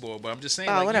 that's baseball. But I'm just saying.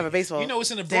 Oh, like, whatever, baseball. You know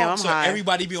it's in the Damn, Bronx, I'm so high,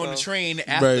 everybody be on the so- train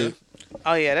after. Right.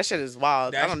 Oh yeah, that shit is wild.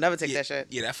 I That's- don't never take yeah, that shit.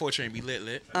 Yeah, that 4 train be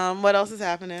lit. What else is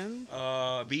happening?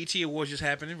 BET Awards just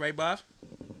happening, right, Bob?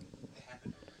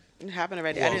 It happened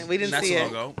already. Well, We didn't not see so it. long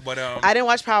ago, but I didn't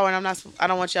watch Power, and I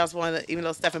don't want y'all spoiling it, even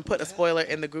though Stefan put a spoiler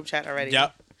in the group chat already.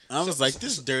 Yep. I was like,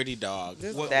 this dirty dog.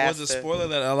 This was a bastard. spoiler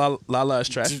that Lala is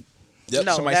trash. Yep.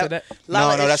 No, Somebody said that.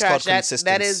 Lala No, is that's called trash.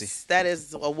 That consistency. that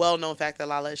is a well-known fact that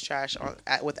Lala is trash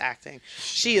with acting.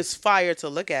 She is fire to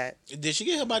look at. Did she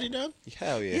get her body done?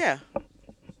 Hell yeah. Yeah.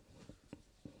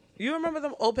 You remember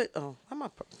them old I'm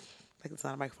up. Like it's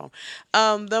not a microphone.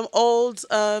 Them old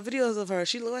videos of her.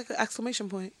 She looked like an exclamation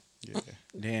point. Yeah.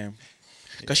 Damn.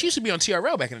 Because she used to be on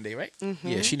TRL back in the day, right?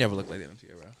 Yeah, she never looked like that on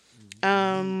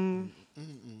TRL.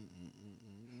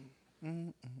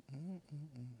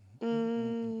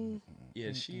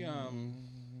 Yeah, she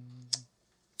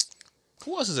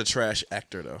Who else is a trash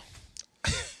actor though?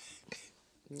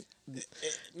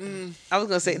 I was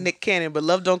gonna say Nick Cannon, but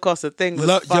Love Don't Cost a Thing was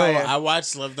Yo, fire. I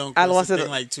watched Love Don't I Cost watched a it Thing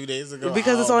like 2 days ago.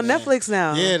 because it's on man. Netflix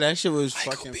now. Yeah, that shit was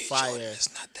fucking fire.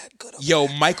 It's not that good. Yo,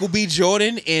 Michael B.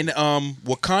 Jordan in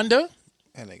Wakanda.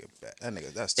 That nigga, that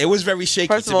nigga, that's It was very shaky.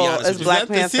 First to of be all, honest it's with Black you.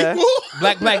 Panther.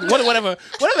 Black, whatever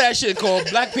that shit called,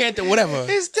 Black Panther, whatever.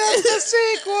 Is that the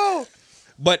sequel?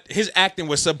 But his acting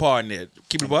was subpar in there.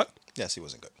 Keep it a buck. Yes, he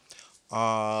wasn't good.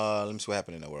 Let me see what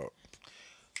happened in the world.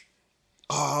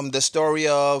 The story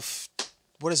of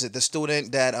what is it? The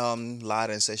student that lied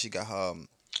and said she got her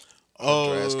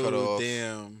dress cut off.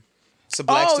 Damn. It's a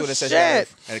black Oh, student said shit.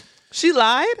 she got She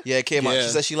lied? yeah, it came out. Yeah. She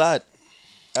said she lied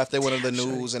after one of the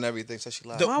news and everything. So she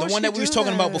lied. The Why would one she that we was do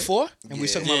talking about that? before, and we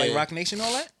was talking about like Yeah. Rock Nation and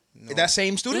all that. That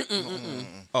same student?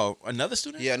 Oh, another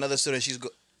student? Yeah, another student.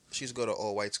 She's go to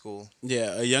all white school.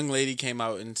 Yeah, a young lady came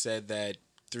out and said that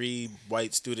 3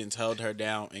 white students held her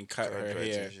down and cut her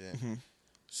dreads hair. and shit.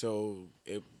 So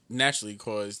it naturally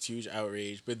caused huge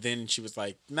outrage. But then she was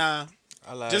like, nah,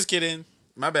 I lied. just kidding.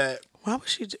 My bad. Why would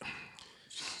she do?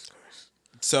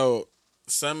 So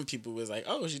some people was like,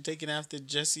 oh, she's taking after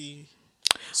Jesse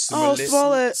Oh,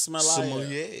 Smollett.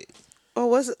 Smollett. Oh,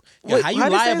 what's it? Yo, Wait, how you do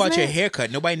lie say his about your name? haircut?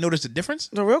 Nobody noticed the difference?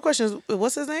 The real question is,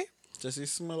 what's his name? Jesse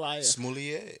Smollett.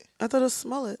 Smollett. I thought it was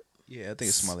Smollett. Yeah, I think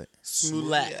it's Smollett.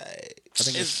 Smollett. I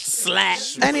think It's it's Slack.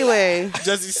 Anyway,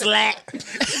 Jesse Slack. do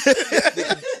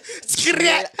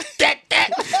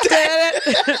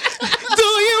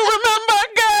you remember,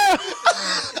 girl?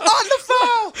 On the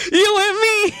phone, you and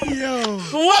me. Yo,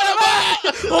 what about?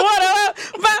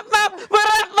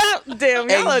 Damn,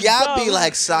 y'all And are y'all be dumb.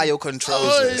 like Sayo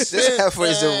controls this. This heifer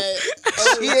is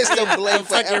she is the blame for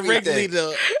Fucking Wrigley, everything.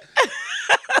 though.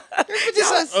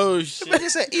 Just Oh, shit.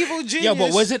 it's an evil genius. Yo,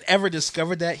 but was it ever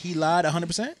discovered that he lied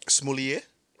 100%? Smollett?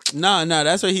 No,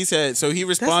 that's what he said. So he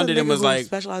That's a responded and nigga was who like,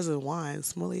 specializes in wine,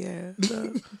 sommelier.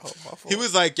 he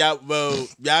was like, y'all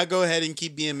go ahead and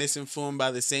keep being misinformed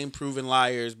by the same proven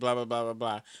liars, blah, blah, blah, blah,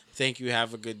 blah. Thank you.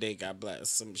 Have a good day. God bless.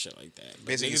 Some shit like that. But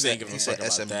Basically, niggas ain't giving he a said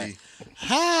fuck about that. SMD.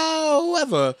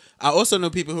 However, I also know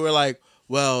people who are like,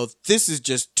 well, this is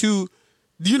just too,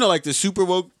 like the super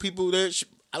woke people that,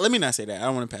 let me not say that. I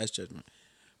don't want to pass judgment.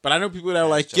 But I know people that are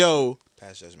like, yo,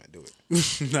 Pass judgment, do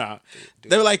it. nah.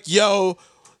 They were like, yo,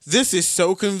 this is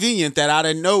so convenient that out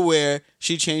of nowhere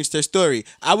she changed her story.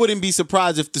 I wouldn't be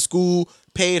surprised if the school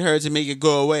paid her to make it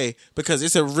go away because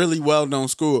it's a really well-known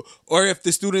school. Or if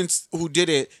the students who did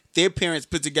it, their parents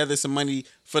put together some money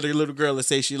for their little girl to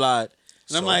say she lied.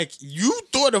 And I'm like, you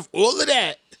thought of all of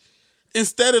that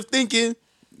instead of thinking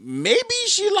maybe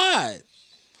she lied.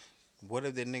 What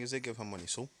if the niggas did give her money?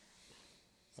 So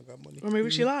I got money. Or maybe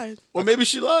she lied, Or maybe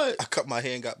she lied. I cut my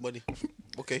hair and got money.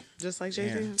 Okay. just like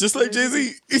Jay-Z. Just like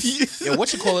Jay-Z. Yo,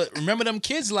 what you call it? Remember them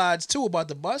kids lied too about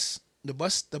the bus? The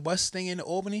bus thing in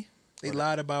Albany? They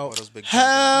lied All about. those big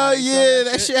Hell yeah,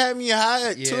 that shit? shit had me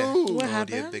hot Yeah. too. What all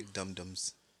happened? the big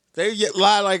dum-dums. They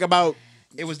lied like about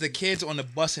It was the kids on the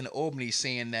bus in Albany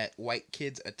saying that white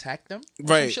kids attacked them. Or some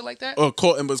right shit like that. or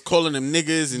and was calling them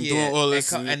niggas and doing all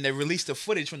this. and they released the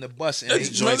footage from the bus, and That's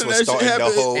they, Joints None of was that shit starting the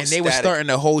happened. whole and they were static. starting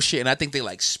the whole shit. And I think they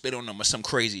like spit on them or some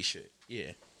crazy shit.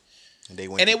 Yeah. And they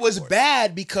went And to it was court.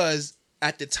 bad because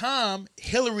at the time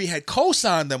Hillary had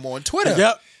co-signed them on Twitter.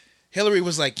 Yep. Hillary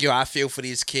was like, "Yo, I feel for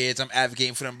these kids. I'm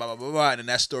advocating for them." Blah blah blah blah. And then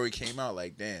that story came out.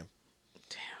 Like, damn.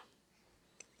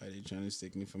 Why they trying to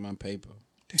stick me for my paper?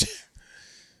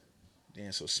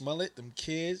 Damn. So Smollett, them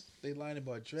kids, they lying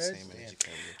about dreads. Same Damn. energy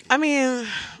karaoke. I mean,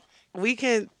 we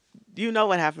can. You know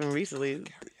what happened recently,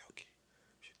 Karaoke.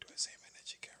 Should do the same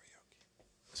energy karaoke.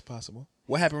 It's possible.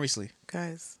 What happened recently?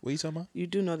 guys. What are you talking about? You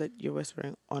do know that you're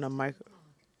whispering on a mic.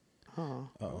 Oh,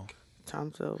 Uh-oh.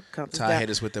 time to count this Ty down. hit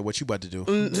us with the what you about to do. A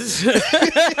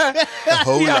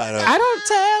whole lot of. I don't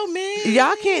tell me.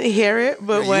 Y'all can't hear it,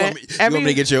 but You when want me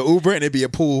to get your Uber and it be a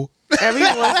pool? every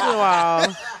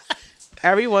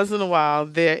once in a while,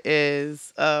 there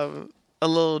is a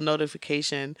little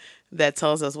notification that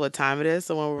tells us what time it is.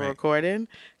 So when we're recording,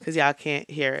 because y'all can't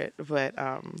hear it, but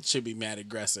should be mad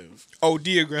aggressive. OD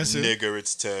aggressive. Nigga,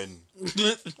 it's 10.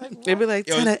 they'd be like,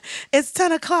 it's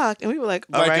 10 o'clock. And we were like,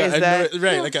 all Like right, is that...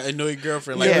 like an annoyed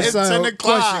girlfriend. Like, Yeah. it's 10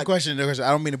 o'clock. Question. I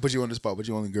don't mean to put you on the spot, but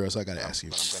you're only girl, so I gotta ask you.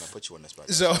 But I'm gonna put you on the spot.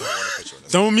 So- I wanna put you on the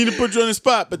spot. Don't mean to put you on the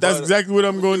spot, but that's exactly what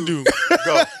I'm going to do.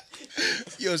 Go.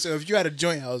 Yo, so if you had a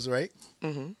joint house, right?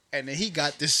 Mm-hmm. And then he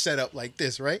got this set up like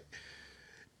this, right?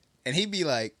 And he'd be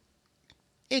like,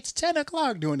 it's 10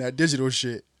 o'clock doing that digital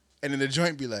shit. And then the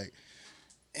joint be like,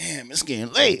 damn, it's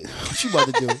getting late. What you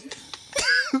about to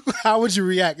do? How would you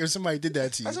react if somebody did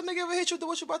that to you? Has a nigga ever hit you with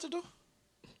what you about to do?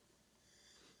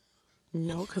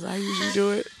 No, because I usually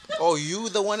do it. Oh, you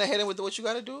the one that hit him with what you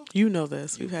gotta do? You know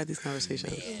this. We've had these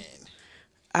conversations.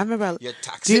 I remember. You're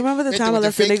toxic. Do you remember the Hit time them I with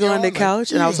left the the fake nigga on yawn, the like,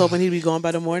 couch and I was hoping he'd be gone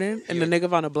by the morning and the nigga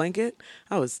found a blanket?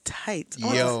 I was tight.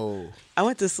 Yo. I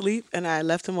went to sleep and I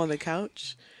left him on the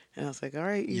couch. And I was like, all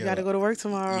right, you Yeah. got to go to work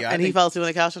tomorrow. Yeah, I and he think- fell asleep on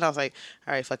the couch and I was like,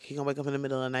 all right, fuck, he going to wake up in the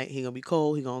middle of the night. He going to be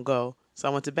cold. He going to go. So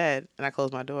I went to bed and I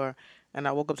closed my door. And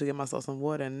I woke up to get myself some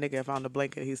water and the nigga found a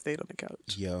blanket. He stayed on the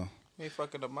couch. Yo. You ain't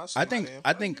fucking up my I think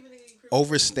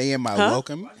overstaying my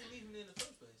welcome. Why'd you leave him in the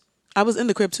first place? I was in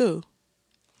the crib too.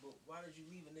 But why did you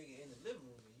leave a nigga in the living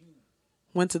room and you?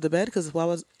 Went to the bed because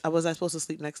was I supposed to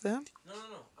sleep next to him? No.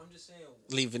 I'm just saying.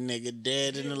 Leave a nigga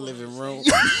dead in the living room.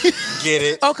 Get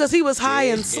it? Oh, because he was high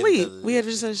Dead and in sleep. the We had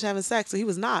just finished having sex, so he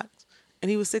was not. And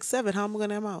he was 6'7". How am I going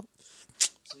to have him out?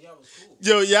 So y'all was cool.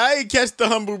 Yo, y'all ain't catch the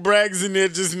humble brags in there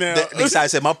just now.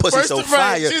 Besides, said my pussy's so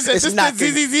fire. She said, It's this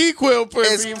knocking. the ZZZ Quill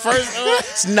pussy.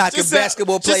 It's knocking Just said-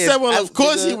 basketball just players. said, well, out, of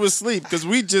course nigga. he was asleep because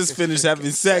we just finished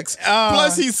having sex.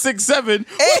 Plus, he's 6'7".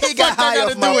 What he the got fuck that high got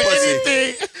off to my do with pussy.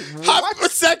 anything?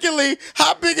 Secondly,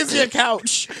 how big is your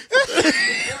couch? What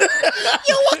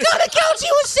kind of couch?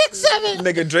 He was 6'7".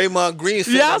 Nigga Draymond Green.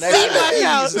 fit Y'all on that see shit. my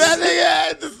couch?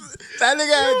 That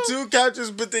nigga had two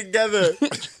couches put together.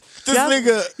 This Y'all-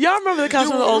 nigga. Y'all remember the couch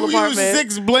from the old used apartment?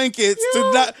 6 blankets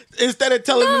to not instead of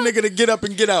telling the nigga to get up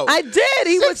and get out. I did.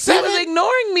 He was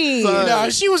ignoring me. Nah,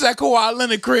 she was at Kawhi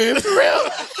Leonard crib. For real.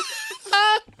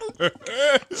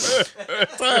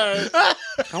 I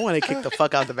want to kick the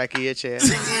fuck out the back of your chair.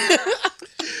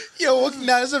 Yo,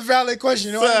 that's a valid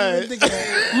question. You know, I didn't even think of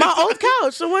that. My old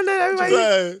couch, the one that everybody.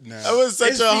 That was such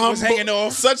His a feet was hanging humble,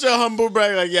 off. such a humble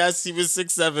brag. Like, yes, he was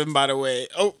 6'7", by the way.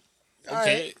 Oh,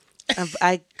 okay.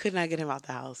 I could not get him out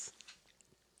the house.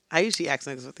 I usually ask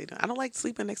niggas what they do. I don't like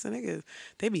sleeping next to niggas.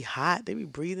 They be hot. They be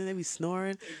breathing. They be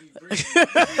snoring. This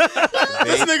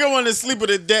nigga want to sleep with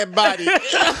a dead body.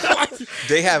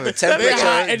 They have a They temperature.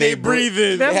 hot and they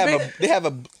breathing. They have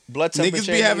a blood temperature.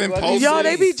 Niggas be having Everybody- pulses. Yo,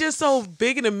 they be just so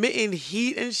big and emitting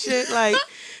heat and shit. Like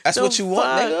That's the what you want,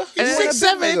 fuck? nigga. And You He's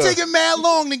 6'7", it take him mad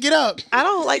long to get up. I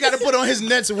don't like. He got to put on his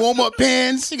Nets warm-up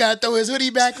pants. He got to throw his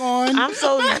hoodie back on. I'm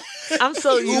so He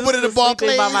used Uber to to the bar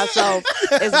sleeping by place. myself.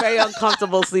 It's very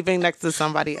uncomfortable sleeping next to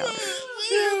somebody else.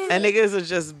 And niggas are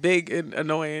just big and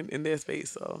annoying in their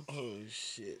space. So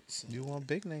You want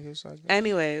big niggas like that?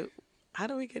 anyway, how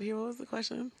do we get here? What was the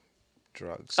question?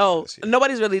 Drugs. Oh, That's it.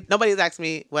 nobody's asked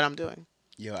me what I'm doing.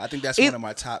 Yo, I think that's one of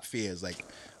my top fears, like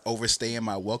overstaying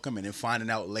my welcome and then finding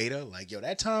out later, like, yo,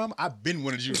 that time I've been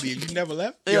wanted you to leave, you never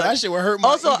left. Yo, Yeah. that shit would hurt my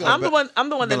Also, ego. I'm the one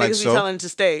that like, niggas so? be telling to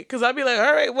stay. Because I'd be like,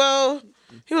 all right, well,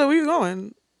 he like, where you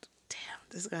going? Damn,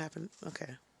 this is going to happen. Okay.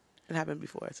 It happened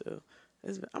before, too.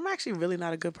 I'm actually really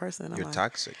not a good person. I'm You're like,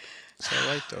 toxic. It's all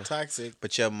right though. Toxic.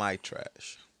 But you're my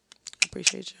trash.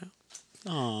 appreciate you.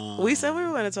 We said we were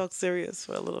going to talk serious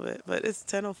for a little bit, but it's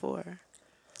 10:04.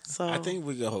 So I think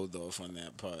we can hold off on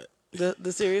that part.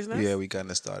 the seriousness? Yeah, we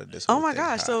kind of started this. Oh whole my thing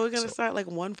gosh! hot, So we're gonna start like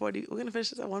 1:40. We're gonna finish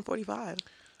this at 1:45.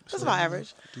 That's about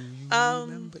average.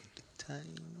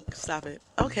 Stop it.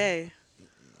 Okay.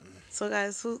 So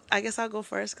guys, I guess I'll go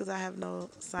first because I have no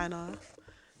sign off.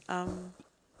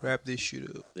 Wrap this shit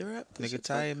up. You're up. Nigga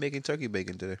Ty ain't making turkey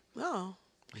bacon today. No,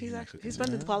 he's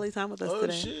spending quality time with us Oh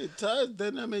today. shit, Todd,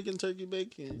 they're not making turkey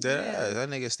bacon. That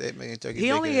nigga stayed making turkey bacon.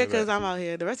 He only here because right? I'm out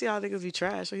here. The rest of y'all niggas be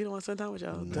trash, so he don't want to spend time with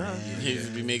y'all. Duh. He used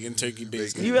to be making turkey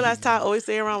bacon. You realize Ty always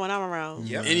stay around when I'm around.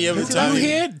 Yep. Any other You time?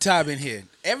 here? Ty been here.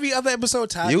 Every other episode,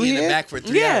 Ty You be in here? the back for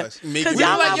 3 Yeah, hours. Make because it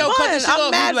y'all like, not yo, cut fun. this shit off. I'm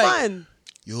We mad like- fun.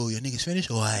 Yo, your niggas finished?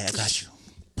 Oh, I got you.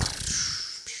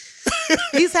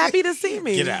 He's happy to see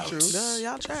me. Get out. Duh,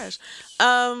 y'all trash.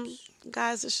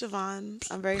 Guys, it's Siobhan.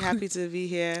 I'm very happy to be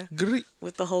here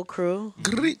with the whole crew.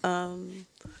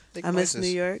 I miss New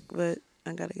York, but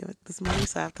I gotta give it this money,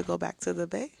 so I have to go back to the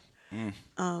Bay.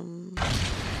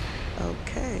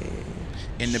 Okay.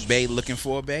 In the Bay, looking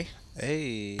for a Bay?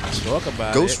 Hey, Talk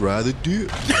about Ghost it. Rider,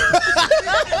 dude.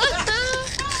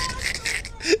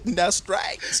 Now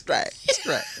strike.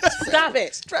 Stop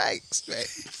it. Strike.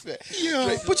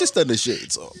 Put your stunner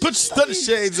shades on. Put your stunner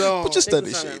shades on. Put your stunner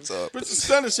this on shades on. Put your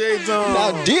stunner shades on.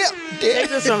 Now dip. Take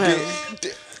this from him.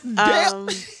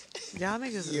 Y'all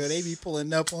niggas. Yo, they be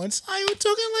pulling up on Sion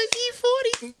talking like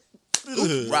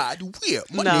E40. Ride whip.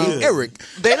 My No. name Eric.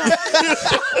 They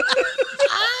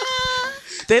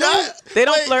don't. They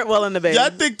don't flirt well in the Bay. Y'all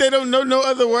think they don't know no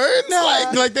other words?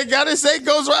 Like they gotta say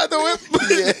 "Ghost Ride the Whip."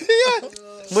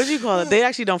 Yeah. What do you call it? They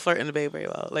actually don't flirt in the Bay very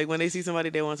well. Like when they see somebody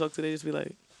they want to talk to, they just be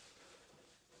like,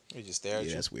 We just stare at Yeah,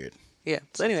 you. that's weird. yeah.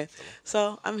 So anyway,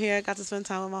 so I'm here. I got to spend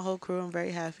time with my whole crew. I'm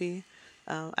very happy.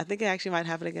 I think it actually might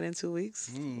happen again in 2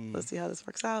 weeks. Let's see how this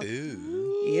works out.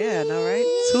 Ooh. Yeah, no, right?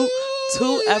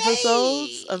 Two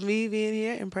episodes of me being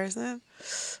here in person.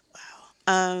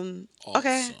 Wow.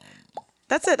 Okay.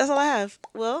 That's it. That's all I have.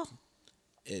 Will?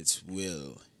 It's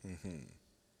Will.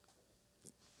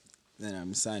 Then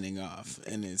I'm signing off,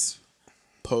 and it's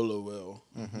Polo Will.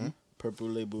 Purple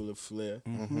Label of Flair.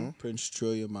 Prince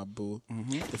Trillia, my boo.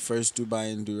 The first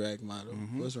Dubai and Durag model.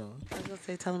 What's wrong? I was going to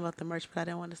say tell them about the merch, but I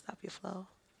didn't want to stop your flow.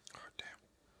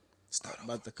 Start over.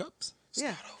 About the cups?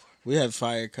 Yeah. We had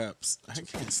fire cups. I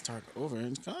can't start over.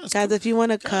 Guys, if you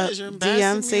want to Guys, you're embarrassing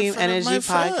DM me in Same front of Energy my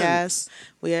friends. Podcast,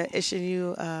 we are issuing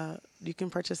you, you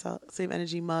can purchase Same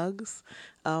Energy mugs,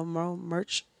 more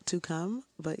merch to come.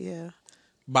 But yeah.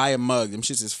 Buy a mug. Them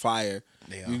shits is fire.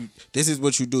 This is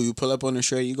what you do. You pull up on a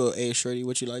shorty. You go, hey, shorty,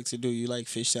 what you like to do? You like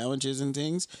fish sandwiches and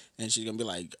things? And she's going to be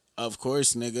like, of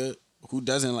course, nigga. Who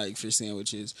doesn't like fish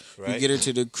sandwiches? Right. You get her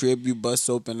to the crib. You bust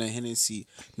open a Hennessy.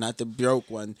 Not the broke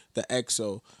one. The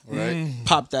XO. Right.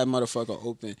 Pop that motherfucker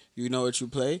open. You know what you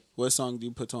play? What song do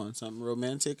you put on? Something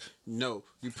romantic? No.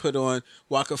 You put on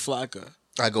Waka Flocka.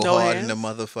 I go No hard hands? in the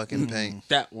motherfucking paint.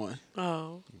 That one.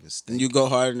 Oh. And you go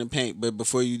hard in the paint, but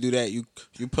before you do that, you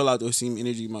pull out those Same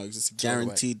Energy mugs. It's a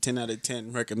guaranteed 10 out of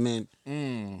 10. Recommend.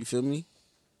 You feel me?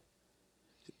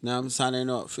 Now I'm signing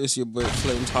off. It's your boy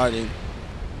Flames Harding,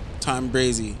 Tom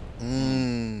Brazy.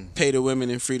 Pay the women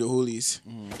and free the hoolies.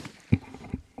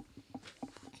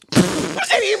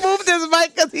 And he moved his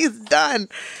mic because he's done.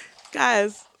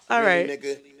 Guys, all right.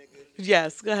 Nigga.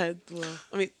 Yes, go ahead. Will.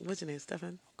 I mean, what's your name,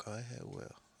 Stefan? Go ahead,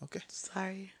 Will. Okay.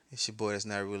 Sorry. It's your boy that's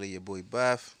not really your boy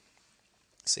Buff.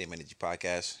 Same Energy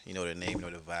Podcast. You know the name, you know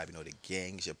the vibe, you know the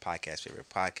gang. It's your podcast favorite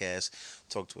podcast.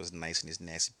 Talk to us nice in this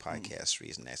nasty podcast.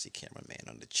 Reed's nasty cameraman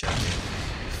on the check.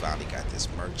 We finally got this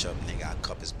merch up, nigga. Our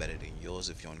cup is better than yours.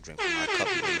 If you don't drink from my cup,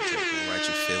 you ain't drinking right.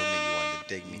 You feel me? You want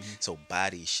to dig me? So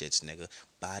buy these shits, nigga.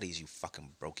 Buy these, you fucking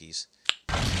brokies.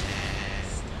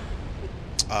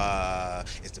 And,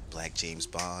 it's the Black James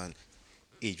Bond.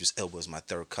 Idris Elba is my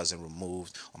third cousin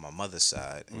removed on my mother's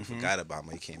side. And we forgot about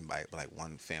him. He came by like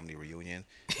one family reunion.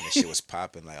 And that shit was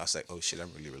popping. Like I was like, oh shit,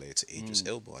 I'm really related to Idris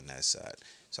Elba on that side.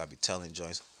 So I be telling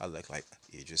joints, I look like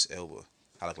Idris Elba.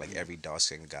 I look like every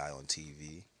dark-skinned guy on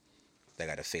TV that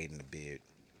got a fade in the beard.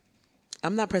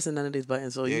 I'm not pressing none of these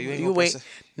buttons, so Yeah, you ain't you gonna wait. press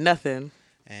Nothing.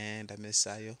 And I miss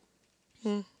Sayo.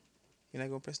 You're not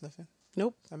gonna press nothing?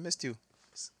 Nope. I missed you.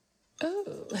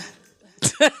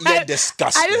 You're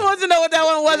disgusting. I just want to know what that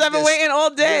one was. I've been waiting all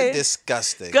You're day.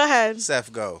 disgusting. Go ahead.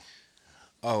 Seth, go.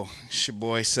 Oh, it's your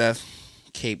boy Seth,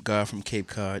 Cape God from Cape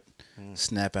Cod.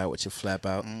 Snap out with your flap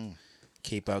out.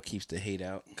 Cape out keeps the hate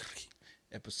out.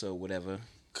 Episode whatever.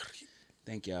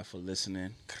 Thank y'all for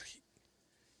listening.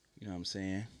 You know what I'm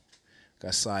saying?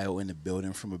 Got Sayo in the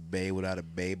building from a bay without a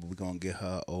babe, but we're going to get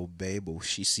her an old babe. But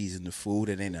she seasoned the food,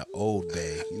 it ain't an old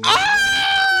babe. You know,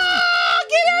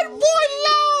 Get that boy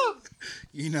love.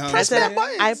 you know what I'm Press saying? that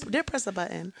button. I did press a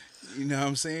button. You know what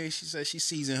I'm saying? She said she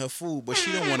seasoned her food, but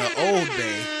she don't want an old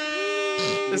babe.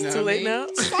 It's know too what I late mean? now.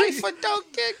 Cypher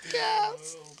don't get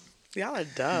gas. Y'all are You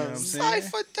know dumb. what I'm saying?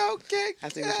 Cypher don't get I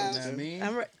see gas. what You know what I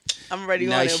mean? I'm ready.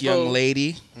 Nice on it, young boo.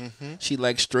 lady. She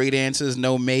likes straight answers,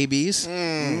 no maybes.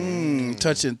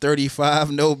 Touching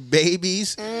 35, no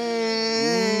babies.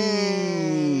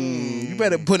 You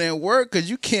better put in work because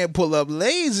you can't pull up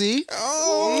lazy.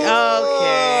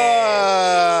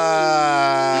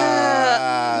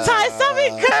 Ty, stop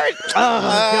being Kurt.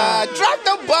 Drop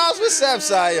the balls with Seth,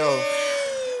 Sayo.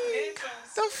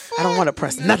 The fuck? I don't want to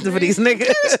press nothing for these niggas.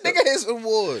 This nigga his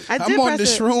award. I did I'm on the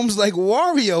press it. shrooms like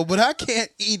Wario, but I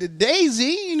can't eat a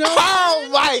daisy, you know? Oh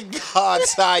my God,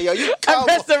 Sayo. You I come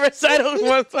pressed the recital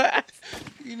one time.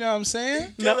 You know what I'm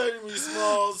saying?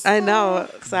 I know.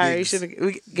 Sorry, you should have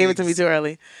gave it to me too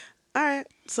early. All right,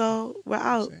 so we're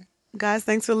out, guys.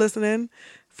 Thanks for listening.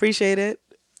 Appreciate it.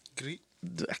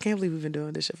 I can't believe we've been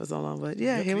doing this shit for so long, but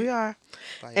yeah, here we are,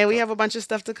 and we have a bunch of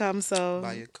stuff to come. So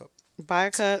Buy your cup. buy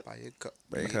a cup. Buy your cup.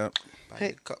 Break up. Buy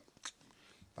your cup.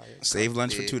 Save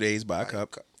lunch for 2 days. Buy a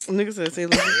cup. Nigga said, say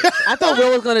I thought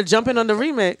Will was gonna jump in on the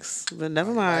remix, but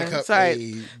never mind.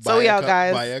 Sorry. So we out,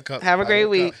 guys. Have a great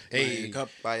week. Hey,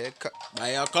 Buy a cup. buy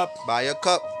a cup. Buy a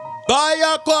cup. Buy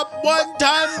a cup one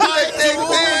time, buy two.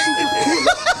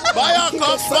 Buy a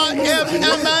cup for him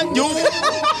and you.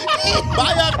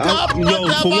 Buy a cup, Yo,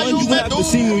 for one, you have to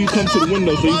see me when you come to the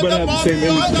window, so you better have the same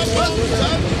energy.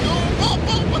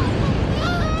 energy.